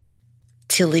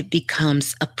till it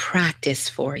becomes a practice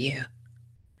for you,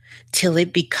 till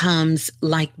it becomes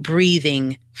like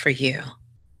breathing for you.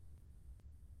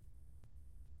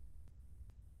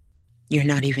 You're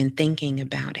not even thinking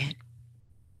about it.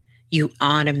 You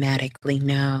automatically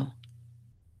know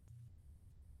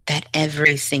that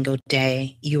every single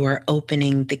day you are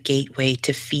opening the gateway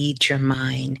to feed your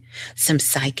mind some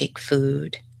psychic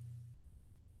food.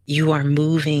 You are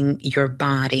moving your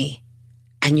body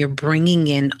and you're bringing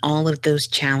in all of those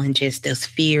challenges, those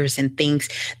fears and things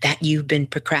that you've been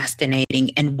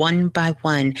procrastinating. And one by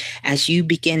one, as you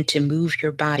begin to move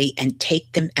your body and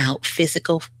take them out,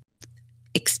 physical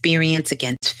experience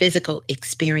against physical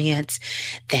experience,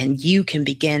 then you can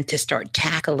begin to start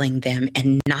tackling them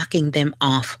and knocking them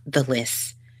off the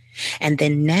list. And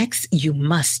then next, you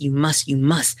must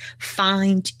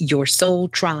find your soul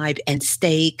tribe and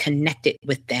stay connected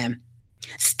with them.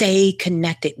 Stay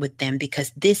connected with them,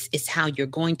 because this is how you're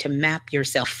going to map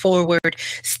yourself forward.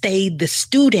 Stay the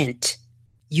student.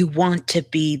 You want to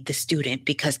be the student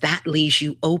because that leaves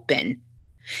you open.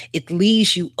 It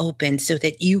leaves you open so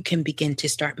that you can begin to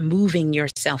start moving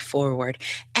yourself forward.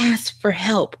 Ask for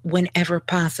help whenever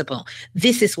possible.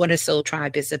 This is what a soul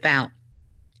tribe is about.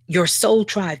 Your soul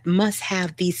tribe must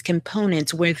have these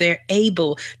components where they're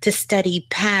able to study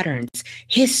patterns,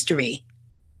 history,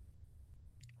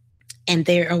 and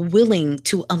they are willing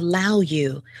to allow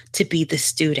you to be the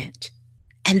student.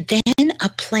 And then a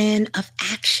plan of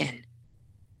action.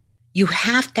 You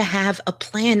have to have a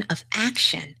plan of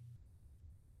action.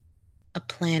 A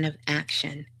plan of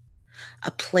action.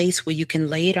 A place where you can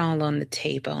lay it all on the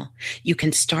table. You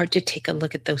can start to take a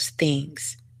look at those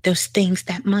things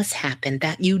that must happen,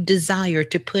 that you desire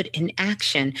to put in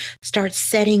action. Start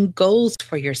setting goals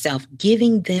for yourself,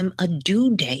 giving them a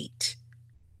due date,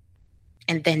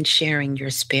 and then sharing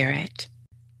your spirit,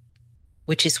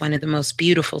 which is one of the most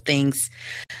beautiful things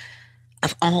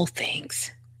of all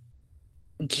things.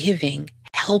 Giving,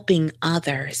 helping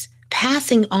others,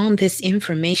 passing on this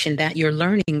information that you're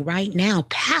learning right now,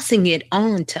 passing it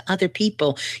on to other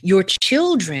people, your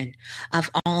children of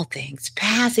all things,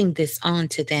 passing this on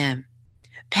to them,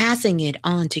 passing it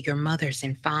on to your mothers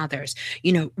and fathers,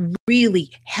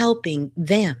 really helping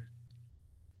them,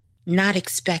 not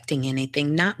expecting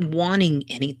anything, not wanting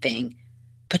anything,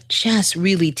 but just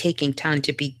really taking time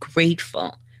to be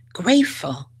grateful,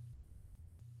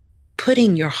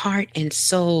 putting your heart and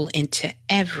soul into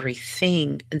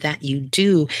everything that you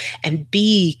do, and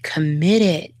be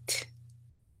committed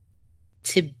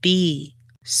to be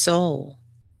soul,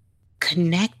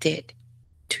 connected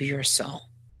to your soul.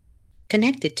 So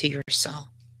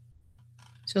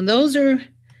those are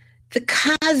the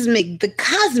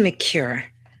cosmic cure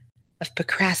of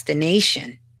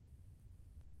procrastination.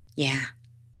 Yeah,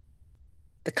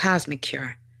 the cosmic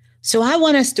cure. So I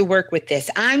want us to work with this.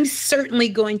 I'm certainly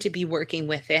going to be working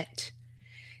with it.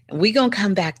 And we're going to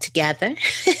come back together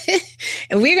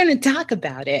and we're going to talk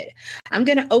about it. I'm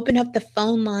going to open up the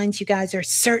phone lines. You guys are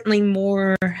certainly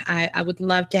more. I would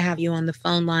love to have you on the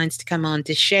phone lines to come on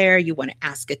to share. You want to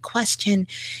ask a question.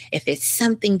 If it's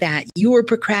something that you're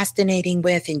procrastinating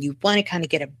with and you want to kind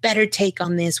of get a better take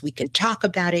on this, we can talk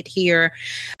about it here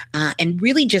and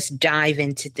really just dive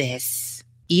into this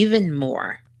even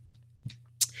more.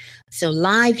 So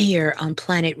live here on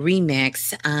Planet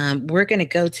Remix, we're going to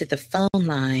go to the phone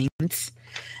lines.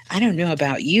 I don't know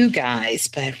about you guys,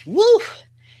 but woo,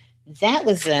 that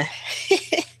was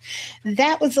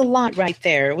a lot right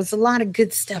there. It was a lot of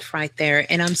good stuff right there.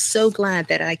 And I'm so glad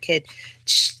that I could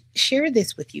share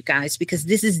this with you guys, because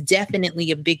this is definitely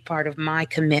a big part of my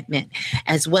commitment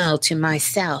as well to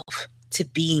myself, to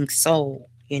being soul,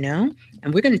 And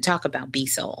we're going to talk about be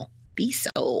soul. Be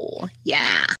soul.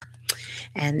 Yeah.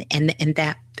 And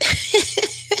that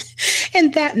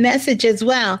and that message as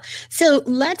well. So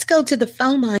let's go to the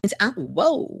phone lines.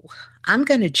 Whoa, I'm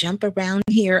going to jump around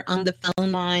here on the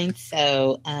phone line.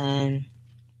 So,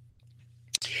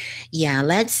 yeah,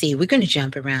 let's see. We're going to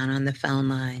jump around on the phone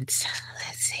lines.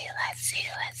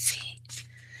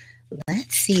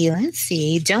 Let's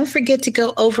see. Don't forget to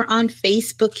go over on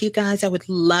Facebook, you guys. I would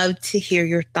love to hear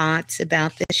your thoughts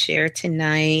about the share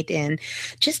tonight and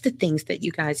just the things that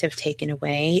you guys have taken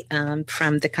away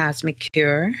from the cosmic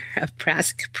cure of I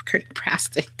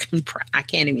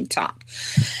can't even talk.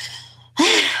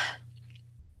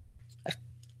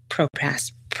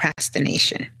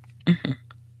 Procrastination. Mm-hmm.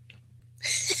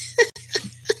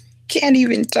 Can't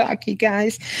even talk, you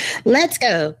guys. Let's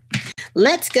go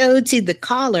to the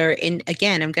caller. And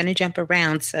again, I'm going to jump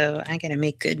around, so I got to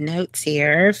make good notes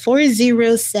here.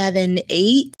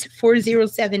 4078.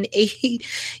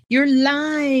 You're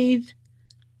live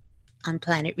on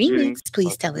Planet Remix.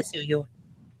 Please tell us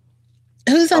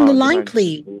who's on the line,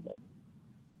 please.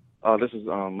 This is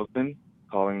Mukman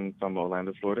calling from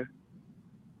Orlando, Florida.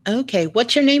 Okay.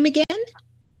 What's your name again?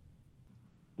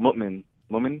 Mukman.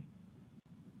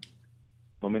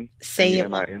 Say it.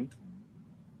 M-I-N.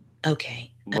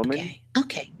 Okay. Mumin.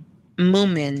 Okay.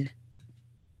 Mumin.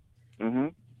 Mm-hmm.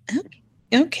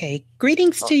 Okay.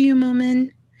 Greetings to you,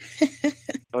 Mumin.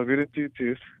 Greetings to you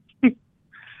too.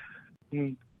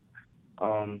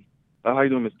 How you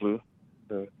doing, MsBlue?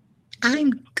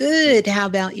 I'm good. How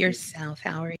about yourself?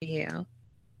 How are you?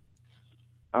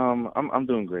 I'm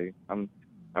doing great. I'm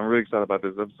really excited about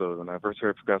this episode. When I first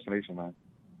heard procrastination, I was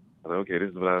like, okay,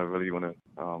 this is what I really want to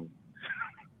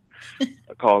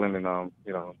call in and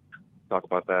talk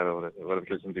about that or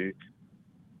whatever it can be.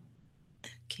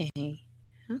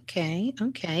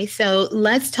 Okay. So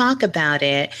let's talk about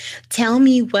it. Tell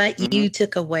me what you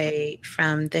took away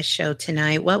from the show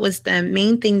tonight. What was the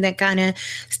main thing that kind of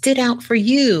stood out for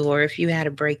you, or if you had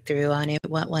a breakthrough on it,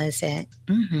 what was it?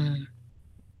 Mm-hmm.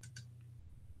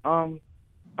 I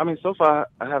mean, so far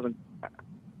I haven't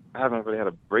really had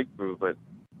a breakthrough, but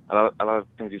a lot of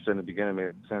things you said in the beginning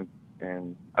made sense.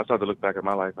 And I started to look back at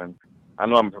my life, and I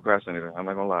know I'm a procrastinator. I'm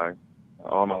not gonna lie.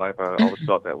 All my life, I always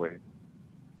felt that way.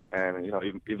 And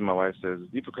even my wife says,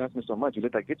 "You procrastinate so much, you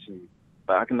let that get you."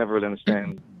 But I can never really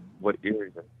understand what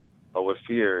area or what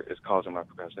fear is causing my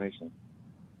procrastination.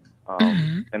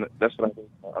 And that's what I think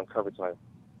I uncovered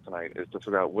tonight is to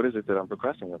figure out what is it that I'm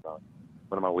procrastinating about.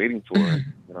 What am I waiting for?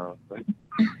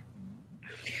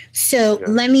 So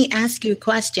let me ask you a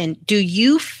question. Do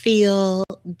you feel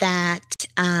that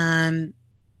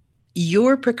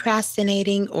you're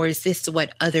procrastinating, or is this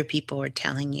what other people are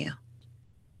telling you?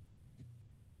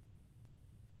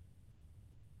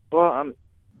 Well,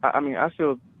 I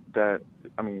feel that.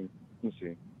 Let me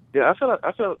see. Yeah, I feel.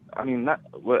 At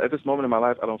this moment in my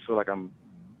life, I don't feel like I'm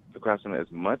procrastinating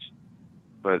as much,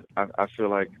 but I feel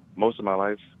like most of my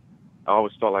life, I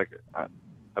always felt like I've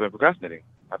been procrastinating.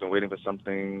 I've been waiting for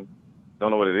something,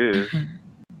 don't know what it is. And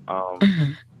I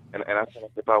feel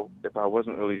like if I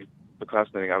wasn't really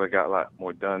procrastinating, I would have got a lot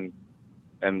more done,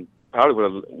 and probably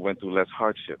would have went through less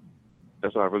hardship.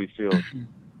 That's what I really feel.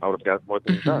 I would have got more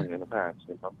things done in the past.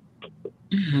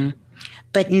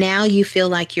 But now you feel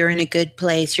like you're in a good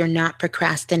place. You're not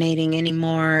procrastinating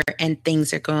anymore, and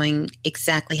things are going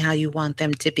exactly how you want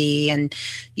them to be, and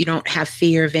you don't have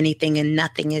fear of anything, and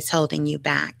nothing is holding you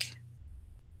back.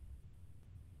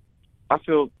 I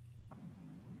feel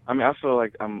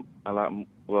like I'm a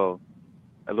little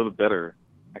better.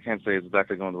 I can't say it's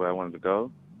exactly going the way I wanted to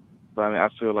go, but I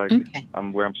feel like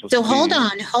I'm where I'm supposed to be. So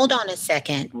hold on a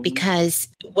second, because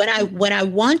what I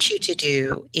want you to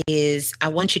do is I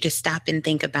want you to stop and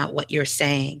think about what you're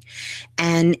saying.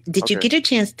 And did you get a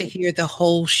chance to hear the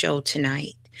whole show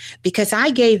tonight? Because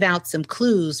I gave out some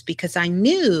clues, because I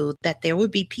knew that there would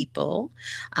be people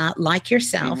like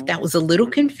yourself that was a little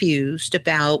confused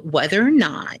about whether or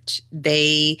not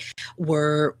they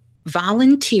were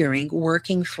volunteering,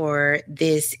 working for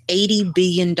this $80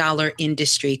 billion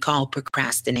industry called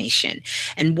procrastination.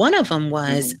 And one of them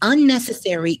was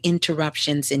unnecessary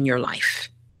interruptions in your life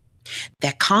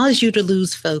that cause you to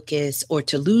lose focus or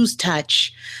to lose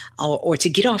touch or to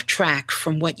get off track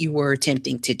from what you were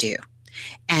attempting to do.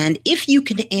 And if you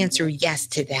can answer yes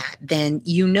to that, then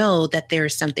you know that there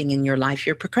is something in your life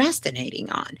you're procrastinating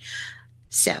on.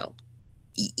 So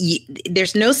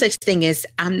there's no such thing as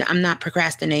I'm not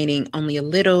procrastinating only a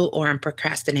little, or I'm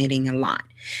procrastinating a lot.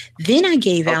 Then I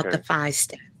gave out the 5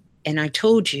 steps, and I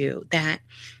told you that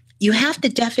you have to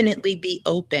definitely be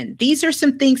open. These are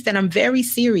some things that I'm very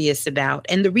serious about.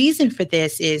 And the reason for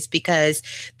this is because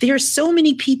there are so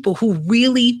many people who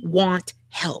really want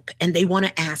help and they want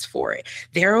to ask for it.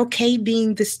 They're okay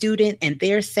being the student and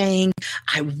they're saying,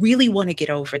 I really want to get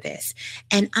over this.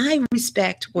 And I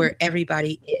respect where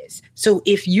everybody is. So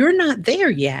if you're not there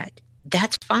yet,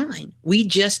 that's fine. We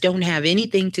just don't have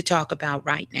anything to talk about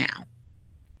right now.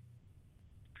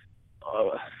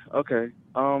 Okay.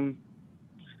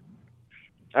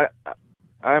 I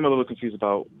am a little confused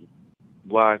about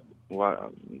why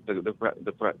the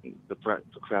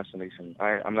procrastination.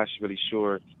 I'm not really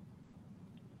sure.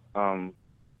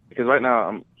 Because right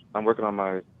now I'm working on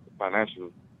my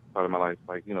financial part of my life.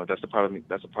 Like, that's the part of me.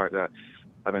 That's the part that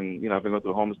I've been going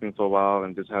through homeless thing for a while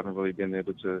and just haven't really been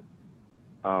able to,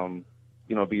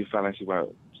 be financially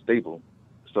stable.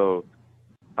 So,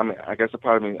 I mean, I guess a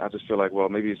part of me, I just feel like, well,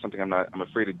 maybe it's something I'm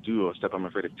afraid to do or a step I'm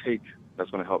afraid to take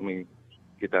that's going to help me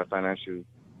get that financial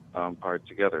part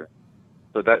together.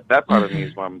 So that part of me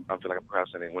is why I feel like I'm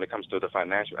procrastinating when it comes to the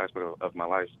financial aspect of my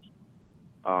life.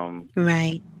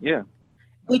 Right. Yeah.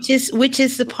 Which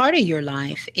is the part of your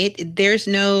life. There's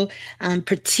no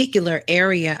particular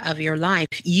area of your life.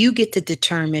 You get to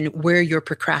determine where your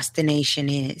procrastination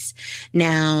is.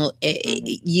 Now, that's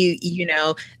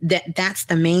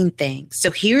the main thing. So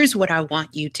here's what I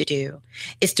want you to do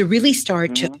is to really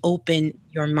start to open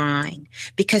your mind,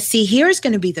 because see, here's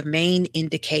going to be the main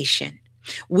indication.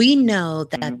 We know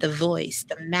that the voice,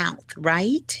 the mouth,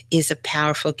 right, is a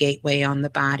powerful gateway on the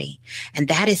body, and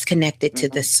that is connected to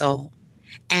the soul.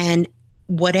 And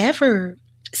whatever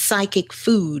psychic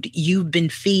food you've been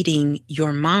feeding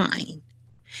your mind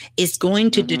is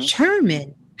going to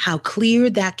determine how clear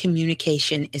that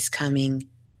communication is coming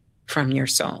from your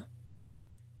soul.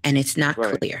 And it's not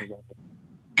clear.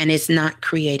 And it's not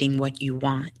creating what you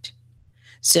want.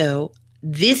 So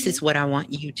this is what I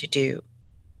want you to do.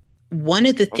 One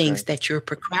of the things that you're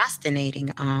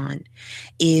procrastinating on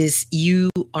is you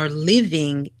are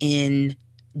living in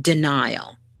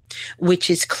denial, which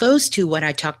is close to what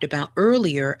I talked about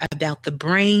earlier about the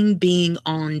brain being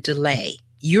on delay.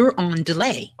 You're on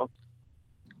delay,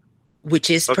 which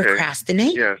is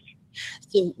procrastination. Yes.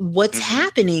 So what's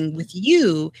happening with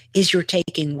you is you're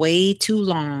taking way too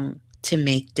long to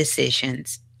make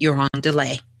decisions. You're on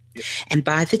delay. And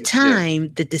by the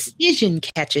time the decision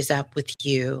catches up with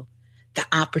you, the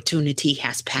opportunity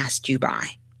has passed you by.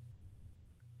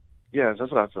 Yes, that's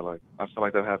what I feel like. I feel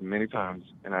like that happened many times,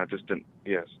 and I just didn't.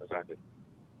 Yes, exactly.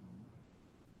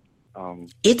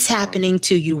 It's happening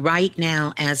to you right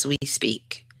now as we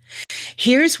speak.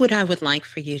 Here's what I would like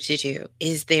for you to do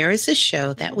is there is a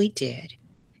show that we did,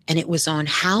 and it was on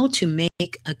how to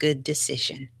make a good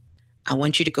decision. I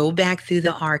want you to go back through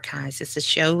the archives. It's a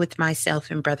show with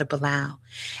myself and Brother Bilal.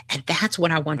 And that's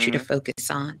what I want you to focus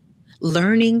on.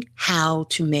 Learning how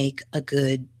to make a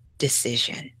good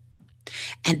decision.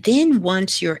 And then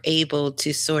once you're able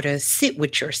to sort of sit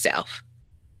with yourself,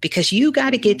 because you got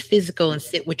to get physical and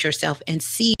sit with yourself and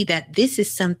see that this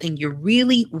is something you're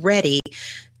really ready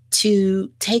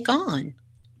to take on.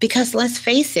 Because let's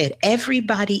face it,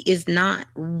 everybody is not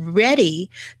ready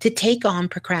to take on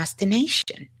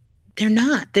procrastination. They're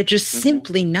not. They're just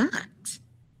simply not.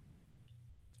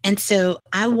 And so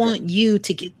I want you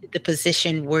to get to the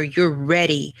position where you're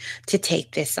ready to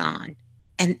take this on.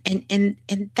 And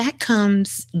that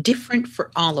comes different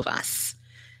for all of us.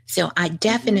 So I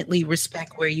definitely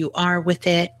respect where you are with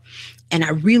it. And I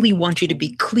really want you to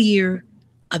be clear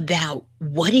about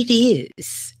what it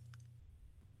is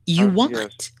you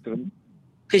want.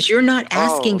 Because you're not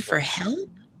asking for help.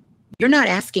 You're not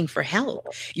asking for help.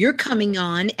 You're coming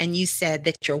on and you said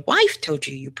that your wife told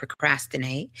you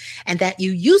procrastinate and that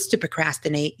you used to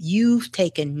procrastinate. You've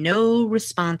taken no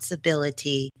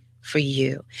responsibility for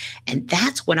you. And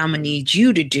that's what I'm going to need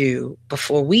you to do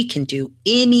before we can do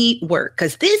any work,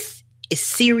 because this is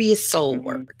serious soul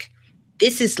work.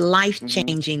 This is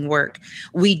life-changing work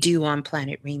we do on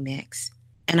Planet Remix.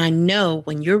 And I know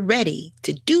when you're ready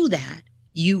to do that,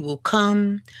 you will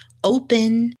come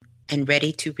open and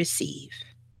ready to receive.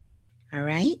 All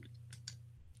right?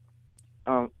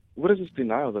 What is this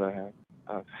denial that I have?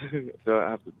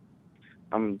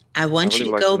 I want you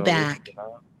to go back.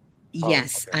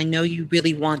 Yes, I know you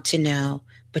really want to know,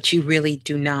 but you really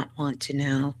do not want to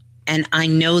know. And I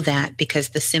know that because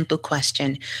the simple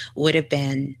question would have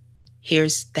been,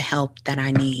 here's the help that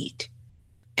I need.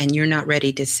 And you're not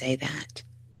ready to say that.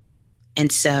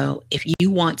 And so if you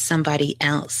want somebody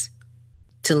else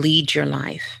to lead your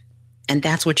life, and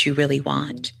that's what you really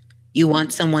want, you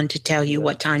want someone to tell you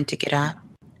what time to get up.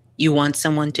 You want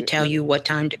someone to tell you what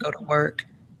time to go to work.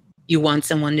 You want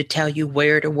someone to tell you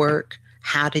where to work,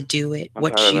 how to do it,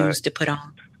 what shoes to put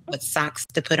on, what socks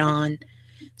to put on.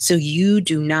 So you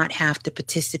do not have to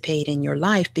participate in your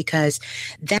life, because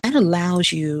that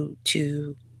allows you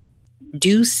to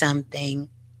do something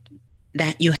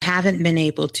that you haven't been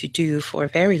able to do for a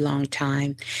very long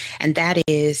time. And that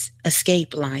is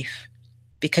escape life,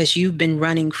 because you've been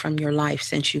running from your life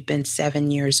since you've been 7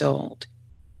 years old.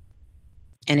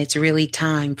 And it's really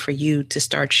time for you to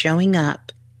start showing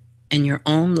up in your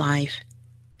own life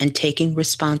and taking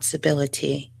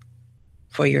responsibility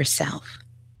for yourself.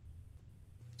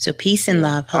 So peace and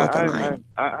love, hold the line.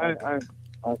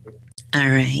 All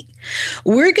right.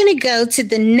 We're going to go to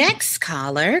the next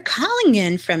caller calling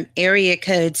in from area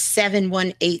code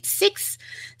 7186.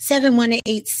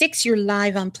 7186, you're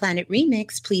live on Planet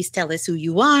Remix. Please tell us who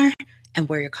you are and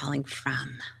where you're calling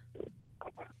from.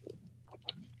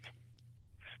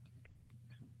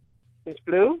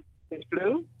 MsBlue?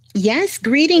 MsBlue? Yes,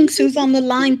 greetings. Who's on the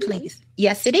line, please?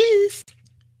 Yes, it is.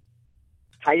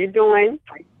 How you doing?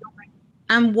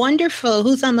 I'm wonderful.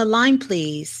 Who's on the line,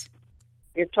 please?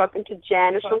 You're talking to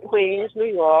Janice from Queens, New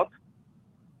York.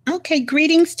 Okay,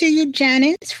 greetings to you,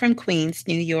 Janice from Queens,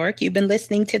 New York. You've been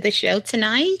listening to the show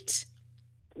tonight?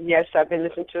 Yes, I've been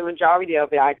listening to the majority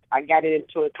of it. I got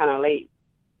into it kind of late.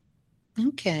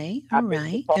 Okay, all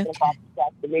right. Talking about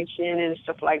procrastination and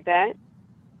stuff like that.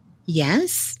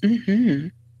 Yes. Mm-hmm.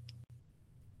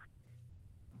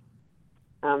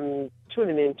 I'm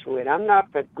tuning into it. I'm not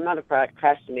a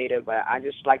procrastinator, but I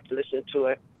just like to listen to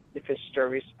it, different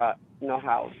stories about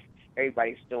how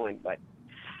everybody's doing. But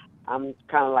I'm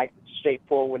kind of like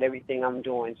straightforward with everything I'm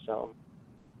doing. So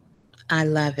I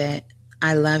love it.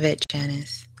 I love it,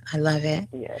 Janice. I love it.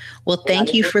 Yes. Well,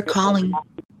 thank you for calling.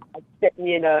 It set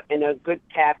me in a good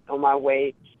path on my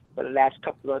way for the last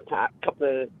couple of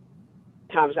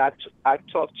times I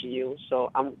talked to you,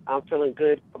 so I'm feeling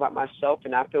good about myself,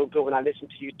 and I feel good when I listen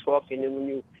to you talking and when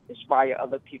you inspire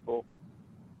other people.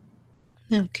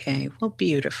 Okay, well,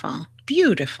 beautiful.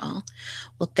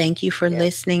 Well, thank you for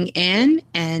listening in,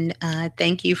 and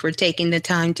thank you for taking the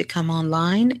time to come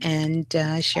online and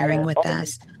sharing with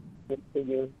us.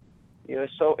 You're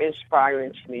so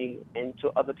inspiring to me and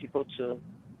to other people too.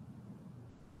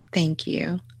 Thank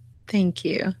you,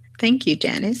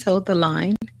 Janice. Hold the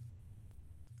line.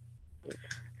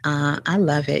 I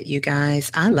love it, you guys.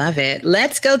 I love it.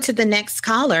 Let's go to the next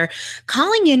caller.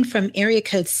 Calling in from area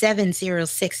code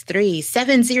 7063.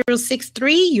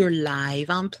 7063, you're live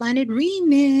on Planet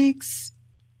Remix.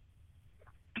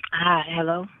 Hi,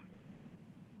 hello.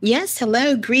 Yes,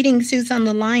 hello. Greetings. Who's on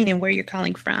the line and where you're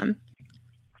calling from?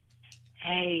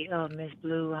 Hey,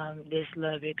 MsBlue. This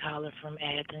lovely caller from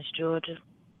Athens, Georgia.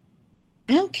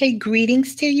 Okay,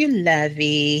 greetings to you,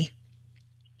 Lovey.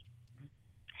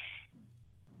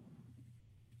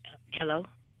 Hello?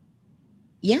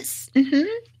 Yes. Mm-hmm.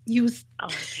 You was... Oh,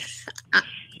 okay.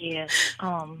 Yeah.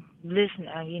 Listen,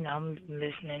 I'm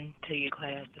listening to your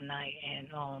class tonight,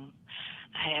 and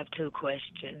I have two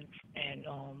questions. And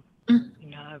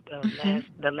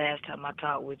the last time I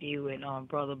talked with you and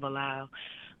Brother Bilal,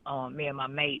 me and my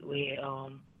mate, we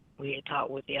had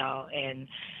talked with y'all, and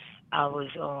I was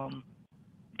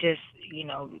just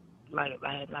like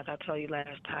I told you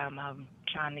last time, I'm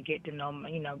trying to getting to know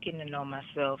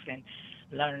myself and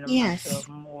learning myself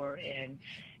more. And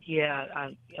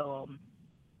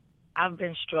I've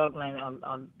been struggling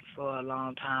for a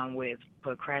long time with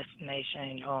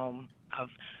procrastination.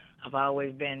 I've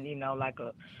always been like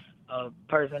a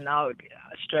person out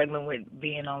struggling with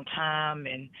being on time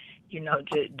and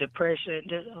depression.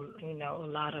 Just a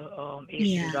lot of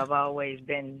issues. I've always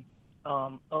been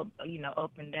up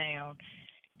and down.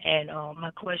 And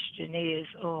my question is,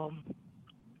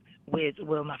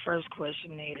 my first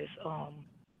question is,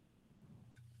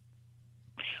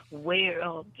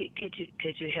 where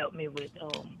could you help me with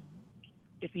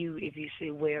if you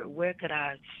see where could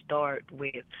I start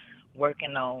with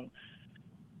working on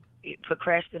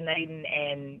procrastinating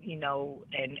and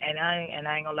I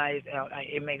ain't gonna lie,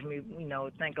 it makes me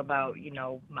think about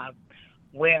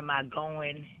where am I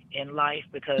going in life,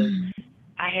 because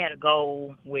I had a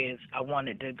goal I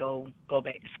wanted to go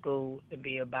back to school to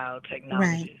be a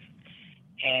biotechnologist.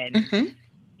 And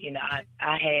I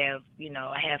have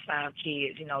 5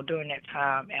 kids. During that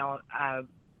time, I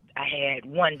had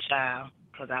one child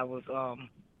because I was a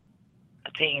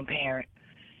teen parent,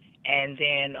 and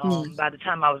then by the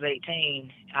time I was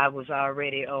 18, I was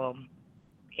already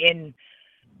in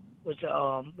what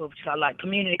you call like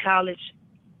community college,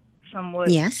 somewhat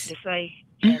to say,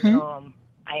 and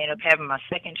I ended up having my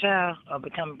second child, or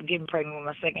getting pregnant with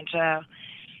my second child.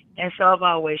 And so I've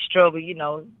always struggled, in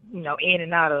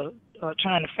and out of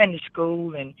trying to finish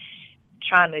school and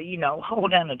trying to,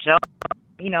 hold down a job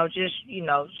just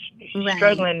Right.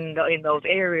 struggling in those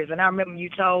areas. And I remember you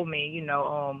told me,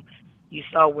 you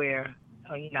saw where,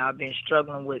 I've been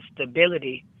struggling with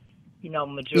stability,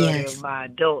 majority of Yes. my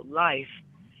adult life.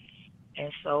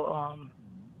 And so,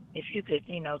 if you could,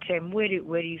 tell me where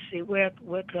do you see where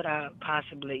could I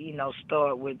possibly,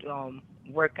 start with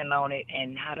working on it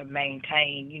and how to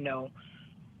maintain,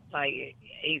 like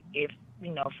if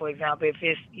for example, if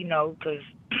it's, because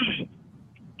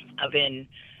I've been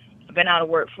I've been out of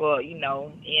work for, in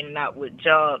and out with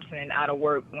jobs and out of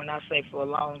work. When I say for a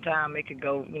long time, it could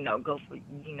go, go for,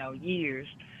 years,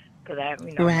 because I have,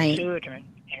 my Right. children,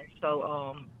 and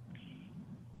so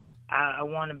I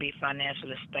want to be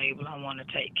financially stable. I want to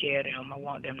take care of them. I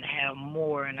want them to have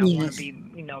more, and I want to Yes. be,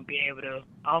 be able to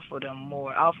offer them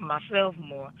more, offer myself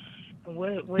more. And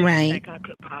where do you Right. think I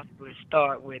could possibly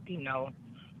start with, and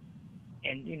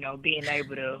being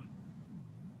able to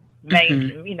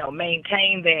Hmm.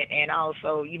 maintain that, and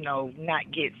also, not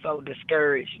get so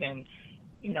discouraged and,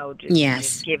 just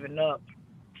Yes. giving up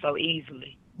so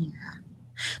easily.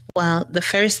 Well, the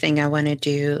first thing I want to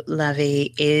do,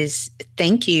 Lovey, is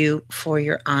thank you for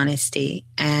your honesty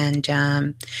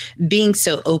and being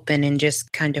so open and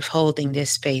just kind of holding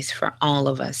this space for all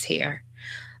of us here.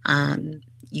 Um,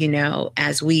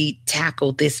 as we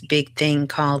tackle this big thing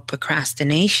called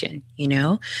procrastination,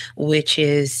 which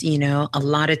is, a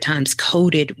lot of times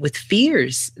coded with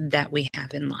fears that we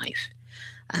have in life,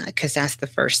 because that's the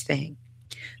first thing.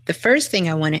 The first thing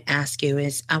I want to ask you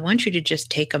is I want you to just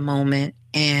take a moment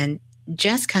and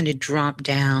just kind of drop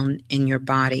down in your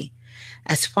body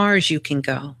as far as you can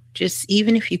go. Just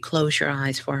even if you close your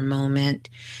eyes for a moment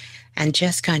and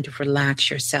just kind of relax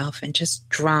yourself and just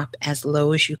drop as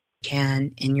low as you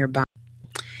can in your body.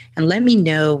 And let me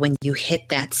know when you hit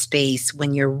that space,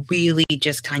 when you're really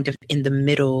just kind of in the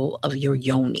middle of your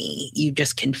yoni. You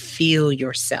just can feel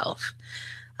yourself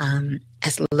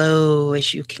as low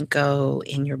as you can go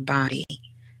in your body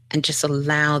and just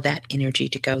allow that energy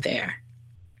to go there.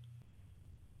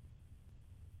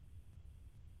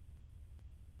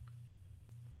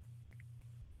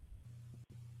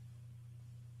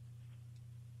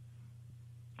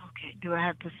 Okay. Do I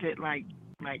have to sit like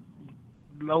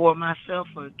lower myself,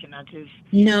 or can I just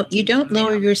No, you don't I mean,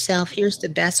 lower I'm yourself. Here's the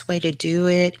best way to do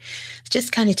it.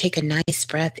 Just kind of take a nice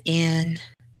breath in.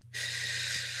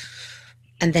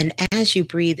 And then as you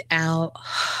breathe out,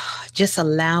 just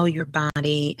allow your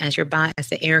body, as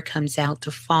the air comes out,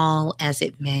 to fall as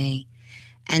it may.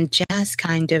 And just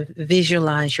kind of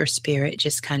visualize your spirit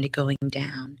just kind of going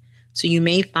down. So you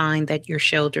may find that your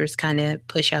shoulders kind of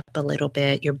push up a little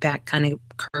bit, your back kind of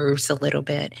curves a little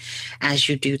bit as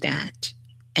you do that.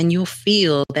 And you'll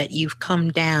feel that you've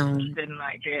come down. sitting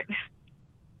like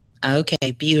that.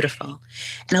 Okay, beautiful.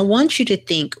 And I want you to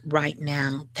think right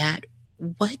now that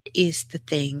what is the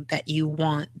thing that you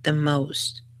want the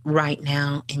most right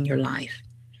now in your life?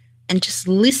 And just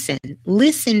listen.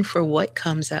 Listen for what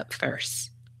comes up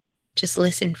first. Just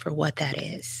listen for what that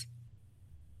is.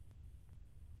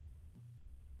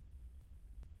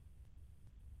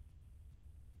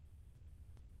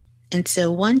 And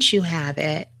so once you have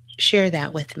it, share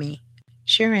that with me.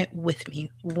 Share it with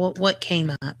me. What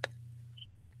came up?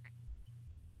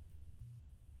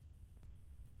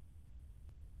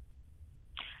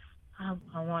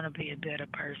 I want to be a better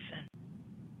person.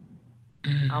 I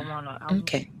Mm, want to.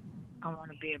 okay. I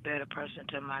want to be a better person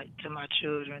to my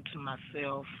children, to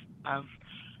myself. I've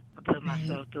I put Right.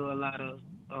 myself through a lot of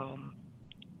um.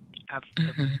 I've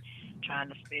Hmm. trying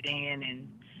to fit in,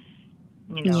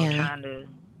 and Yeah. trying to,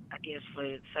 I guess,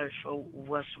 for search for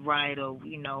what's right, or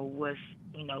what's,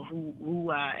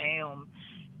 who I am.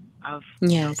 I've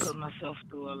Yes. put myself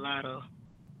through a lot of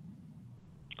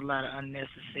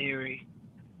unnecessary,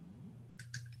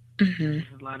 Hmm.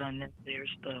 just a lot of unnecessary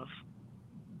stuff.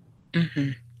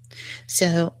 Hmm.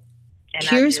 So And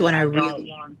here's what I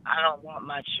really. I don't want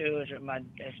my children,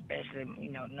 especially,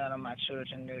 none of my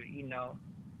children to,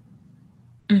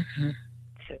 Mhm.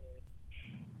 to,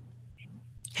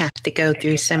 Have to go I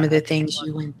through guess some of the I just things want,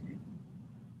 you went through.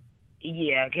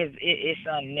 yeah, because it's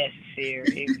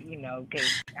unnecessary,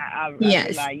 because I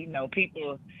Yes. realize,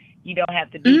 people, you don't have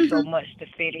to do so Hmm. much to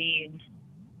fit in,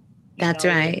 That's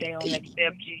if right. they don't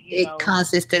accept you, It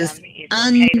causes I those mean, it's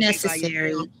okay to be by yourself.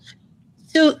 unnecessary.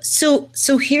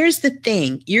 So here's the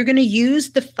thing. You're going to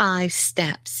use the 5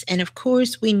 steps. And of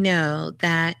course, we know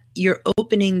that you're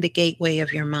opening the gateway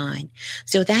of your mind.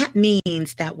 So that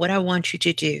means that what I want you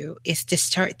to do is to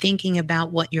start thinking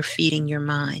about what you're feeding your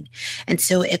mind. And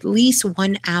so at least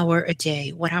 1 hour a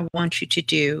day, what I want you to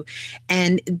do,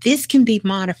 and this can be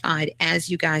modified as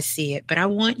you guys see it, but I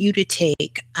want you to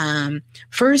take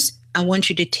first I want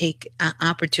you to take an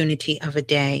opportunity of a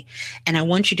day, and I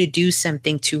want you to do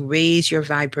something to raise your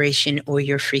vibration or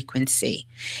your frequency.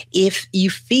 If you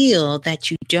feel that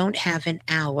you don't have an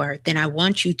hour, then I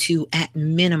want you to, at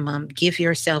minimum, give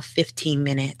yourself 15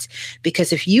 minutes.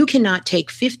 Because if you cannot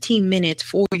take 15 minutes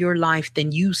for your life,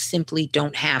 then you simply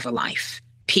don't have a life.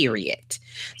 Period.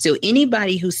 So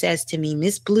anybody who says to me,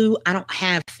 MsBlue, I don't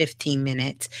have 15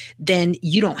 minutes, then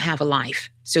you don't have a life.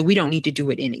 So we don't need to do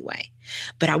it anyway.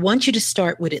 But I want you to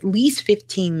start with at least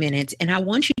 15 minutes, and I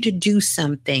want you to do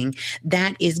something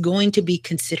that is going to be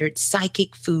considered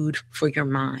psychic food for your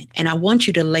mind. And I want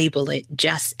you to label it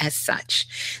just as such.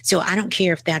 So I don't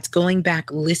care if that's going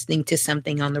back, listening to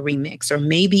something on the remix, or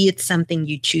maybe it's something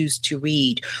you choose to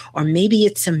read, or maybe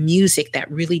it's some music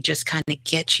that really just kind of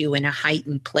gets you in a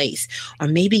heightened place, or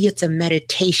maybe it's a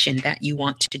meditation that you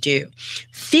want to do.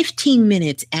 15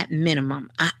 minutes at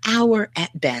minimum, an hour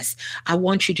at best. I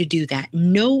want you to do that.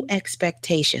 No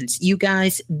expectations. You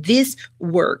guys, this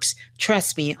works.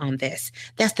 Trust me on this.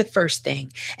 That's the first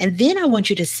thing. And then I want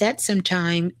you to set some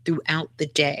time throughout the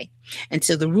day. And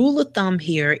so the rule of thumb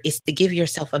here is to give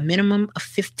yourself a minimum of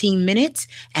 15 minutes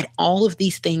at all of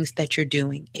these things that you're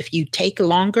doing. If you take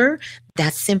longer,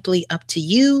 that's simply up to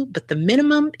you. But the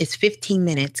minimum is 15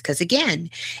 minutes. Because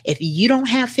again, if you don't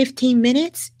have 15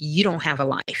 minutes, you don't have a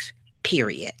life.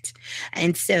 Period.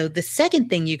 And so the second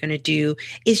thing you're going to do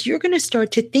is you're going to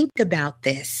start to think about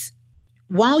this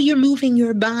while you're moving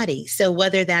your body. So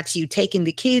whether that's you taking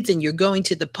the kids and you're going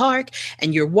to the park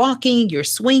and you're walking, you're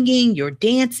swinging, you're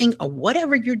dancing, or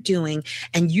whatever you're doing,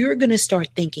 and you're going to start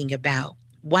thinking about,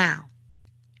 wow,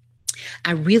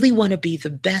 I really want to be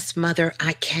the best mother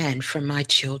I can for my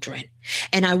children.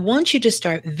 And I want you to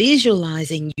start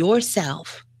visualizing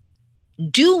yourself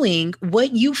doing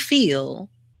what you feel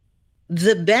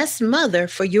the best mother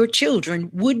for your children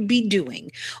would be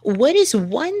doing. What is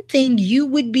one thing you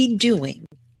would be doing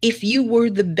if you were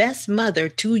the best mother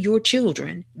to your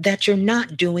children that you're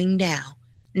not doing now?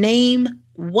 Name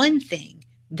one thing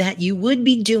that you would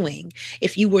be doing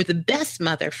if you were the best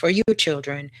mother for your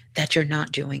children that you're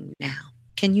not doing now.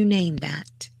 Can you name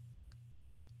that?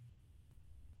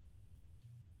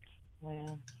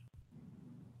 Well,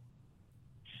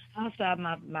 outside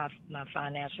my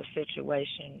financial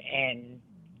situation and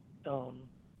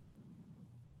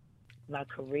my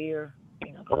career,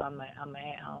 because I'm an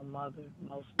at-home mother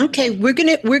most. Okay, we're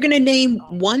gonna name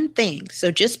one thing. So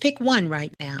just pick one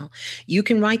right now. You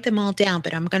can write them all down,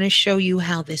 but I'm gonna show you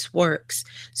how this works.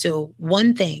 So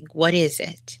one thing, what is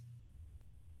it?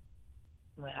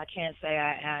 Well, I can't say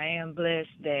I am blessed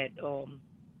that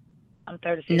I'm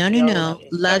 36 No.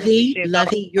 Lovey,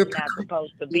 you're not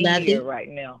supposed to be here right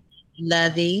now.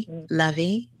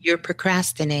 Lovey, you're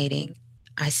procrastinating.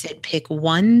 I said pick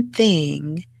one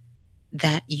thing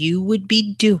that you would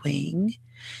be doing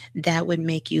that would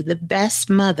make you the best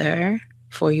mother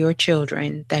for your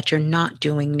children that you're not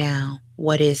doing now.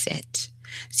 What is it?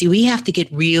 See, we have to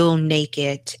get real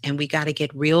naked, and we got to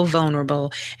get real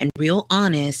vulnerable and real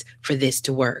honest for this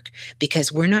to work,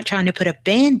 because we're not trying to put a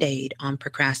Band-Aid on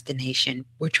procrastination.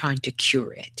 We're trying to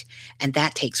cure it, and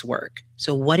that takes work.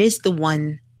 So what is the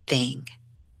one thing?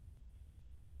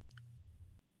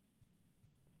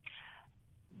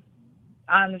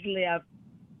 Honestly, I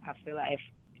feel like if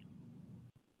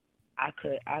I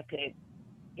could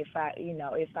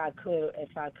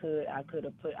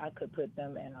put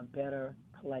them in a better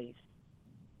place.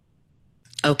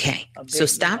 Okay, so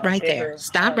stop right there.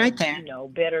 Stop right there.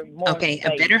 Better, more. Okay,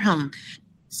 space. A better home.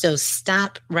 So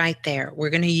stop right there. We're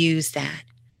going to use that.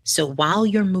 So while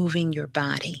you're moving your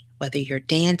body, whether you're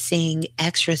dancing,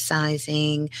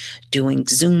 exercising, doing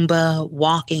Zumba,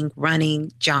 walking,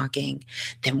 running, jogging,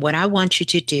 then what I want you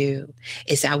to do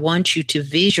is I want you to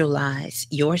visualize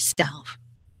yourself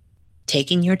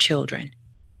taking your children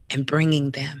and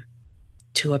bringing them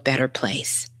to a better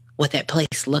place, what that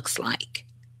place looks like,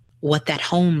 what that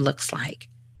home looks like,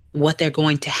 what they're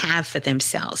going to have for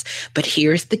themselves. But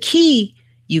here's the key.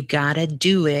 You got to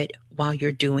do it while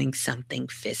you're doing something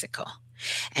physical.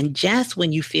 And just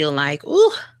when you feel like,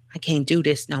 ooh, I can't do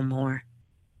this no more,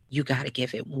 you got to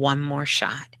give it one more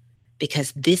shot,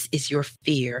 because this is your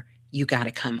fear you got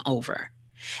to come over.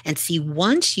 And see,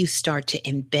 once you start to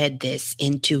embed this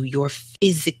into your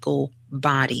physical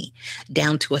body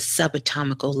down to a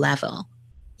subatomical level,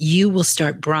 you will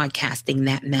start broadcasting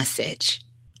that message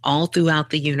all throughout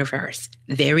the universe.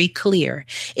 Very clear.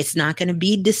 It's not going to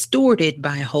be distorted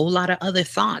by a whole lot of other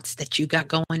thoughts that you got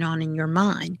going on in your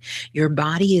mind. Your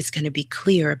body is going to be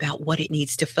clear about what it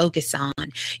needs to focus on.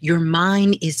 Your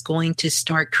mind is going to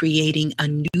start creating a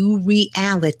new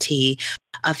reality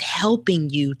of helping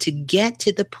you to get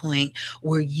to the point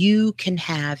where you can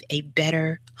have a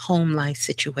better home life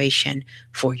situation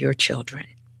for your children.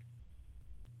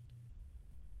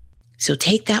 So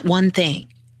take that one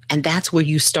thing, and that's where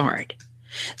you start.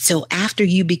 So after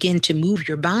you begin to move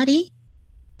your body,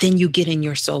 then you get in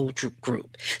your soul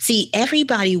group. See,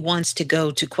 everybody wants to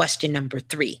go to question number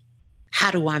 3.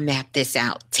 How do I map this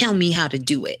out? Tell me how to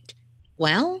do it.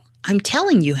 Well, I'm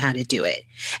telling you how to do it,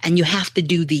 and you have to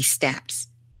do these steps.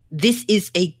 This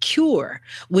is a cure,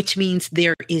 which means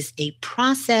there is a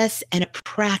process and a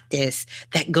practice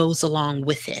that goes along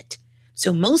with it.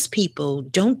 So most people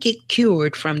don't get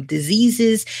cured from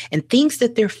diseases and things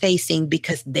that they're facing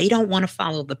because they don't want to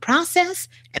follow the process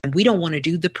and we don't want to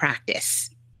do the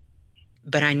practice.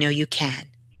 But I know you can,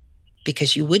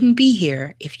 because you wouldn't be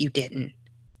here if you didn't.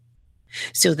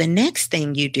 So the next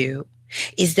thing you do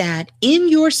is that in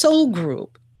your soul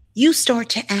group, you start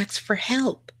to ask for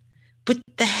help. But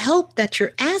the help that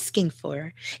you're asking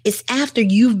for is after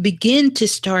you begin to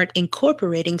start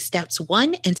incorporating steps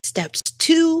 1 and steps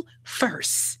 2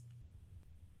 first.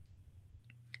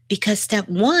 Because step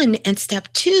 1 and step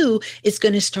 2 is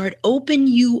going to start open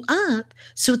you up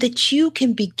so that you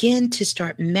can begin to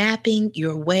start mapping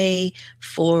your way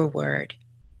forward.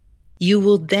 You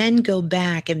will then go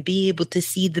back and be able to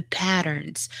see the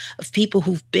patterns of people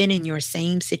who've been in your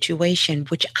same situation,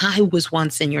 which I was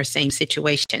once in your same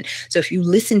situation. So if you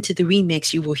listen to the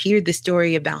remix, you will hear the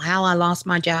story about how I lost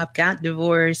my job, got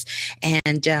divorced,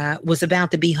 and was about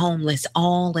to be homeless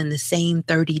all in the same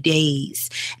 30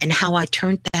 days, and how I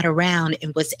turned that around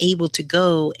and was able to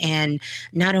go and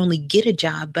not only get a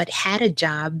job, but had a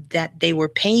job that they were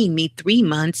paying me 3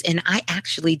 months, and I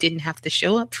actually didn't have to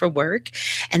show up for work,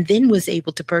 and then was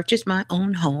able to purchase my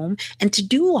own home and to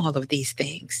do all of these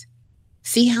things.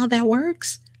 See how that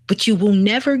works? But you will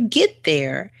never get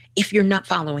there if you're not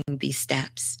following these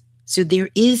steps. So there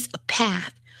is a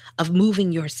path of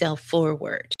moving yourself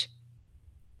forward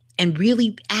and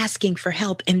really asking for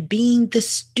help and being the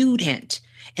student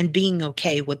and being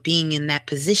okay with being in that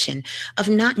position of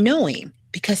not knowing,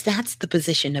 because that's the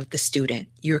position of the student.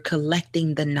 You're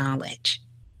collecting the knowledge.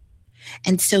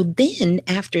 And so then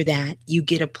after that, you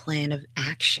get a plan of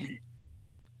action.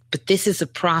 But this is a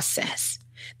process.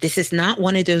 This is not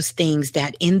one of those things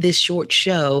that in this short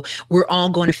show, we're all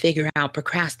going to figure out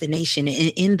procrastination,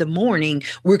 and in the morning,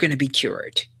 we're going to be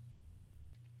cured.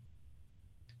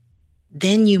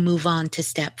 Then you move on to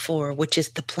step 4, which is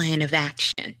the plan of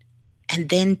action. And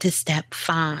then to step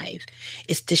 5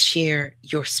 is to share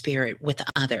your spirit with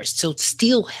others. So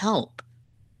still help.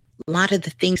 A lot of the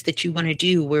things that you want to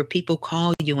do where people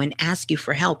call you and ask you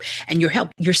for help and your help,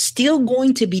 you're still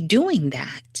going to be doing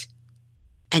that.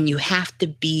 And you have to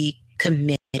be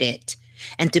committed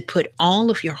and to put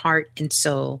all of your heart and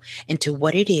soul into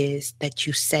what it is that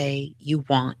you say you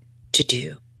want to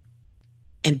do.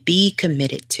 And be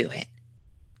committed to it.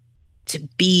 To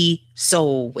be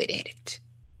soul with it.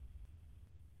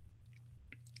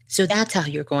 So that's how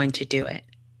you're going to do it.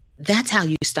 That's how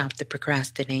you stop the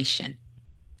procrastination.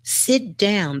 Sit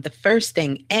down. The first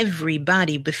thing,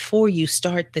 everybody, before you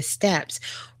start the steps,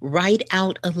 write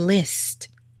out a list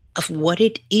of what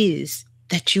it is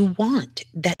that you want,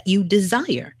 that you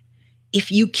desire.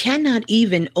 If you cannot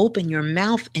even open your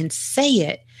mouth and say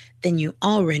it, then you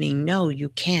already know you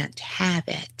can't have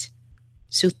it.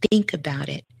 So think about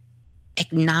it.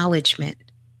 Acknowledgement,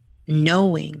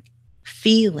 knowing,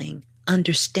 feeling,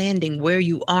 understanding where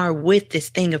you are with this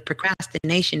thing of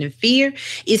procrastination and fear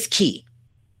is key.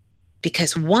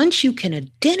 Because once you can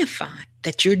identify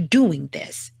that you're doing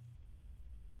this,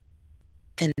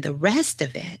 then the rest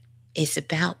of it is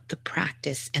about the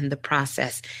practice and the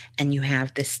process, and you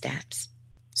have the steps.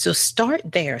 So start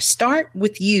there. Start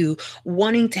with you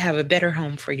wanting to have a better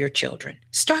home for your children.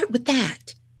 Start with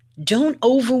that. Don't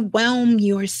overwhelm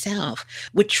yourself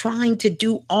with trying to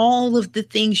do all of the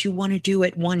things you want to do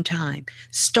at one time.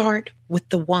 Start with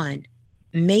the one.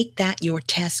 Make that your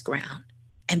test ground.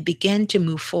 And begin to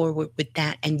move forward with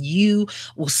that, and you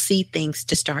will see things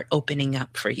to start opening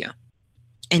up for you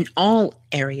in all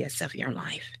areas of your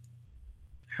life.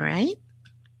 All right?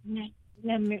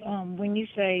 Let me, when you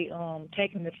say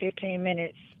taking the 15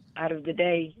 minutes out of the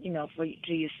day,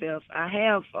 to yourself, I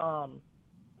have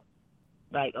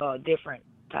different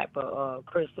type of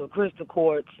crystal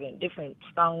quartz and different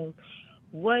stones.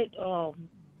 What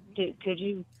could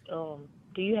you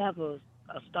do you have a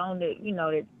stone that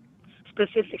that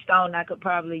specific stone I could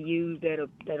probably use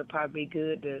that'll probably be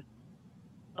good to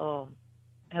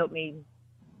help me,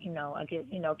 I guess,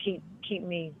 keep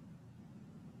me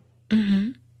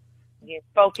Hmm. get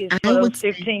focused for I those would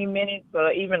say 15 minutes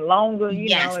or even longer,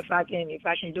 yes. if I can do it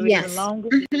even Yes. longer.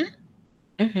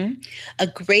 Hmm. A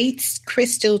great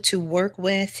crystal to work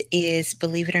with is,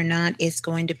 believe it or not, is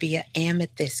going to be an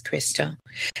amethyst crystal,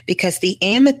 because the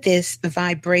amethyst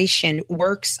vibration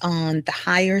works on the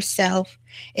higher self.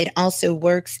 It also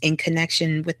works in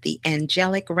connection with the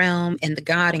angelic realm and the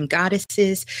god and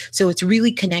goddesses. So it's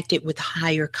really connected with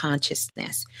higher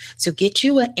consciousness. So get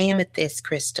you an amethyst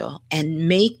crystal and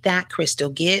make that crystal,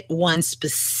 get one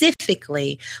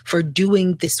specifically for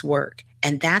doing this work.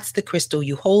 And that's the crystal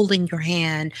you hold in your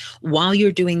hand while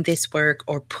you're doing this work,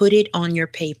 or put it on your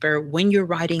paper when you're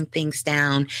writing things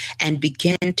down, and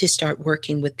begin to start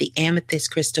working with the amethyst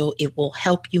crystal. It will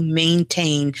help you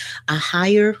maintain a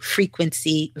higher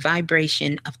frequency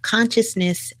vibration of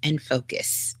consciousness and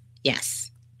focus. Yes.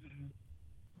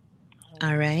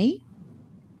 All right.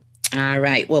 All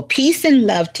right. Well, peace and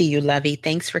love to you, Lovey.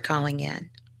 Thanks for calling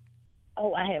in.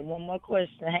 Oh, I had one more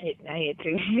question. I had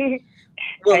to. I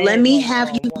Well, let had me one have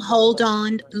you one more hold question.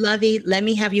 on, Lovey. Let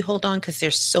me have you hold on, because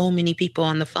there's so many people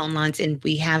on the phone lines and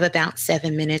we have about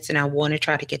 7 minutes and I want to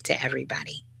try to get to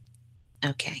everybody.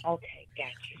 Okay. Okay, got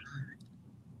you.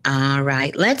 All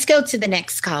right. Let's go to the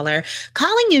next caller.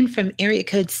 Calling in from area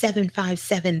code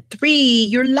 7573.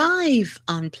 You're live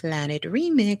on Planet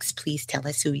Remix. Please tell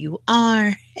us who you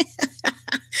are.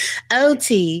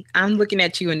 OT, I'm looking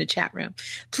at you in the chat room.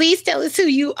 Please tell us who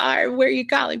you are, where you're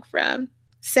calling from.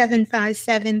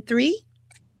 7573.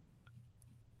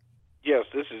 Yes,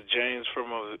 this is James from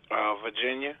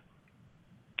Virginia.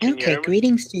 Can you Okay, hear me?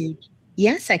 greetings to you.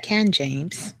 Yes, I can,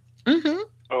 James. Mm-hmm.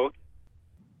 Oh,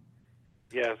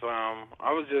 yes.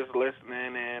 I was just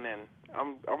listening in, and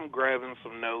I'm grabbing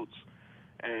some notes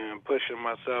and pushing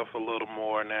myself a little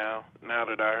more now. Now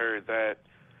that I heard that,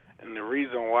 and the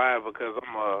reason why, because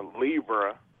I'm a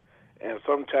Libra, and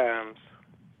sometimes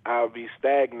I'll be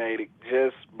stagnated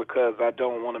just because I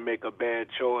don't want to make a bad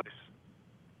choice,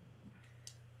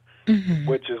 Mm-hmm.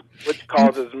 which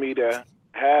causes me to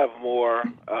have more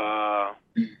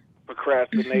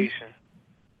procrastination.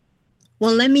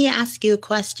 Well, let me ask you a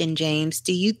question, James.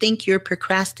 Do you think you're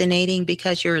procrastinating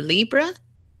because you're a Libra?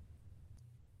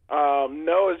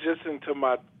 No, it's just into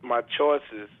my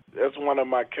choices. That's one of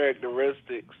my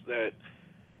characteristics that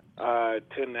I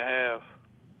tend to have.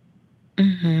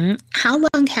 Mm-hmm. How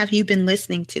long have you been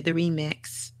listening to the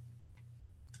remix?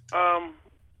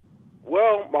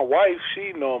 Well, my wife,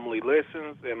 she normally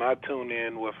listens, and I tune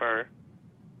in with her.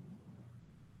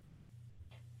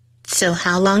 So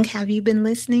how long have you been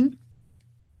listening?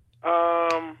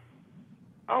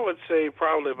 I would say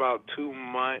probably about 2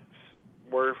 months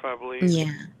worth, I believe.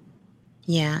 Yeah.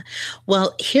 Yeah.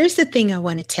 Well, here's the thing I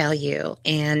want to tell you,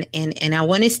 and I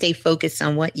want to stay focused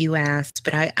on what you asked,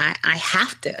 but I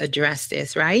have to address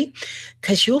this, right?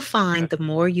 Because you'll find the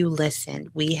more you listen,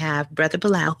 we have Brother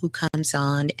Bilal who comes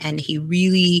on, and he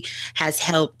really has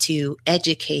helped to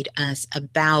educate us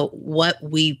about what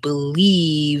we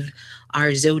believe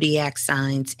our zodiac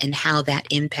signs and how that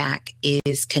impact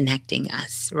is connecting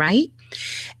us, right?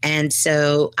 And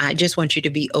so I just want you to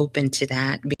be open to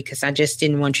that, because I just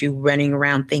didn't want you running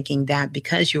around thinking that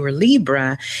because you're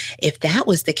Libra, if that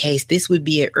was the case, this would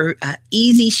be a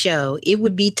easy show. It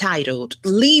would be titled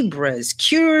Libra's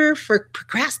Cure for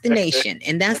Procrastination.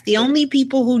 And that's the only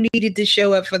people who needed to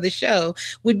show up for the show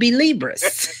would be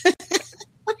Libras.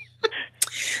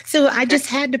 So I just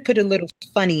had to put a little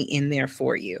funny in there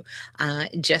for you,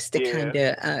 just to kind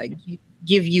of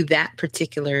give you that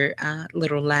particular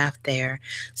little laugh there.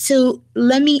 So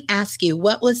let me ask you,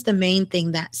 what was the main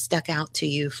thing that stuck out to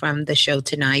you from the show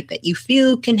tonight that you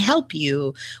feel can help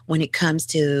you when it comes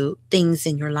to things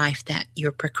in your life that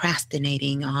you're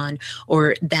procrastinating on,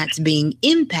 or that's being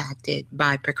impacted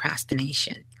by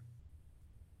procrastination?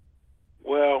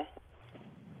 Well,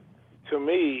 to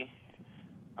me,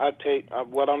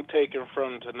 what I'm taking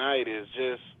from tonight is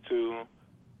just to,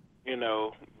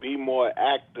 be more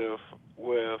active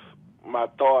with my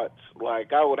thoughts.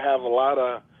 Like, I would have a lot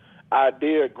of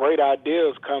great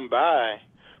ideas come by,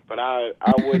 but I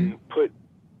wouldn't put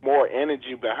more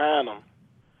energy behind them.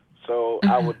 So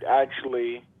I would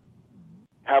actually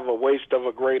have a waste of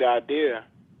a great idea.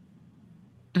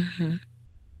 Mm-hmm.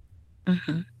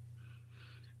 Mm-hmm.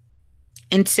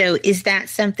 And so is that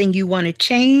something you want to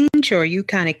change, or are you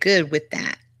kind of good with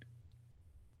that?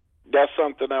 That's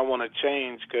something I want to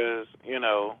change because,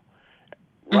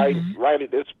 right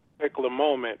at this particular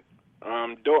moment,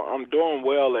 I'm doing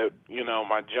well at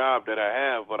my job that I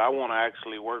have, but I want to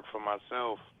actually work for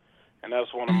myself, and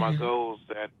that's one of my goals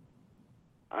that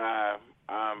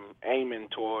I'm aiming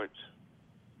towards.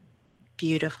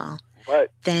 Beautiful.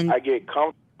 But Then I get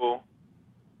comfortable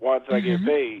once I get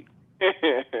paid.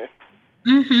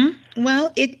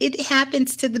 Well, it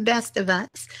happens to the best of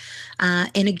us.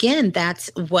 And again, that's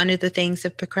one of the things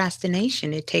of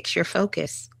procrastination. It takes your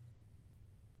focus.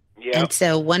 Yep. And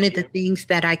so one of the things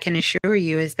that I can assure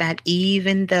you is that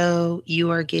even though you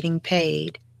are getting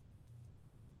paid,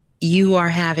 you are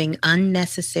having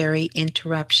unnecessary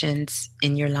interruptions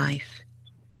in your life.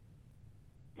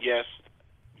 Yes.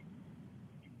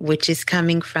 Which is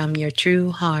coming from your true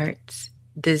heart's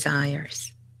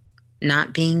desires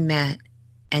not being met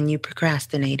and you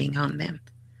procrastinating on them.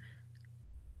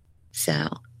 So,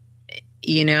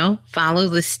 follow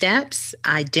the steps.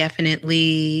 I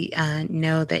definitely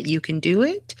know that you can do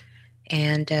it,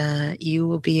 and you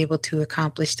will be able to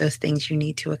accomplish those things you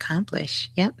need to accomplish.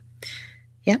 Yep.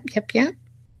 I'm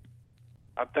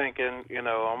thinking, I'm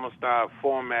going to start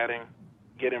formatting,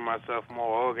 getting myself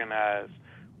more organized.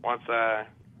 Once I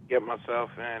get myself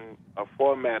in a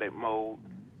formatted mode,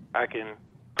 I can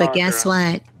But guess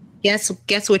what?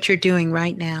 Guess what you're doing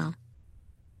right now?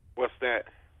 What's that?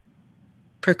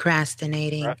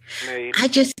 Procrastinating. I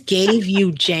just gave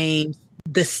you, James,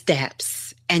 the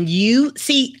steps. And you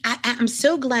see, I'm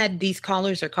so glad these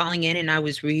callers are calling in, and I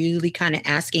was really kind of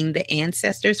asking the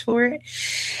ancestors for it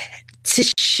to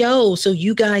show so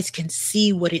you guys can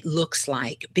see what it looks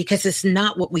like, because it's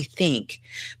not what we think.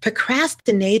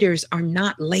 Procrastinators are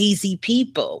not lazy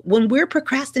people. When we're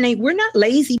procrastinating, we're not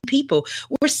lazy people.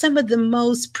 We're some of the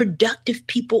most productive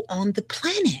people on the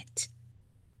planet.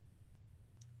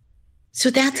 So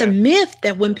that's a myth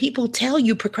that when people tell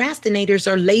you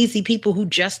procrastinators are lazy people who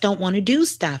just don't want to do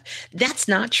stuff, that's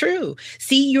not true.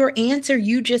 See, your answer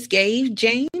you just gave,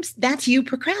 James, that's you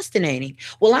procrastinating.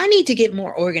 Well, I need to get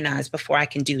more organized before I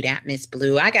can do that, Miss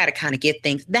Blue. I got to kind of get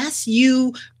things. That's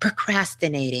you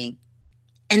procrastinating.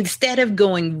 Instead of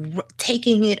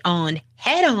taking it on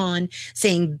head on,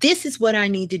 saying, this is what I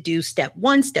need to do. Step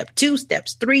 1, step 2,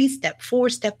 steps 3, step 4,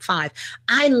 step 5.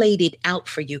 I laid it out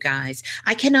for you guys.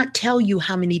 I cannot tell you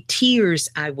how many tears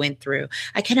I went through.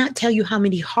 I cannot tell you how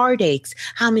many heartaches,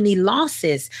 how many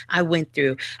losses I went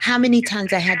through, how many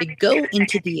times I had to go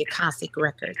into the Akashic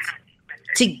records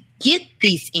to get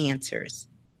these answers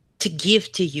to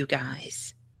give to you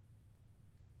guys.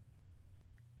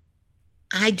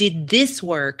 I did this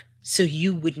work so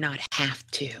you would not have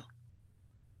to.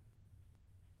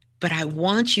 But I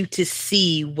want you to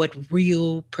see what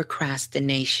real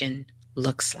procrastination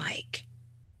looks like.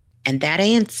 And that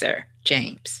answer,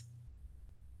 James,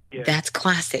 that's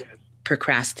classic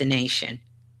procrastination.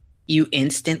 You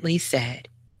instantly said,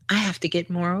 I have to get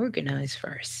more organized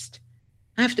first.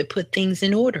 I have to put things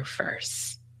in order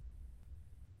first.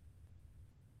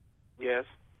 Yes,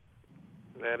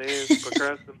 that is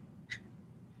procrastination.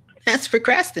 That's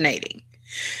procrastinating.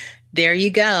 There you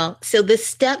go. So the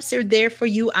steps are there for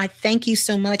you. I thank you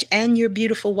so much, and your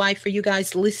beautiful wife, for you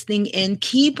guys listening, and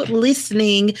keep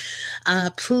listening.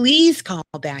 Please call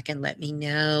back and let me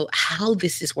know how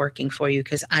this is working for you,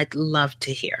 because I'd love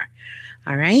to hear.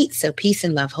 All right. So peace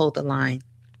and love. Hold the line.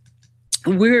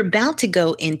 We're about to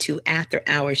go into after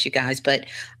hours, you guys, but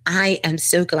I am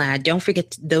so glad. Don't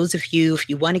forget, those of you, if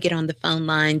you want to get on the phone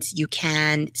lines, you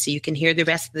can, so you can hear the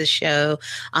rest of the show.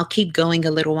 I'll keep going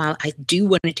a little while. I do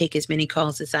want to take as many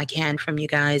calls as I can from you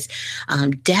guys.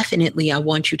 Definitely, I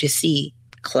want you to see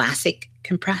classic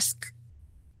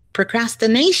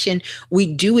procrastination.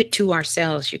 We do it to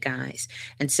ourselves, you guys.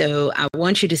 And so I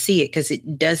want you to see it, because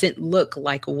it doesn't look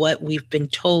like what we've been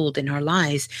told in our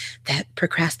lives that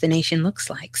procrastination looks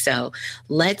like. So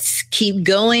let's keep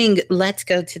going. Let's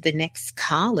go to the next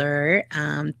caller.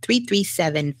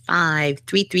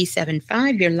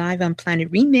 3375. You're live on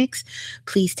Planet Remix.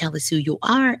 Please tell us who you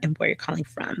are and where you're calling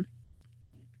from.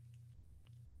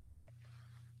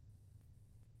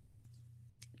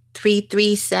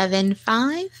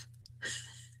 3375.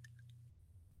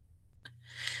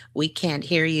 We can't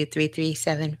hear you,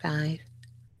 3375.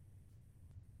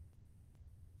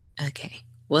 Okay,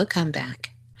 we'll come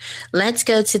back. Let's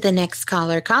go to the next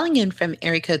caller, calling in from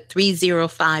area code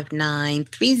 3059.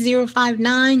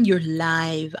 3059, you're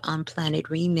live on Planet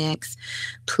Remix.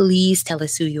 Please tell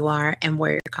us who you are and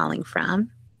where you're calling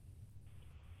from.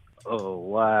 Oh,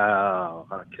 wow.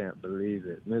 I can't believe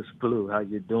it. Miss Blue, how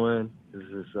you doing? This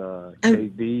is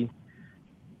KB.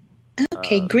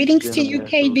 Okay, greetings to you,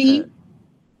 KB.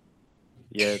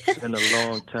 Yeah, it's been a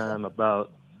long time.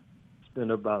 It's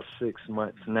been about 6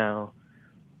 months now.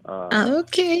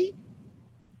 Okay.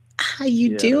 How you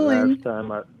Yeah, the doing? last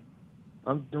time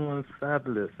I'm doing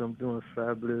fabulous.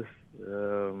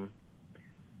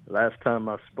 Last time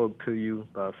I spoke to you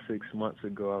about 6 months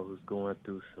ago, I was going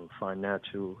through some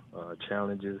financial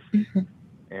challenges, and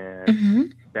Mm-hmm.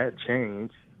 that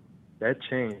changed. That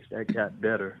changed. That got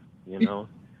better, you know.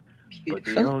 But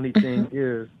the Beautiful. only thing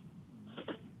is,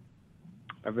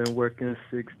 I've been working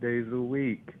 6 days a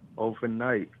week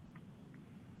overnight,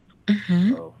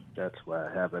 Mm-hmm. so that's why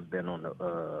I haven't been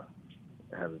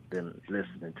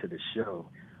listening to the show.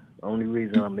 The only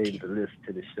reason I'm able to listen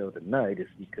to the show tonight is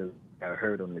because I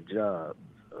heard on the job.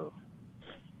 So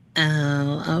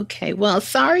Oh, okay. Well,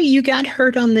 sorry you got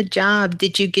hurt on the job.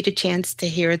 Did you get a chance to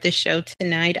hear the show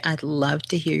tonight? I'd love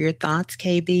to hear your thoughts,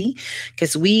 KB,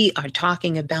 because we are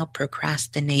talking about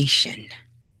procrastination.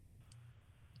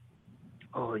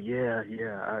 oh yeah.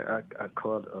 I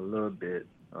caught a little bit.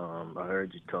 I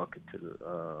heard you talking to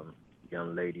the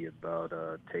young lady about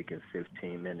taking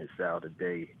 15 minutes out a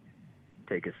day,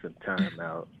 taking some time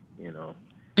out, you know.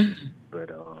 Mhm. But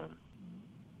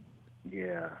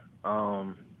yeah,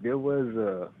 there was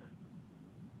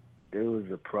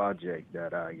a project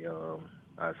that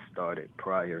I started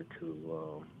prior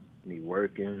to me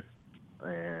working,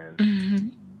 and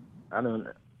Mhm. I don't.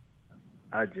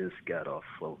 I just got off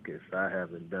focus. I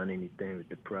haven't done anything with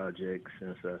the project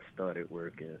since I started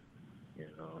working. You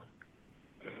know.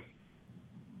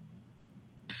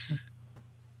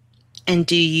 And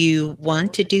do you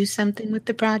want to do something with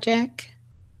the project?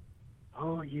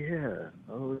 Oh yeah.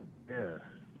 Oh yeah.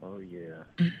 Oh yeah.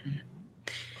 Mhm.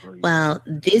 Oh yeah. Well,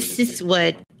 I'm this is looking.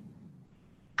 what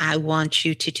I want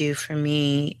you to do for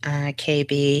me,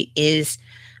 KB, is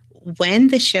when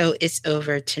the show is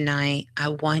over tonight, I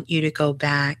want you to go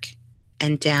back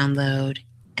and download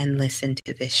and listen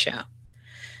to this show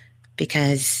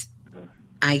because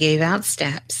I gave out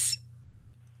steps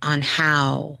on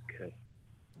how Okay.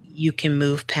 you can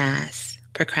move past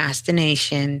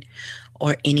procrastination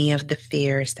or any of the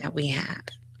fears that we have.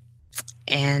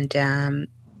 And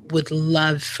would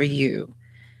love for you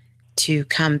to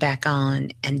come back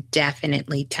on and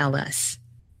definitely tell us,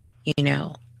 you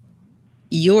know,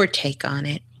 your take on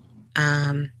it.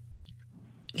 Um,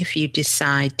 if you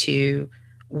decide to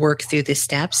work through the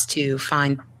steps to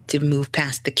move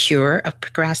past the cure of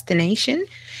procrastination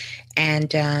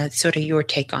and sort of your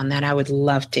take on that, I would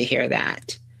love to hear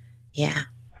that. Yeah.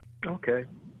 Okay.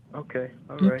 Okay.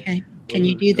 All right. Okay. Can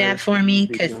you Well, do that nice for me?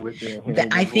 Because speaking with you and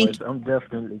hearing I your voice. think, I'm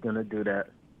definitely gonna do that.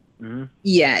 Hmm.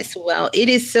 yes, well, it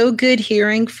is so good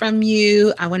hearing from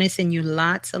you. I want to send you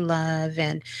lots of love,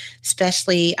 and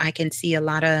especially I can see a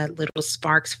lot of little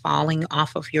sparks falling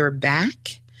off of your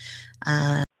back.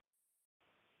 Uh,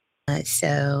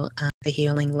 the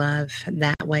healing love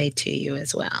that way to you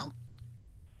as well.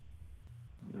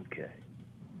 Okay.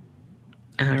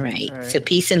 All right. All So right.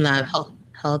 peace and love.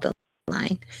 Hold the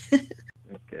line.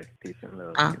 Okay. Peace and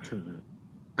love. Uh,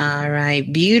 all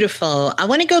right. Beautiful. I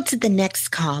want to go to the next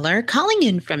caller calling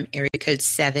in from area code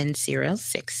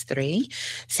 7063.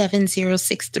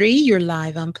 7063, you're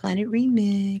live on Planet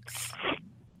Remix.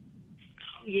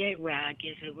 Yeah, well, I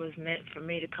guess it was meant for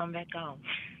me to come back on.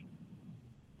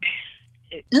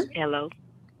 Huh? Hello.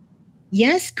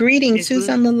 Yes. Greetings. It's Who's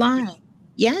Blue. on the line?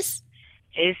 Yes.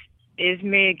 It's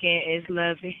me again. It's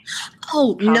Lovey.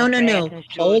 Oh, no, Calling no, from no. Athens,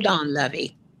 Hold Georgia. on,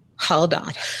 Lovey. Hold on.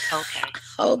 Okay.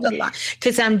 Hold the line.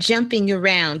 Because I'm jumping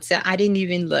around. So I didn't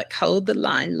even look. Hold the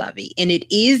line, Lovey. And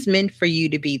it is meant for you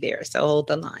to be there. So hold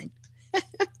the line.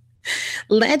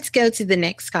 Let's go to the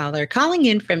next caller. Calling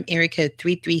in from area code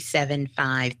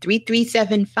 3375.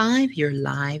 3375, you're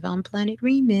live on Planet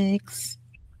Remix.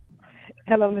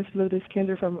 Hello, Miss Blue. This is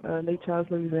Kendra from Lake Charles,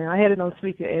 Louisiana. I had it on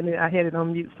speaker and I had it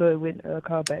on mute, so it wouldn't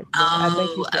call back. But I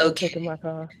thank you for taking my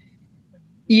call.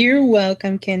 You're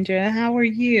welcome, Kendra. How are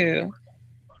you?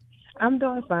 I'm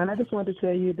doing fine. I just wanted to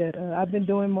tell you that I've been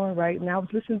doing more writing. I was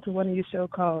listening to one of your show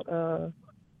called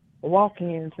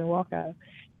Walk-ins and Walk-outs,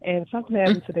 and something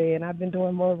happened today, and I've been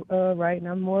doing more writing.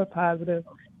 I'm more positive,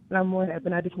 and I'm more happy.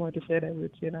 And I just wanted to share that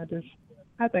with you. And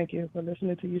I thank you for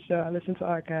listening to your show. I listen to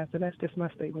archives, and that's just my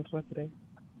statement for today.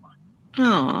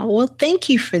 Oh, well, thank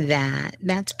you for that.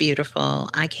 That's beautiful.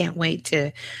 I can't wait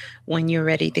to when you're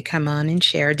ready to come on and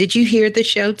share. Did you hear the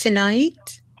show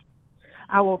tonight?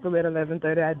 I woke up at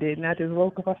 11:30. I didn't. I just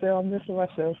woke up. I said, I'm missing my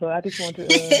show. So I just want to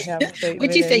have a statement.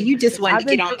 What'd you say? You just wanted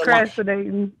to get on the line. I've been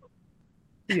procrastinating.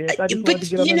 Yes, I just wanted to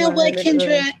get on the line. But you know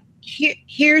what, Kendra?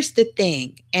 Here's the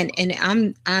thing. And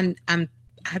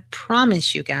I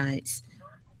promise you guys,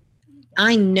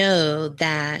 I know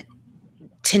that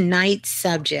tonight's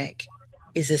subject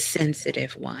is a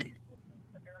sensitive one.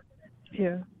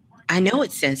 Yeah. I know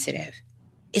it's sensitive.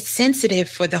 it's sensitive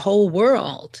for the whole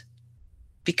world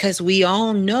because we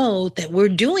all know that we're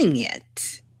doing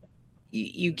it.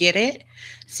 You get it?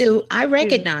 So I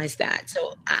recognize that.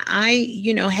 So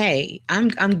hey,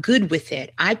 I'm good with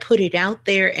it. I put it out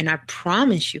there, and I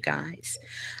promise you guys,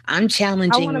 I'm I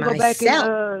challenging want to go back and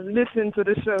myself. listen to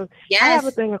the show. Yes. I have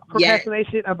a thing of Yes.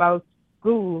 procrastination about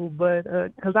school, but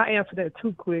because I answered that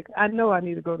too quick, I know I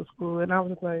need to go to school, and I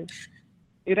was like,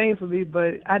 it ain't for me,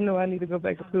 but I know I need to go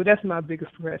back to school. That's my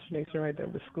biggest procrastination right there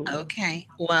with school. Okay.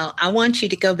 Well, I want you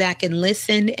to go back and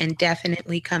listen and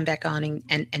definitely come back on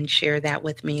and share that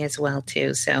with me as well,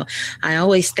 too. So I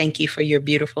always thank you for your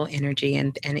beautiful energy,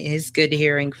 and it is good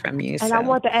hearing from you. And so I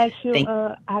want to ask you, thank-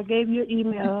 I gave you an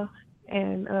email,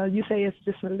 and you say it's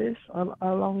just a list,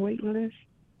 a long waiting list?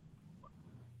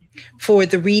 For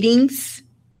the readings,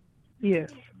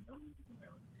 Yes.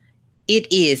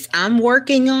 it is. I'm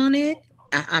working on it.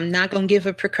 I'm not going to give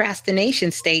a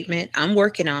procrastination statement. I'm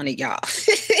working on it, y'all.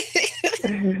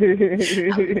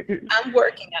 I'm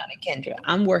working on it, Kendra.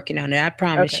 I'm working on it. I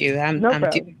promise Okay. you. I'm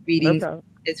doing readings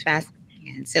as fast as I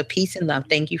can. So peace and love.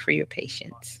 Thank you for your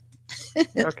patience.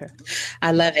 Okay.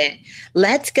 I love it.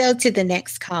 Let's go to the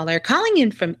next caller. Calling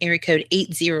in from area code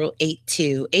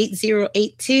 8082.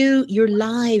 8082, you're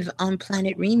live on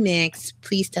Planet Remix.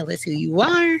 Please tell us who you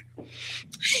are.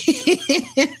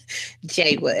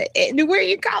 Jay Wood. And where are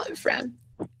you calling from?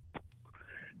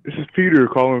 This is Peter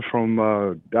calling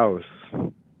from Dallas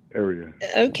area.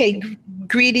 Okay.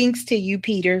 Greetings to you,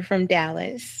 Peter, from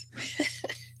Dallas.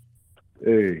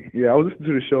 Hey, yeah, I was listening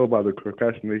to the show about the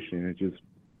procrastination.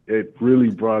 It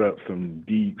really brought up some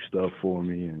deep stuff for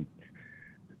me, and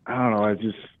I don't know.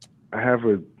 I have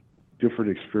a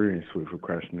different experience with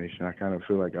procrastination. I kind of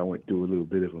feel like I went through a little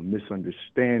bit of a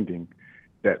misunderstanding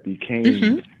that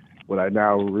became what I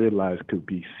now realize could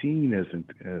be seen as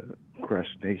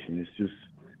procrastination. It's just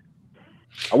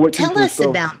Tell us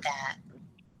about that.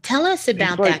 Tell us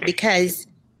about that because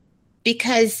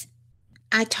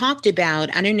I talked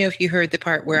about, I don't know if you heard the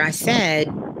part where I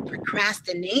said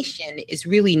procrastination is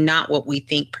really not what we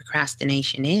think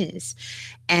procrastination is.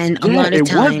 And a lot of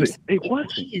times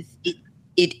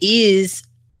it is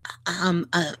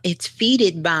it's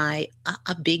feeded by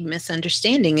a big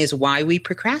misunderstanding is why we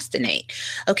procrastinate.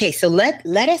 Okay, so let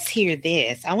us hear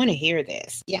this. I want to hear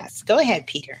this. Yes, go ahead,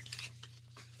 Peter.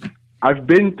 I've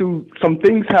been through some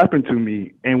things happened to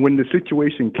me, and when the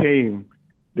situation came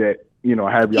that,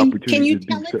 I had the opportunity to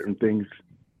do certain things.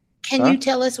 Can you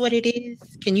tell us what it is?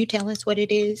 Can you tell us what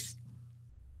it is?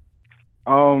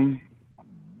 I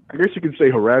guess you could say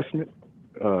harassment.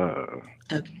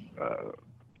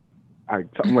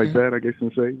 Something like that, I guess you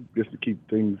can say, just to keep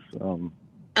things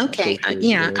okay.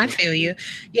 I feel you.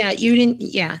 Yeah, you didn't.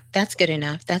 Yeah, that's good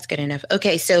enough. That's good enough.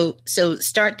 Okay, so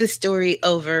start the story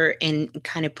over and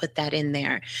kind of put that in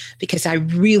there, because I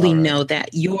really know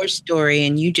that your story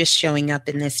and you just showing up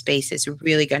in this space is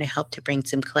really going to help to bring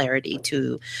some clarity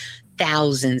to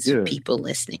thousands of people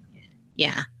listening.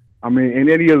 Yeah. I mean, in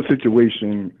any other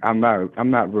situation, I'm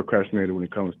not procrastinating when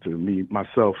it comes to me,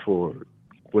 myself, or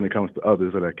when it comes to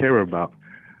others that I care about.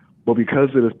 But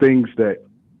because of the things that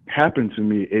happened to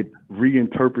me, it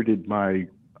reinterpreted my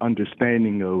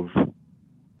understanding of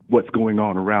what's going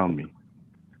on around me.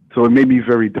 So it made me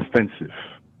very defensive,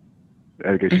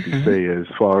 I guess you could say, as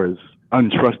far as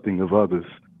untrusting of others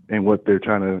and what they're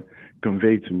trying to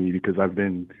convey to me, because I've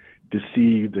been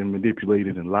deceived and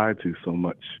manipulated and lied to so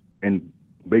much, and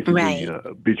basically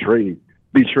betrayed.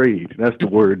 That's the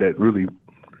word that really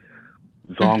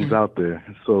zongs out there.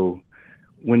 So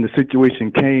when the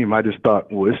situation came, I just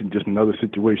thought, well, this is just another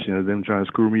situation of them trying to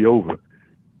screw me over.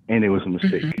 And it was a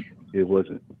mistake. It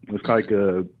wasn't. It was like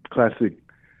a classic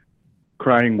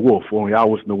crying wolf, only I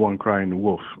wasn't the one crying the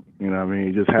wolf. You know what I mean?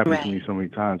 It just happened to me so many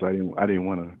times. I didn't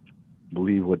want to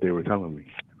believe what they were telling me.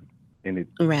 And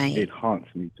it haunts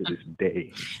me to this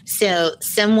day. So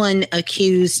someone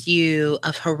accused you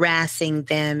of harassing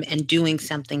them and doing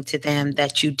something to them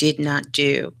that you did not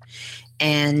do.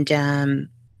 And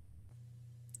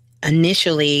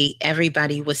initially,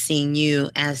 everybody was seeing you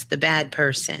as the bad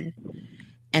person.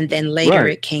 And then later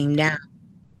it came down.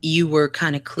 You were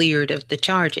kind of cleared of the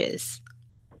charges.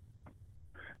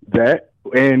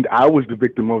 And I was the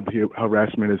victim of the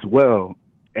harassment as well.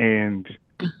 And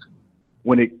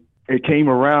when it came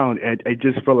around, it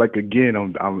just felt like, again,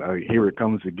 here it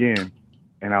comes again.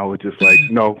 And I was just like,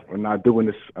 no, I'm not doing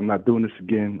this. I'm not doing this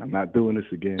again. I'm not doing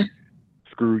this again.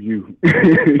 Screw you.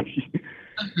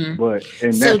 But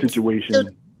in that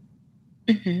situation.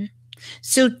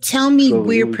 So tell me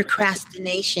where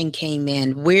procrastination came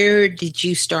in. Where did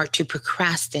you start to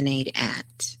procrastinate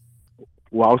at?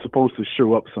 Well, I was supposed to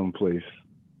show up someplace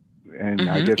and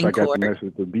I guess in I got the court.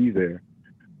 message to be there,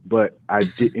 but I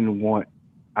didn't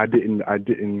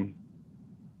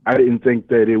think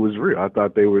that it was real. I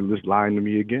thought they were just lying to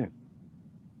me again.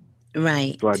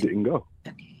 Right. So I didn't go.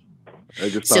 Okay. I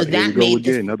just So thought, here we that go made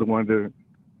again, another one to.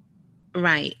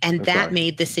 right, and I'm that sorry.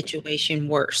 made the situation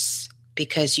worse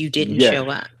because you didn't Yes. show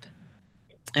up.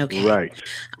 Okay. Right.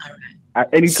 All right.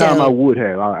 Anytime I So- would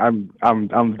have,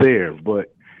 I'm there,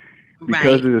 but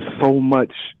because Right. there's so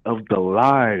much of the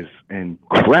lies and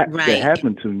crap Right. that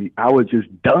happened to me, I was just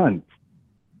done.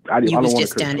 I You don't was want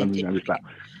just to curse. done I and mean, didn't I just stop.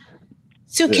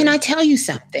 So can I tell you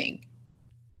something?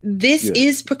 This Yeah.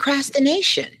 is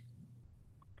procrastination.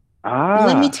 Ah.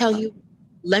 Let me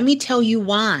tell you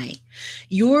why.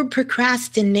 Your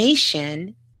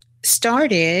procrastination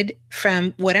started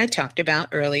from what I talked about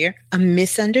earlier, a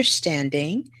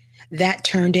misunderstanding that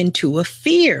turned into a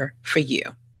fear for you.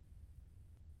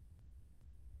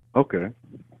 Okay.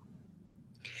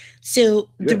 So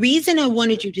the Yeah. reason I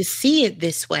wanted you to see it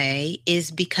this way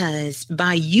is because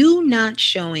by you not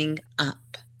showing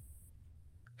up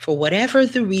for whatever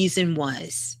the reason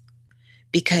was,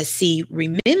 because see,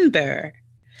 remember,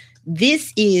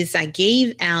 I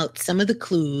gave out some of the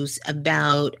clues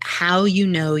about how you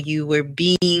know you were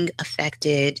being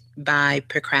affected by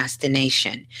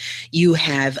procrastination. You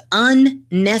have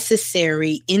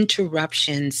unnecessary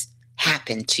interruptions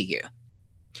happen to you.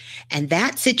 And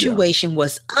that situation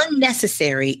was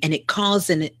unnecessary and it caused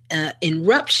an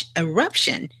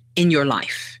eruption in your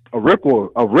life. A ripple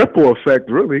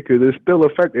effect, really, because it's still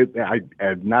affected.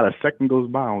 Not a second goes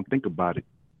by, I don't think about it.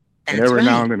 That's and every right.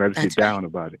 now and then I just That's get down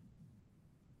about it.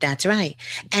 That's right.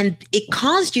 And it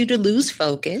caused you to lose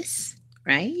focus,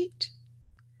 right?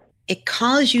 It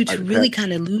caused you to really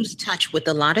kind of lose touch with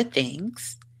a lot of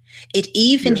things. It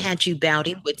even had you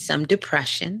battling with some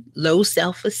depression, low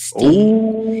self-esteem.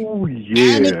 Oh,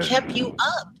 yeah. And it kept you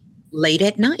up late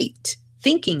at night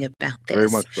thinking about this. Very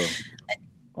much so.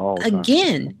 All the time.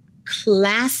 Again,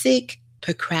 classic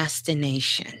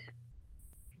procrastination.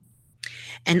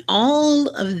 And all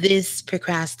of this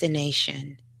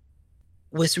procrastination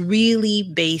was really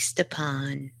based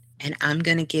upon, and I'm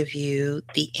going to give you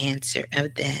the answer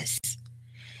of this,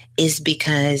 is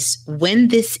because when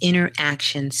this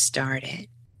interaction started,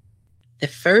 the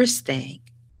first thing,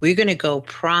 we're going to go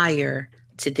prior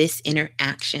to this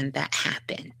interaction that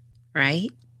happened, right,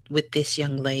 with this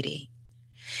young lady,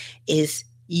 is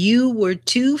you were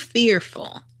too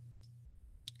fearful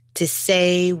to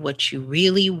say what you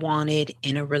really wanted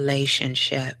in a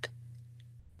relationship.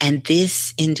 And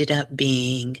this ended up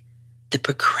being the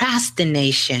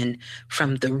procrastination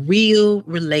from the real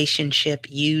relationship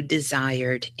you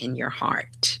desired in your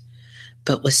heart,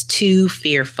 but was too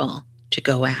fearful to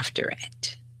go after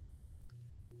it.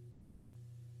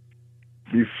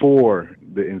 Before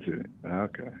the incident.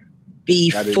 Okay.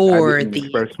 I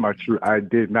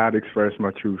did not express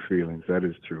my true feelings. That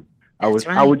is true. I was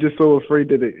just so afraid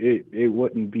that it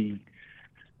wouldn't be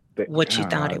what you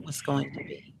thought it was going to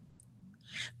be.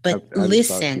 But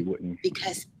listen,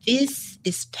 because this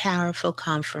is powerful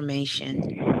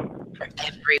confirmation for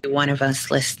every one of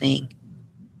us listening.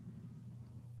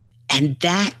 And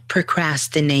that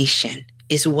procrastination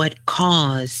is what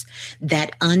caused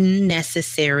that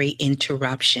unnecessary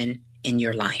interruption in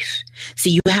your life. So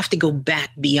you have to go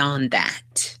back beyond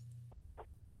that.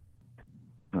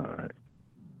 All right.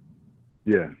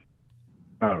 Yeah.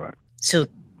 All right. So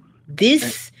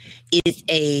this is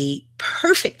a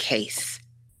perfect case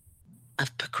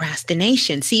of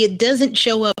procrastination. See, it doesn't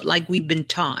show up like we've been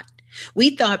taught.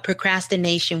 We thought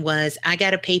procrastination was, I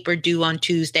got a paper due on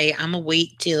Tuesday. I'm going to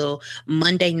wait till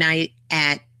Monday night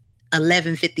at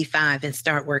 11:55 and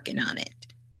start working on it.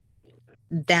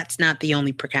 That's not the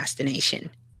only procrastination.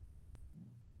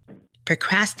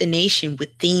 Procrastination with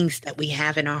things that we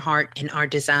have in our heart and our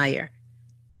desire.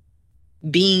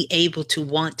 Being able to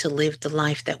want to live the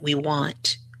life that we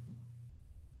want.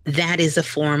 That is a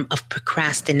form of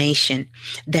procrastination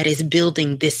that is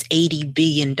building this $80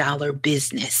 billion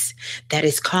business that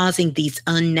is causing these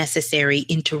unnecessary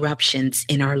interruptions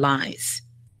in our lives.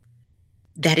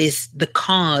 That is the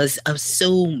cause of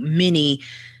so many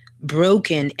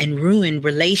broken and ruined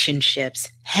relationships,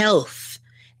 health,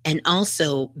 and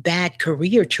also bad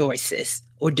career choices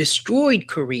or destroyed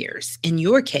careers. In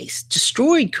your case,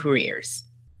 destroyed careers.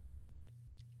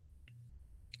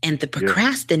 And the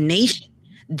procrastination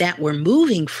that we're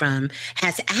moving from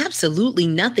has absolutely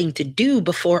nothing to do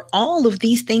before all of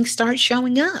these things start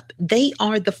showing up. They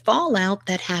are the fallout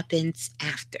that happens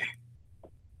after.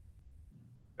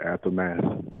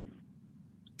 Aftermath.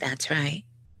 That's right.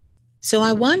 So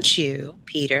I want you,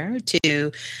 Peter,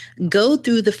 to go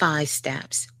through the 5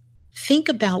 steps. think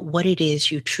about what it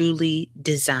is you truly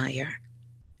desire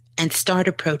and start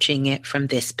approaching it from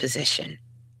this position.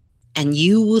 And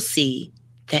you will see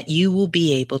that you will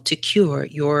be able to cure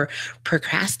your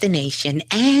procrastination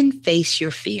and face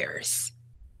your fears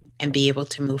and be able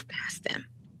to move past them.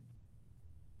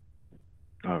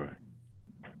 All right.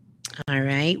 All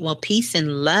right. Well, peace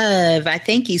and love. I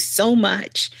thank you so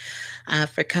much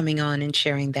for coming on and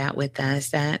sharing that with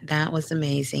us. That was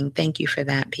amazing. Thank you for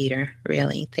that, Peter.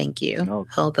 Really, thank you. No,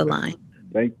 Hold the line.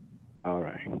 All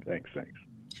right. Thanks.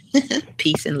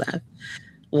 Peace and love.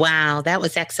 Wow, that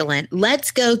was excellent. Let's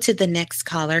go to the next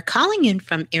caller. Calling in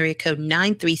from area code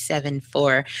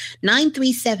 9374.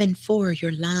 9374,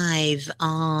 you're live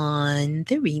on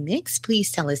the remix.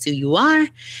 Please tell us who you are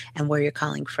and where you're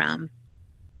calling from.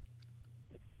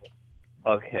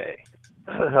 Okay.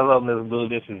 Hello, Ms. Blue.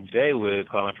 This is Jay Wood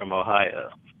calling from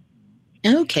Ohio.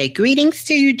 Okay, greetings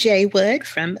to you, Jay Wood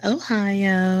from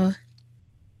Ohio.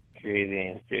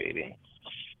 Greetings.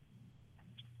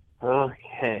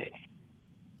 Okay.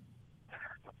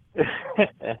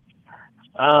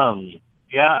 I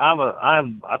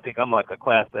think I'm like a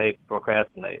class A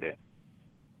procrastinator.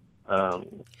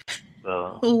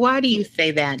 So Why do you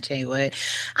say that, Jay Wood?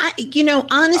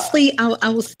 Honestly, I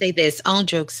will say this, all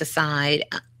jokes aside,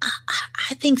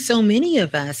 I think so many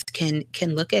of us can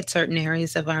look at certain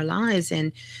areas of our lives,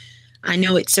 and I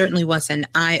know it certainly was an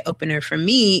eye-opener for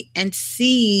me, and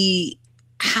see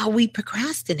how we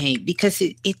procrastinate, because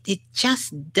it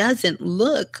just doesn't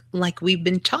look like we've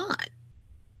been taught.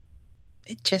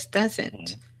 It just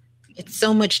doesn't. It's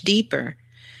so much deeper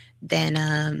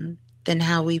than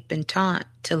how we've been taught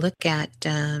to look at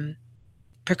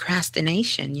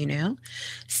procrastination,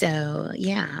 So,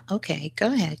 yeah, okay,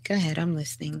 go ahead. I'm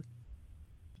listening.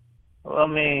 well, I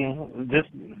mean, just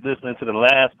listening to the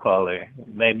last caller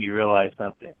made me realize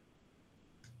something.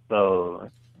 So,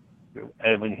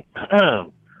 and when he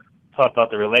talked about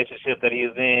the relationship that he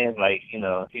was in, like,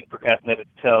 he procrastinated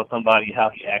to tell somebody how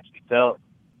he actually felt.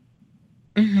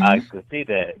 Mm-hmm. I could see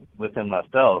that within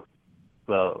myself.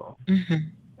 So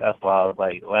that's why I was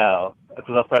like, wow.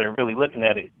 Because I started really looking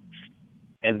at it.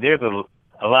 And there's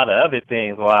a lot of other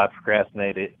things why I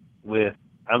procrastinated with.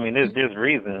 I mean, there's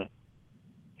reasons.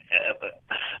 Yeah,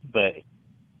 but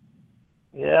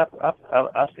yeah,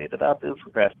 I see that I do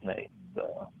procrastinate.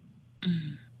 So.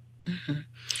 Mm-hmm.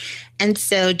 And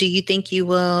so do you think you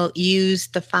will use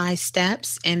the 5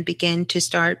 steps and begin to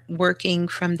start working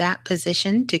from that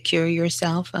position to cure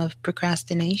yourself of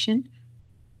procrastination?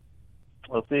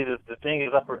 Well, see, the thing is,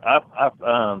 as I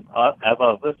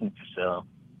was listening to the show,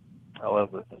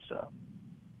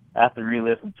 I have to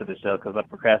re-listen to the show because I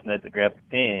procrastinated to grab the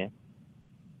pen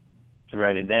to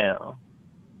write it down.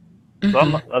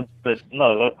 So but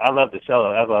no, I love the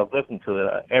show. As I was listening to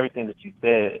it, everything that you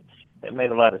said, it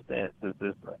made a lot of sense. It's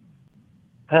just like,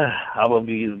 I will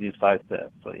be using these 5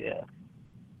 steps. So yeah.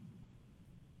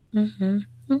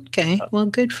 Okay. Well,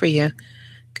 good for you.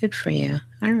 Good for you.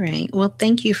 All right. Well,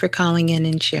 thank you for calling in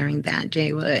and sharing that,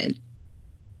 Jay Wood.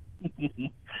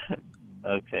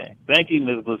 Okay. Thank you,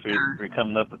 Ms. Blue, for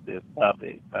coming up with this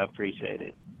topic. I appreciate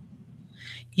it.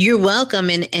 You're welcome.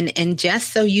 And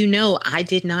just so you know, I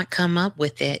did not come up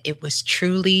with it. It was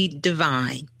truly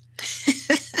divine.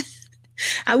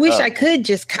 I wish I could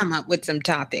just come up with some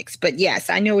topics, but yes,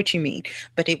 I know what you mean.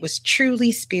 But it was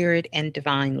truly spirit and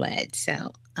divine led.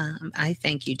 So I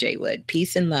thank you, Jay Wood.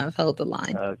 Peace and love. Hold the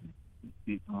line.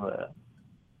 Peace and love.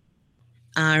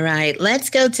 All right, let's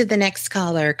go to the next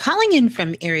caller. Calling in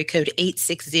from area code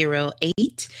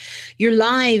 8608. You're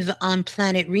live on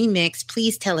Planet Remix.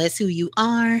 Please tell us who you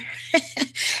are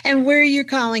and where you're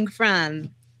calling from.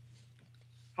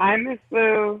 Hi, Miss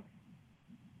Blue.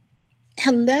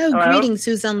 Hello, greetings.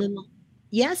 Who's on the line?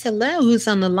 Yes, hello. Who's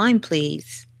on the line,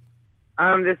 please?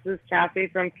 This is Kathy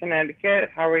from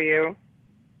Connecticut. How are you?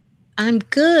 I'm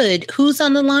good. Who's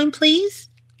on the line, please?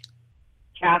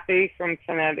 Kathy from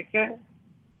Connecticut.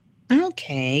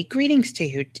 Okay, greetings to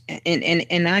you.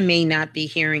 And I may not be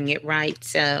hearing it right,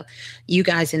 so you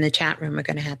guys in the chat room are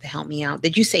going to have to help me out.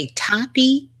 Did you say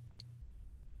Toppy?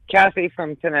 Kathy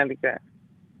from Connecticut.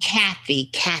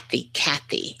 Kathy.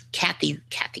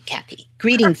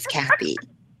 Greetings, Kathy.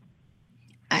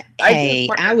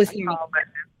 I was here.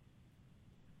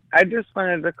 I just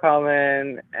wanted to call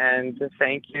in and to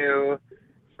thank you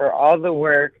for all the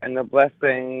work and the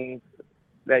blessings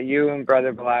that you and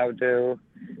Brother Blau do.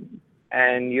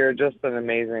 And you're just an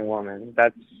amazing woman.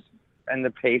 And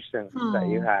the patience that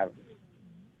you have.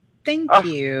 Thank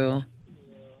you.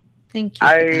 Thank you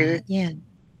for that. Yeah.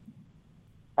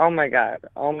 Oh my gosh.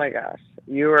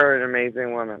 You are an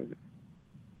amazing woman.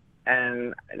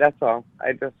 And that's all.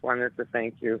 I just wanted to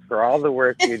thank you for all the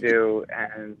work you do.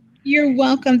 And You're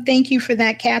welcome. Thank you for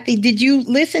that, Kathy. Did you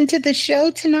listen to the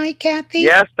show tonight, Kathy?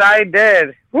 yes, I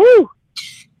did. Woo!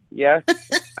 Yes,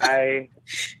 I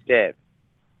did.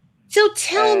 So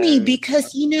tell me,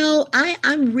 because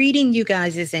I'm reading you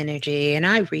guys' energy, and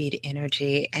I read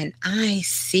energy, and I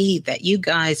see that you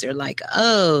guys are like,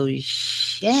 oh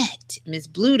shit,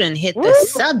 MsBlue done hit the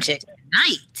subject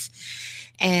tonight.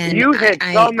 And you hit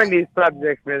so many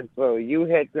subjects, MsBlue. You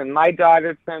hit them. My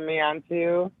daughter turned me on to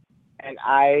you, and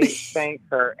I thank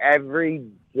her every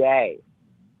day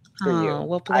for you. Oh,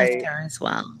 well, bless her as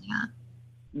well. Yeah.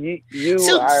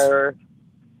 You are.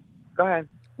 Go ahead.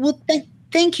 Well,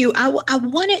 thank you. I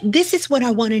wanted. This is what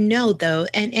I want to know, though,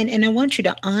 and I want you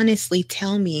to honestly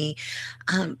tell me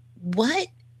what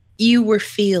you were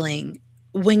feeling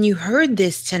when you heard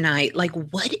this tonight. Like,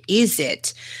 what is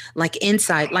it like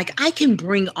inside? Like, I can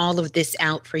bring all of this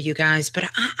out for you guys, but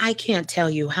I can't tell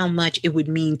you how much it would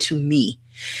mean to me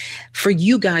for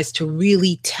you guys to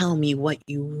really tell me what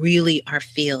you really are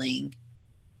feeling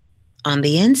on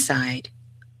the inside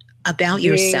about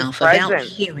yourself, about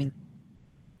hearing.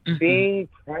 Mm-hmm.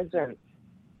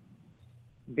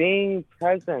 Being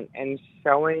present and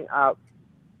showing up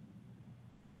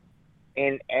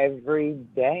in every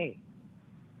day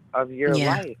of your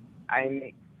life. I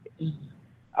mean,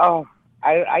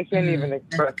 I can't even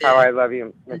express how I love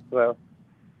you, MsBlue.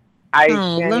 I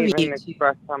can't even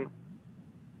express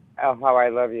how I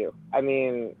love you. I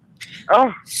mean,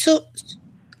 So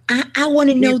I want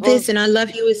to know this, and I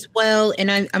love you as well, and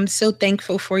I'm so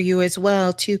thankful for you as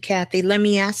well, too, Kathy. Let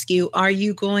me ask you, are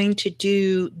you going to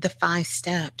do the 5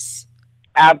 steps?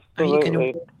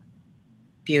 Absolutely.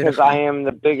 Because I am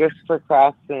the biggest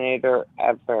procrastinator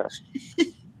ever.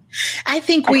 I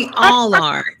think we all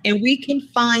are, and we can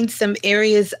find some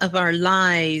areas of our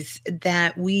lives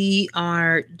that we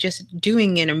are just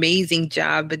doing an amazing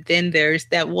job, but then there's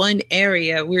that one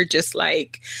area we're just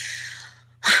like,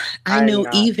 I know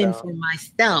even for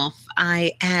myself,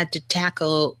 I had to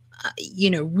tackle,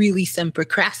 really some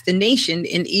procrastination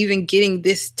in even getting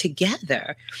this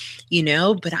together,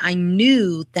 but I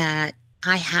knew that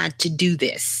I had to do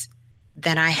this,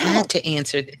 that I had to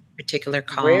answer this particular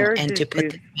call and to put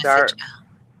the message out.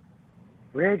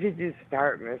 Where did you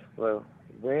start, MsBlue?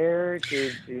 Where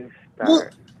did you start? Well,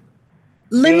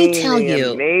 let me tell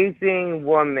you. Amazing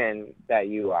woman that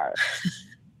you are.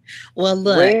 Well,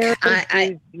 look,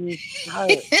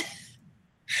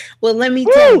 well, let me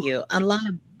tell you, a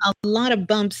lot of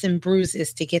bumps and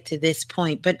bruises to get to this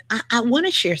point, but I want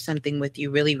to share something with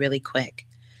you really, really quick.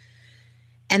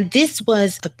 And this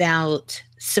was about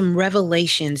some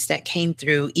revelations that came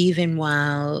through even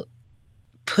while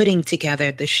putting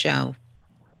together the show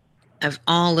of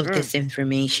all of this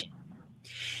information.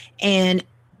 And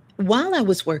while I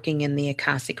was working in the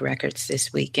Akashic Records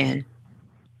this weekend,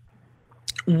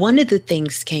 one of the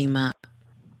things came up,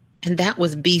 and that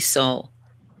was B-Soul.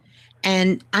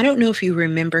 And I don't know if you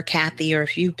remember, Kathy, or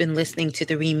if you've been listening to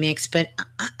the remix, but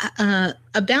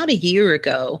about a year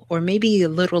ago, or maybe a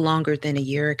little longer than a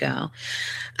year ago,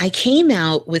 I came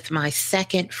out with my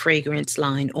second fragrance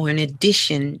line, or an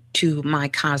addition to my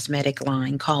cosmetic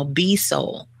line, called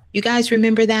B-Soul. You guys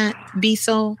remember that,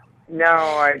 B-Soul? No,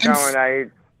 I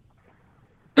don't.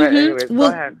 But anyways, go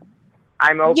ahead.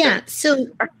 I'm open. Yeah,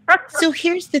 so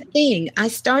here's the thing. I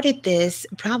started this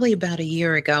probably about a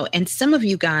year ago, and some of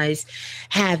you guys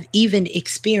have even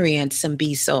experienced some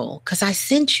B-Soul, because I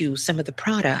sent you some of the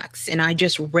products, and I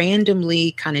just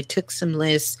randomly kind of took some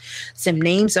lists, some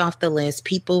names off the list,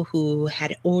 people who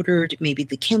had ordered maybe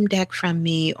the Kim deck from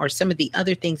me or some of the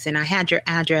other things, and I had your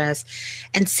address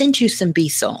and sent you some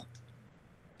B-Soul.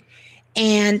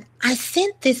 And I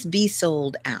sent this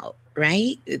B-Soul out.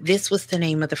 Right? This was the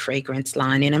name of the fragrance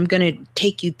line. And I'm going to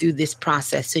take you through this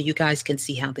process so you guys can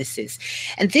see how this is.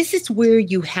 And this is where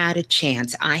you had a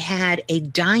chance. I had a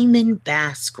diamond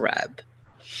bath scrub,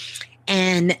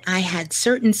 and I had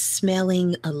certain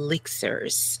smelling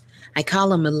elixirs. I call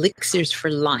them elixirs for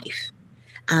life.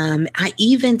 I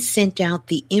even sent out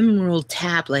the emerald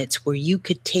tablets where you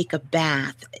could take a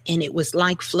bath, and it was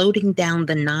like floating down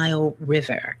the Nile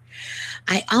River.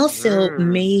 I also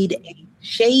made a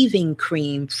shaving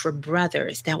cream for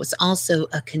brothers that was also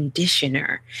a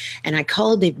conditioner, and I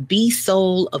called it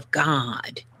B-Soul of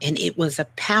God, and it was a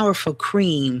powerful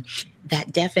cream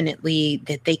that definitely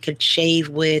that they could shave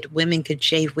with, women could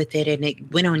shave with it, and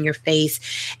it went on your face.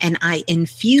 And I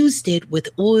infused it with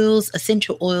oils,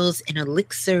 essential oils and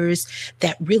elixirs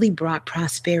that really brought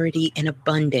prosperity and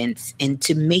abundance, and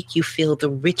to make you feel the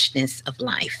richness of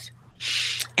life.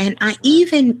 And I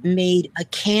even made a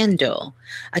candle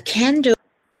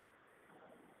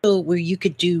where you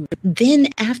could do, then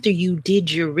after you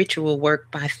did your ritual work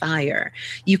by fire,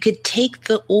 you could take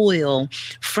the oil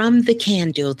from the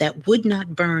candle that would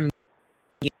not burn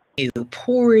you,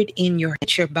 pour it in your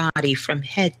body from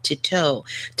head to toe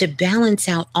to balance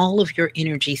out all of your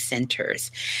energy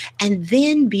centers, and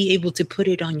then be able to put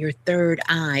it on your third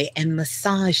eye and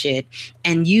massage it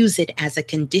and use it as a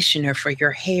conditioner for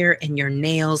your hair and your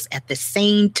nails at the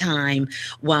same time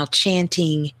while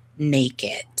chanting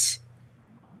naked.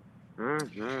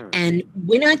 And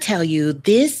when I tell you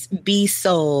this Be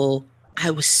Soul,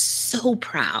 I was so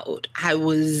proud. I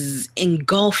was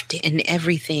engulfed in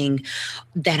everything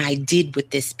that I did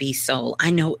with this Be Soul. I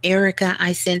know Erica,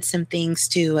 I sent some things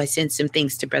to. I sent some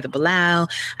things to Brother Bilal.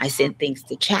 I sent things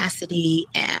to Chastity,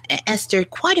 Esther,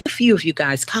 quite a few of you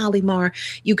guys. Kalimar,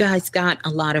 you guys got a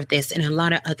lot of this, and a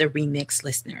lot of other remix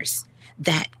listeners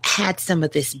that had some of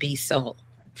this Be Soul.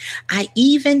 I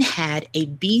even had a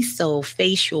Be Soul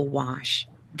facial wash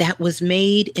that was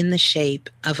made in the shape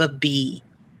of a bee.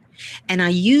 And I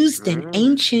used an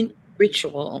ancient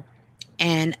ritual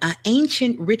and an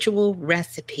ancient ritual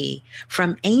recipe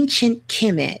from ancient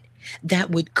Kemet that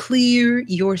would clear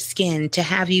your skin to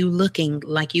have you looking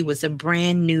like you was a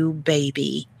brand new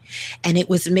baby. And it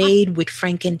was made with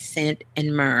frankincense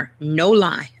and myrrh. No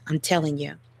lie, I'm telling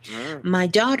you. My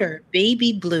daughter,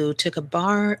 Baby Blue, took a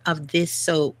bar of this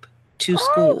soap to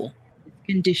school,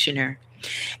 conditioner.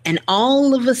 And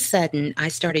all of a sudden, I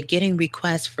started getting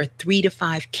requests for 3 to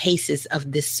 5 cases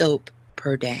of this soap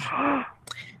per day.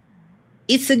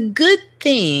 It's a good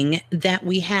thing that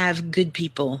we have good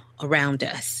people around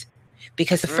us.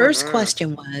 Because the first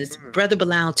question was, Brother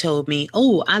Bilal told me,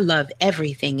 oh, I love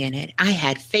everything in it. I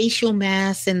had facial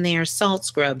masks in there, salt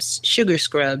scrubs, sugar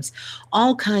scrubs,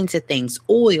 all kinds of things,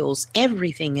 oils,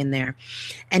 everything in there.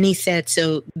 And he said,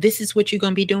 so this is what you're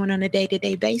going to be doing on a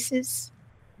day-to-day basis?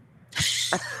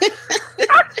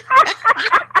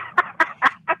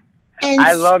 And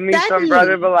I love me some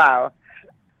Brother Bilal.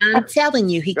 I'm telling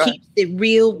you, he keeps it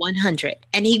real 100.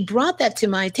 And he brought that to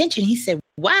my attention. He said,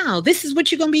 wow, this is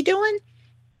what you're going to be doing?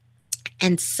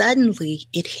 And suddenly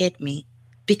it hit me,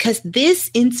 because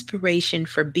this inspiration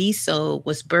for Be Soul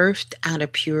was birthed out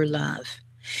of pure love.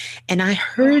 And I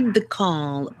heard the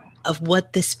call of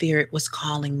what the Spirit was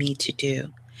calling me to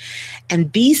do.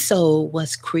 And Be Soul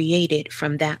was created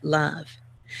from that love.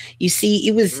 You see,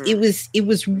 it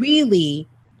was really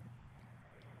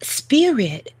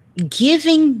Spirit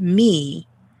giving me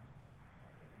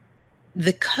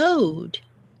the code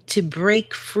to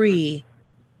break free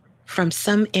from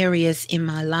some areas in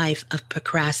my life of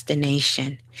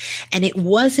procrastination. And it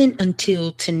wasn't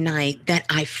until tonight that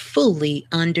I fully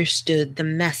understood the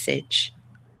message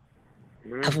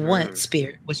of what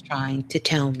Spirit was trying to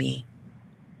tell me.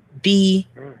 Be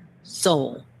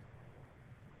Soul.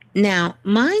 Now,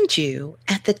 mind you,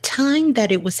 at the time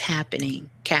that it was happening,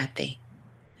 Kathy,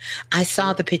 I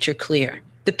saw the picture clear.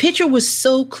 The picture was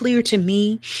so clear to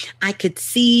me, I could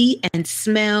see and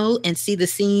smell and see the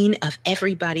scene of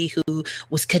everybody who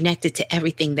was connected to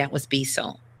everything that was Be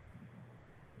Soul.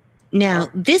 Now,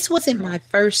 this wasn't my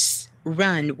first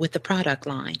run with the product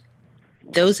line.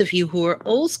 Those of you who are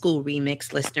old school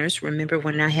remix listeners remember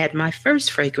when I had my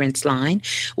first fragrance line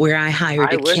where I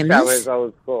hired a chemist. I wish I was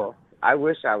old school. I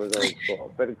wish I was old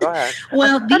school, but go ahead.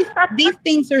 Well, these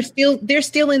things are they're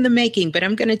still in the making, but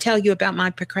I'm going to tell you about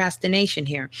my procrastination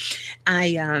here.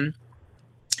 I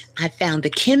found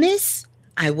a chemist.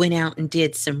 I went out and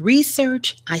did some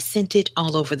research. I sent it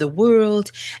all over the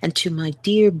world. And to my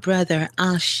dear brother,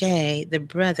 Ashe, the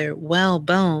brother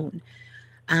Wellbone,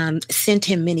 sent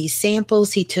him many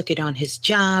samples. He took it on his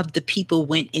job. The people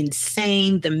went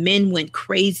insane. The men went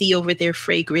crazy over their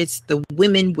fragrance. The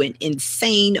women went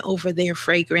insane over their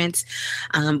fragrance,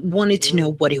 wanted to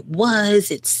know what it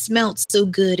was. It smelled so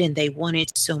good, and they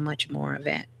wanted so much more of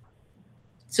it.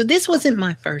 So this wasn't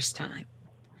my first time.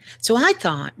 So I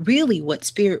thought really what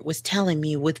Spirit was telling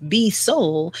me with Be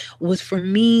Soul was for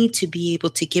me to be able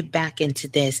to get back into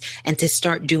this and to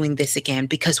start doing this again,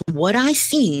 because what I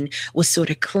seen was sort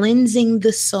of cleansing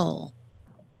the soul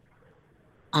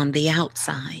on the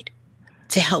outside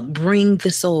to help bring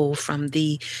the soul from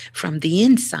the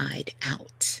inside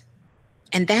out.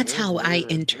 And that's how I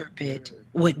interpret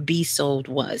what Be Soul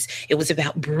was. It was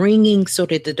about bringing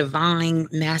sort of the divine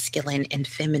masculine and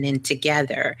feminine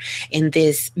together in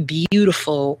this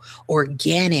beautiful,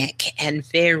 organic, and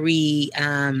very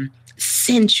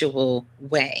sensual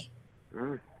way.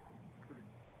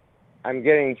 I'm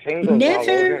getting tingles all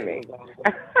over me.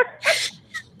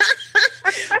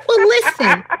 Well,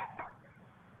 listen.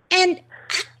 And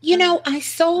you know, I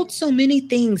sold so many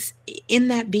things in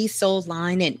that Be Soul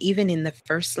line and even in the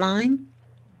first line.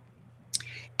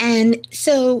 And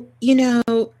so,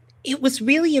 it was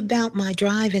really about my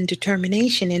drive and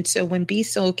determination. And so when Be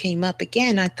Soul came up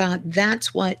again, I thought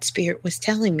that's what Spirit was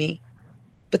telling me.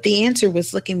 But the answer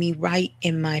was looking me right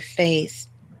in my face.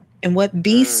 And what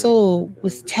Be Soul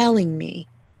was telling me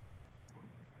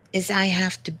is I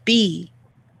have to be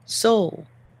soul,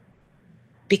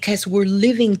 because we're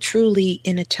living truly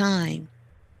in a time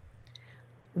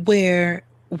where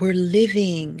we're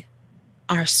living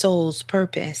our soul's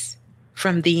purpose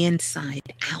from the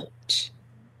inside out.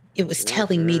 It was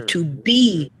telling me to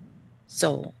be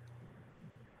soul.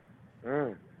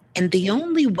 And the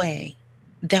only way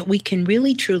that we can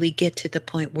really truly get to the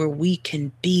point where we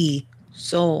can be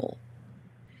soul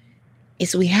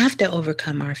is we have to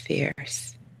overcome our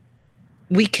fears.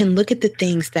 We can look at the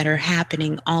things that are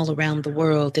happening all around the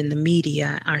world in the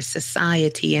media, our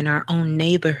society, in our own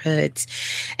neighborhoods,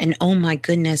 and oh my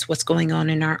goodness, what's going on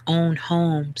in our own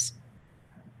homes,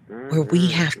 where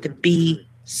we have to be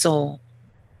soul.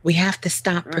 We have to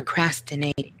stop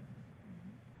procrastinating.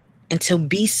 And so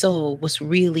Be Soul was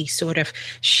really sort of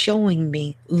showing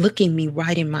me, looking me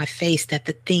right in my face, that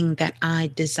the thing that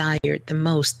I desired the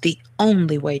most, the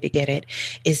only way to get it,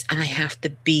 is I have to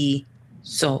be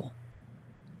soul.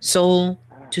 Soul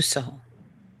to soul.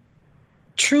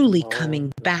 Truly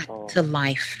coming back to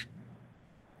life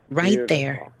right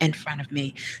there in front of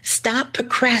me. Stop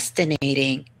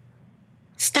procrastinating.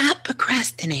 Stop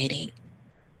procrastinating.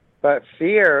 But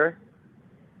fear,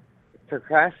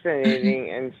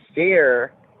 procrastinating and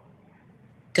fear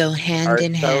go hand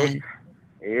in hand.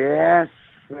 Yes,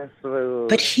 MsBlue.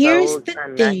 But here's the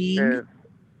thing.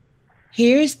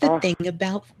 Here's the thing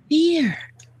about fear.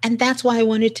 And that's why I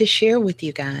wanted to share with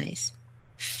you guys.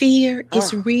 Fear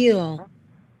is real.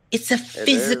 It's a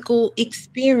physical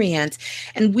experience.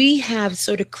 And we have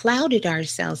sort of clouded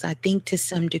ourselves, I think, to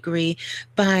some degree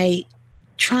by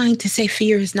trying to say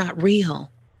fear is not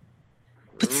real.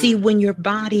 But see, when your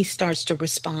body starts to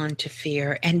respond to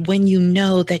fear, and when you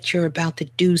know that you're about to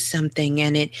do something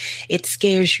and it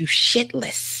scares you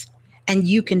shitless, and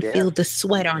you can feel the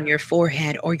sweat on your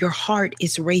forehead, or your heart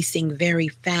is racing very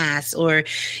fast, or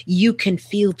you can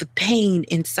feel the pain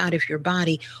inside of your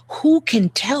body, who can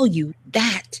tell you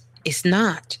that is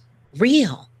not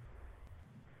real?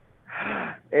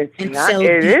 It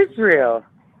is real.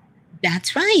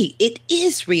 That's right. It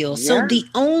is real. Yeah. So the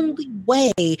only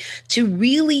way to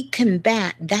really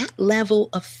combat that level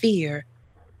of fear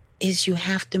is you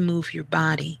have to move your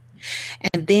body.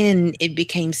 And then it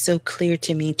became so clear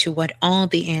to me to what all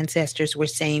the ancestors were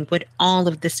saying, what all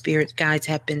of the spirit guides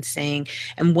have been saying.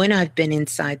 And when I've been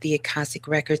inside the Akashic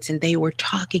records, and they were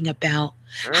talking about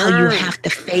how you have to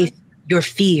face your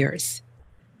fears.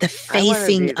 The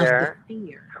facing of the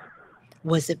fear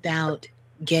was about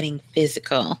getting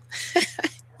physical.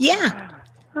 Yeah.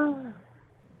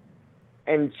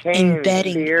 And change,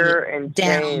 embedding fear it and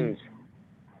down. change.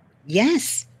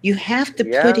 Yes, you have to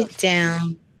put it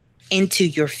down into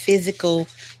your physical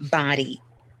body.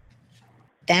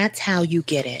 That's how you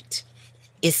get it.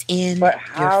 It's in your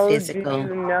physical. How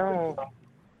do you know?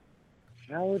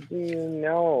 How do you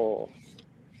know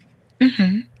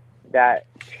that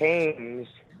change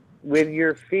with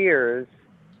your fears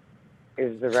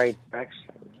is the right direction?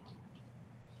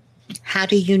 How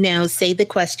do you know? Say the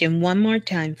question one more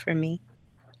time for me.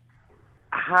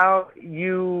 How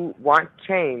you want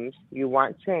change,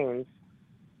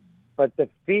 but the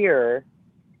fear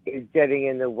is getting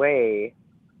in the way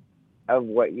of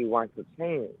what you want to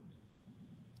change.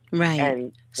 Right.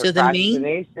 And so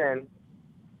procrastination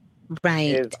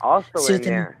is also in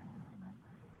there.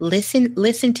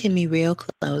 Listen to me real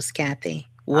close, Kathy.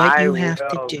 What you have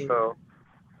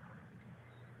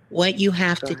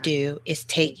to do is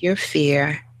take your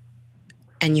fear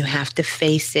and you have to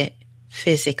face it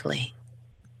physically.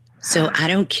 So I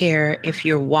don't care if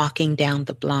you're walking down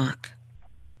the block.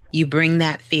 You bring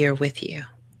that fear with you.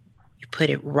 You put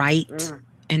it right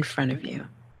in front of you.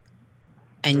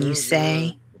 And you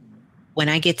say, when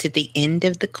I get to the end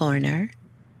of the corner,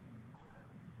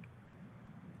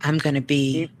 I'm going to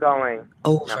be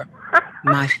over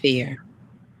my fear.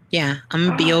 Yeah, I'm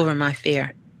going to be over my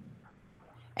fear.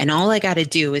 And all I got to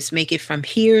do is make it from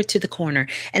here to the corner.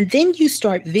 And then you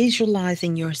start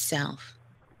visualizing yourself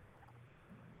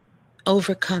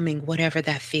overcoming whatever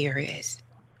that fear is.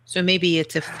 So maybe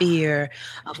it's a fear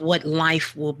of what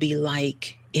life will be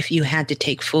like if you had to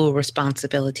take full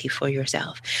responsibility for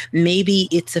yourself. Maybe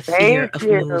it's a fear of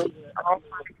moving. Oh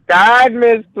my God,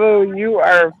 MsBlue, you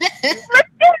are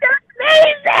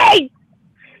amazing!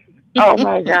 Oh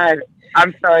my God.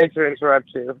 I'm sorry to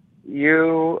interrupt you.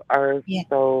 You are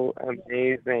so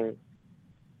amazing.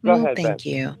 Go ahead, thank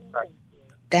you.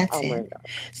 That's Oh my it. God.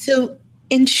 So,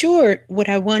 in short, what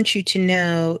I want you to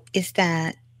know is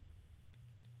that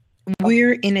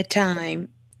we're in a time,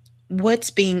 what's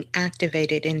being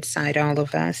activated inside all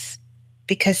of us?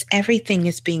 Because everything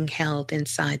is being held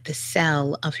inside the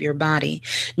cell of your body.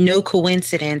 No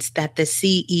coincidence that the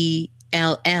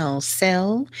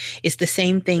cell is the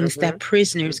same things that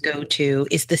prisoners go to,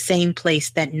 is the same place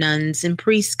that nuns and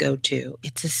priests go to.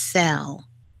 It's a cell.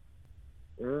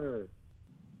 Mm.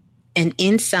 And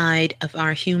inside of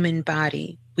our human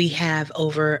body, we have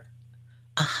over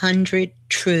 100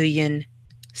 trillion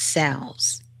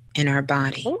cells in our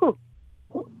body. Ooh.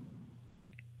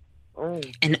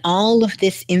 Mm. And all of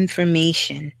this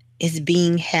information is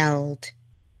being held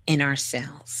in our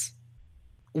cells,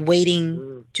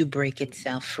 waiting to break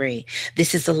itself free.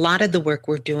 This is a lot of the work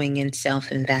we're doing in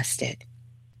Self-Invested.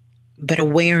 But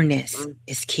awareness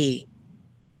is key.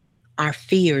 Our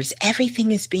fears,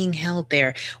 everything is being held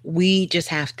there. We just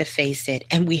have to face it.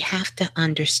 And we have to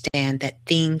understand that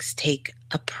things take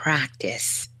a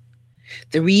practice.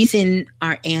 The reason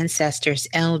our ancestors,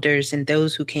 elders, and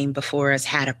those who came before us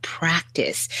had a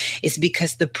practice is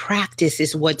because the practice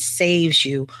is what saves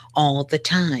you all the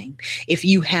time. If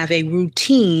you have a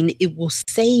routine, it will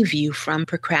save you from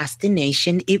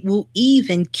procrastination. It will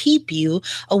even keep you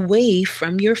away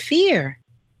from your fear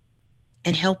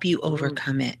and help you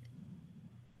overcome it.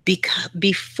 Because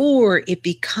before it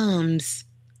becomes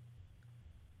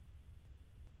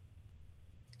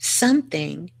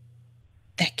something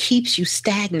that keeps you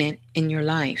stagnant in your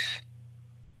life.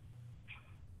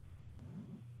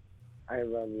 I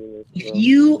love you, Miss If Blue.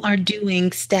 you are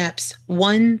doing steps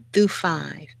 1 through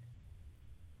 5,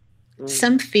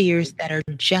 some fears that are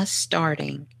just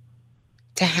starting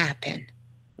to happen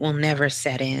will never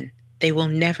set in. They will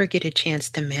never get a chance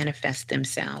to manifest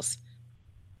themselves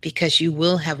because you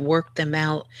will have worked them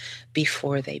out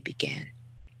before they begin.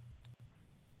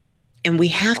 And we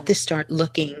have to start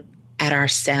looking at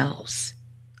ourselves.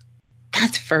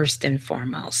 That's first and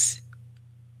foremost.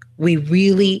 We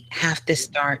really have to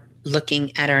start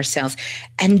looking at ourselves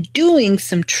and doing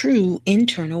some true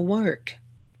internal work.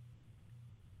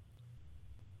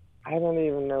 I don't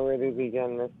even know where to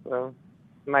begin, Miss Blue.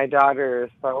 My daughter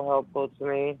is so helpful to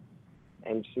me,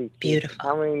 and she keeps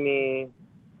telling me,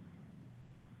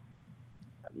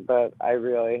 but I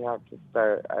really have to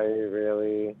start. I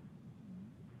really.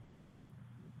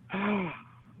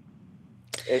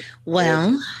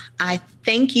 Well, I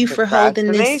thank you for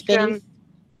holding this space.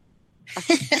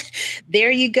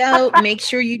 There you go. Make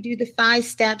sure you do the 5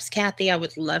 steps, Kathy. I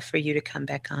would love for you to come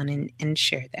back on and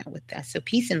share that with us. So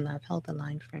peace and love. Hold the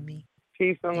line for me.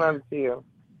 Peace and love to you.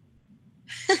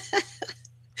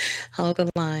 Hold the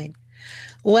line.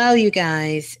 Well, you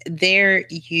guys, there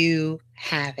you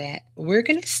have it. We're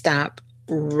going to stop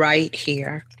right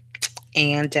here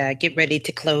and get ready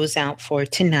to close out for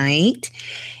tonight.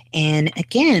 And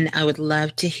again, I would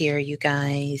love to hear you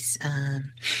guys.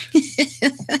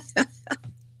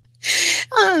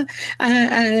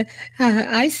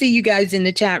 I see you guys in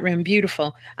the chat room.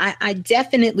 Beautiful. I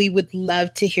definitely would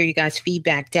love to hear you guys'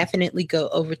 feedback. Definitely go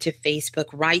over to Facebook,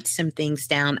 write some things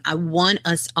down. I want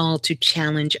us all to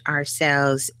challenge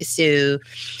ourselves so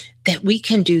that we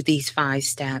can do these 5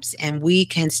 steps and we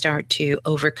can start to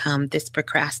overcome this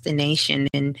procrastination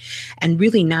and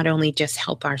really not only just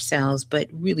help ourselves, but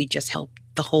really just help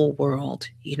the whole world,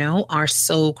 you know, our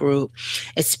soul group,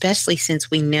 especially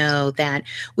since we know that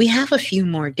we have a few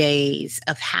more days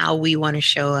of how we want to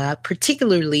show up,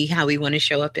 particularly how we want to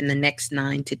show up in the next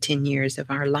 9 to 10 years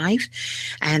of our life.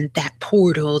 And that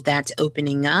portal that's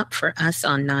opening up for us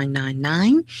on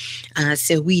 999.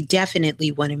 So we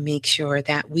definitely want to make sure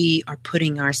that we are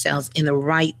putting ourselves in the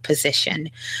right position,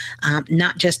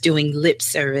 not just doing lip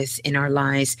service in our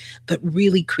lives, but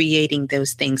really creating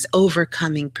those things,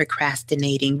 overcoming procrastination,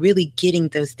 really getting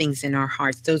those things in our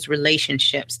hearts, those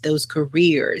relationships, those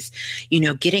careers, you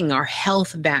know, getting our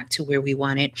health back to where we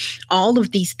want it. All of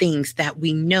these things that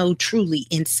we know truly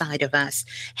inside of us,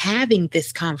 having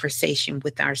this conversation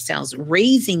with ourselves,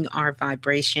 raising our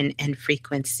vibration and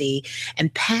frequency,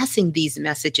 and passing these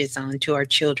messages on to our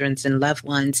children and loved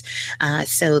ones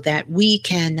so that we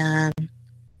can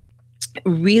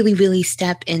really, really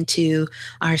step into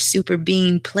our super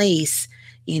being place,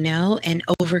 you know, and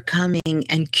overcoming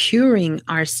and curing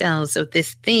ourselves of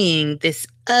this thing, this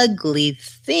ugly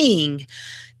thing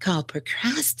called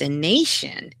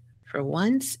procrastination, for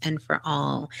once and for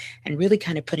all, and really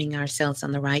kind of putting ourselves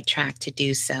on the right track to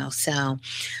do so. So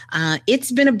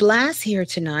it's been a blast here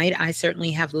tonight. I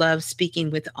certainly have loved speaking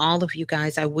with all of you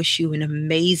guys. I wish you an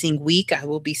amazing week. I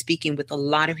will be speaking with a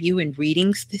lot of you in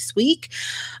readings this week,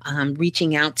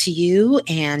 reaching out to you.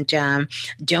 And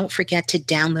don't forget to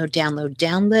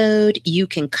download. You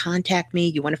can contact me.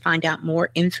 You want to find out more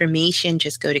information,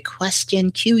 just go to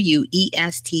question, QUESTION,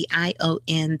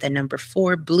 the number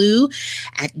 4 blue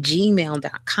at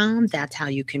gmail.com. That's how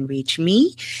you can reach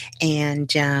me. And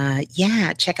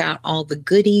check out all the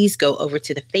goodies. Go over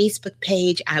to the Facebook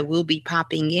page. I will be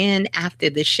popping in after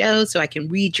the show so I can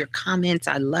read your comments.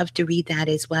 I love to read that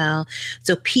as well.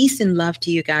 So peace and love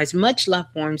to you guys. Much love,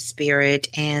 warm spirit,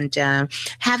 and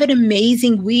have an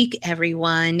amazing week,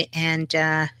 everyone. And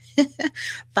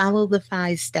follow the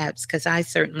 5 steps, because I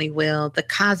certainly will. The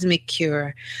cosmic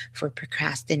cure for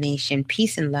procrastination.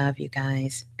 Peace and love, you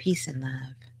guys. Peace and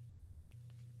love.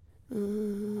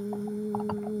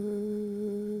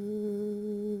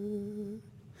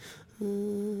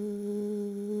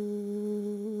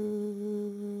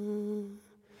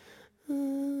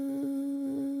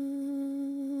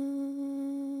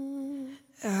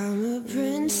 I'm a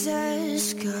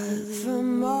princess cut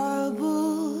from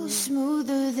marble,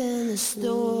 smoother than a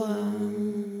storm.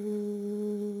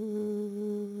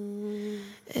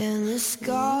 And the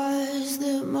scars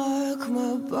that mark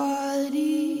my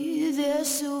body, they're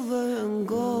silver and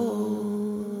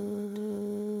gold.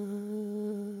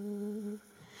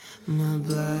 My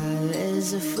blood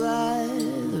is a flood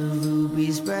of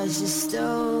rubies, precious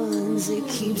stones. It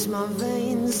keeps my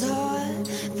veins hot.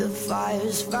 The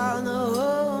fire's found a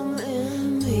home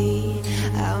in me.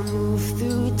 I move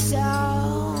through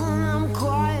town, I'm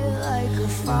quiet like a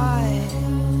fire.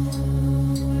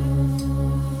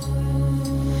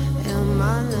 And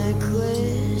my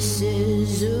necklace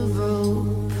is of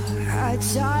rope, I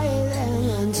tie it and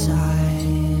untie.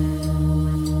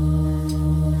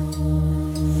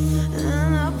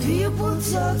 And now people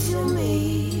talk to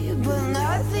me, but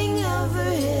nothing ever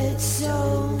hits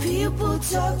home. People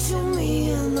talk to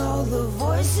me and all the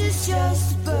voices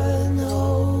just burn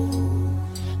hole.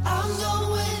 I'm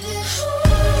done with it.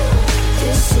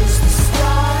 This is the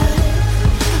start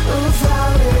of how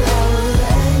it all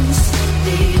ends.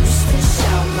 They used to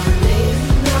shout my name,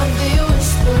 now they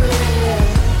whisper it.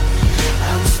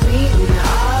 I'm speaking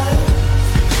out,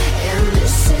 and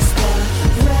this is the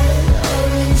red,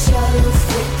 orange, yellow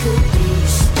flicker beat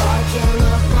sparking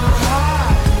up my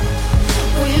heart.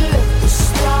 We're at the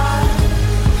start,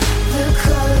 the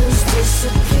colors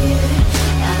disappear.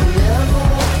 I never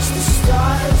watched the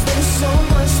stars, there's so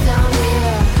much down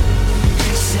here.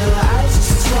 So I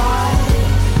just try,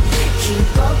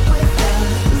 keep up with the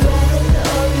red,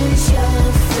 orange,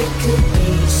 yellow flicker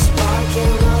beat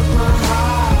sparking up my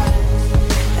heart.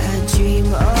 I dream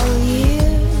all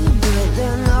year, but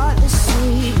they're not the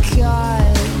sweet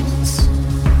kinds.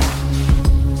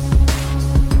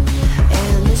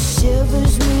 And the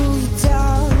shivers move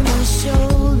down my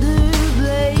shoulder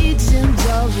blades in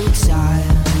double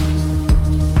time.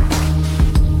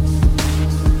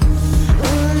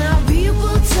 Oh, now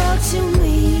people talk to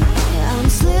me, I'm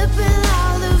slipping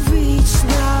out of reach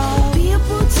now.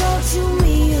 People talk to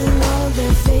me and all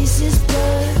their faces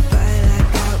blur, but I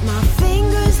got my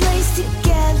fingers laced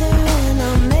together and I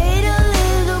made a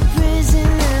little prison,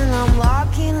 and I'm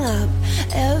locking up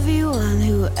everyone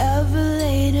who ever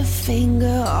laid a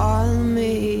finger on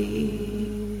me.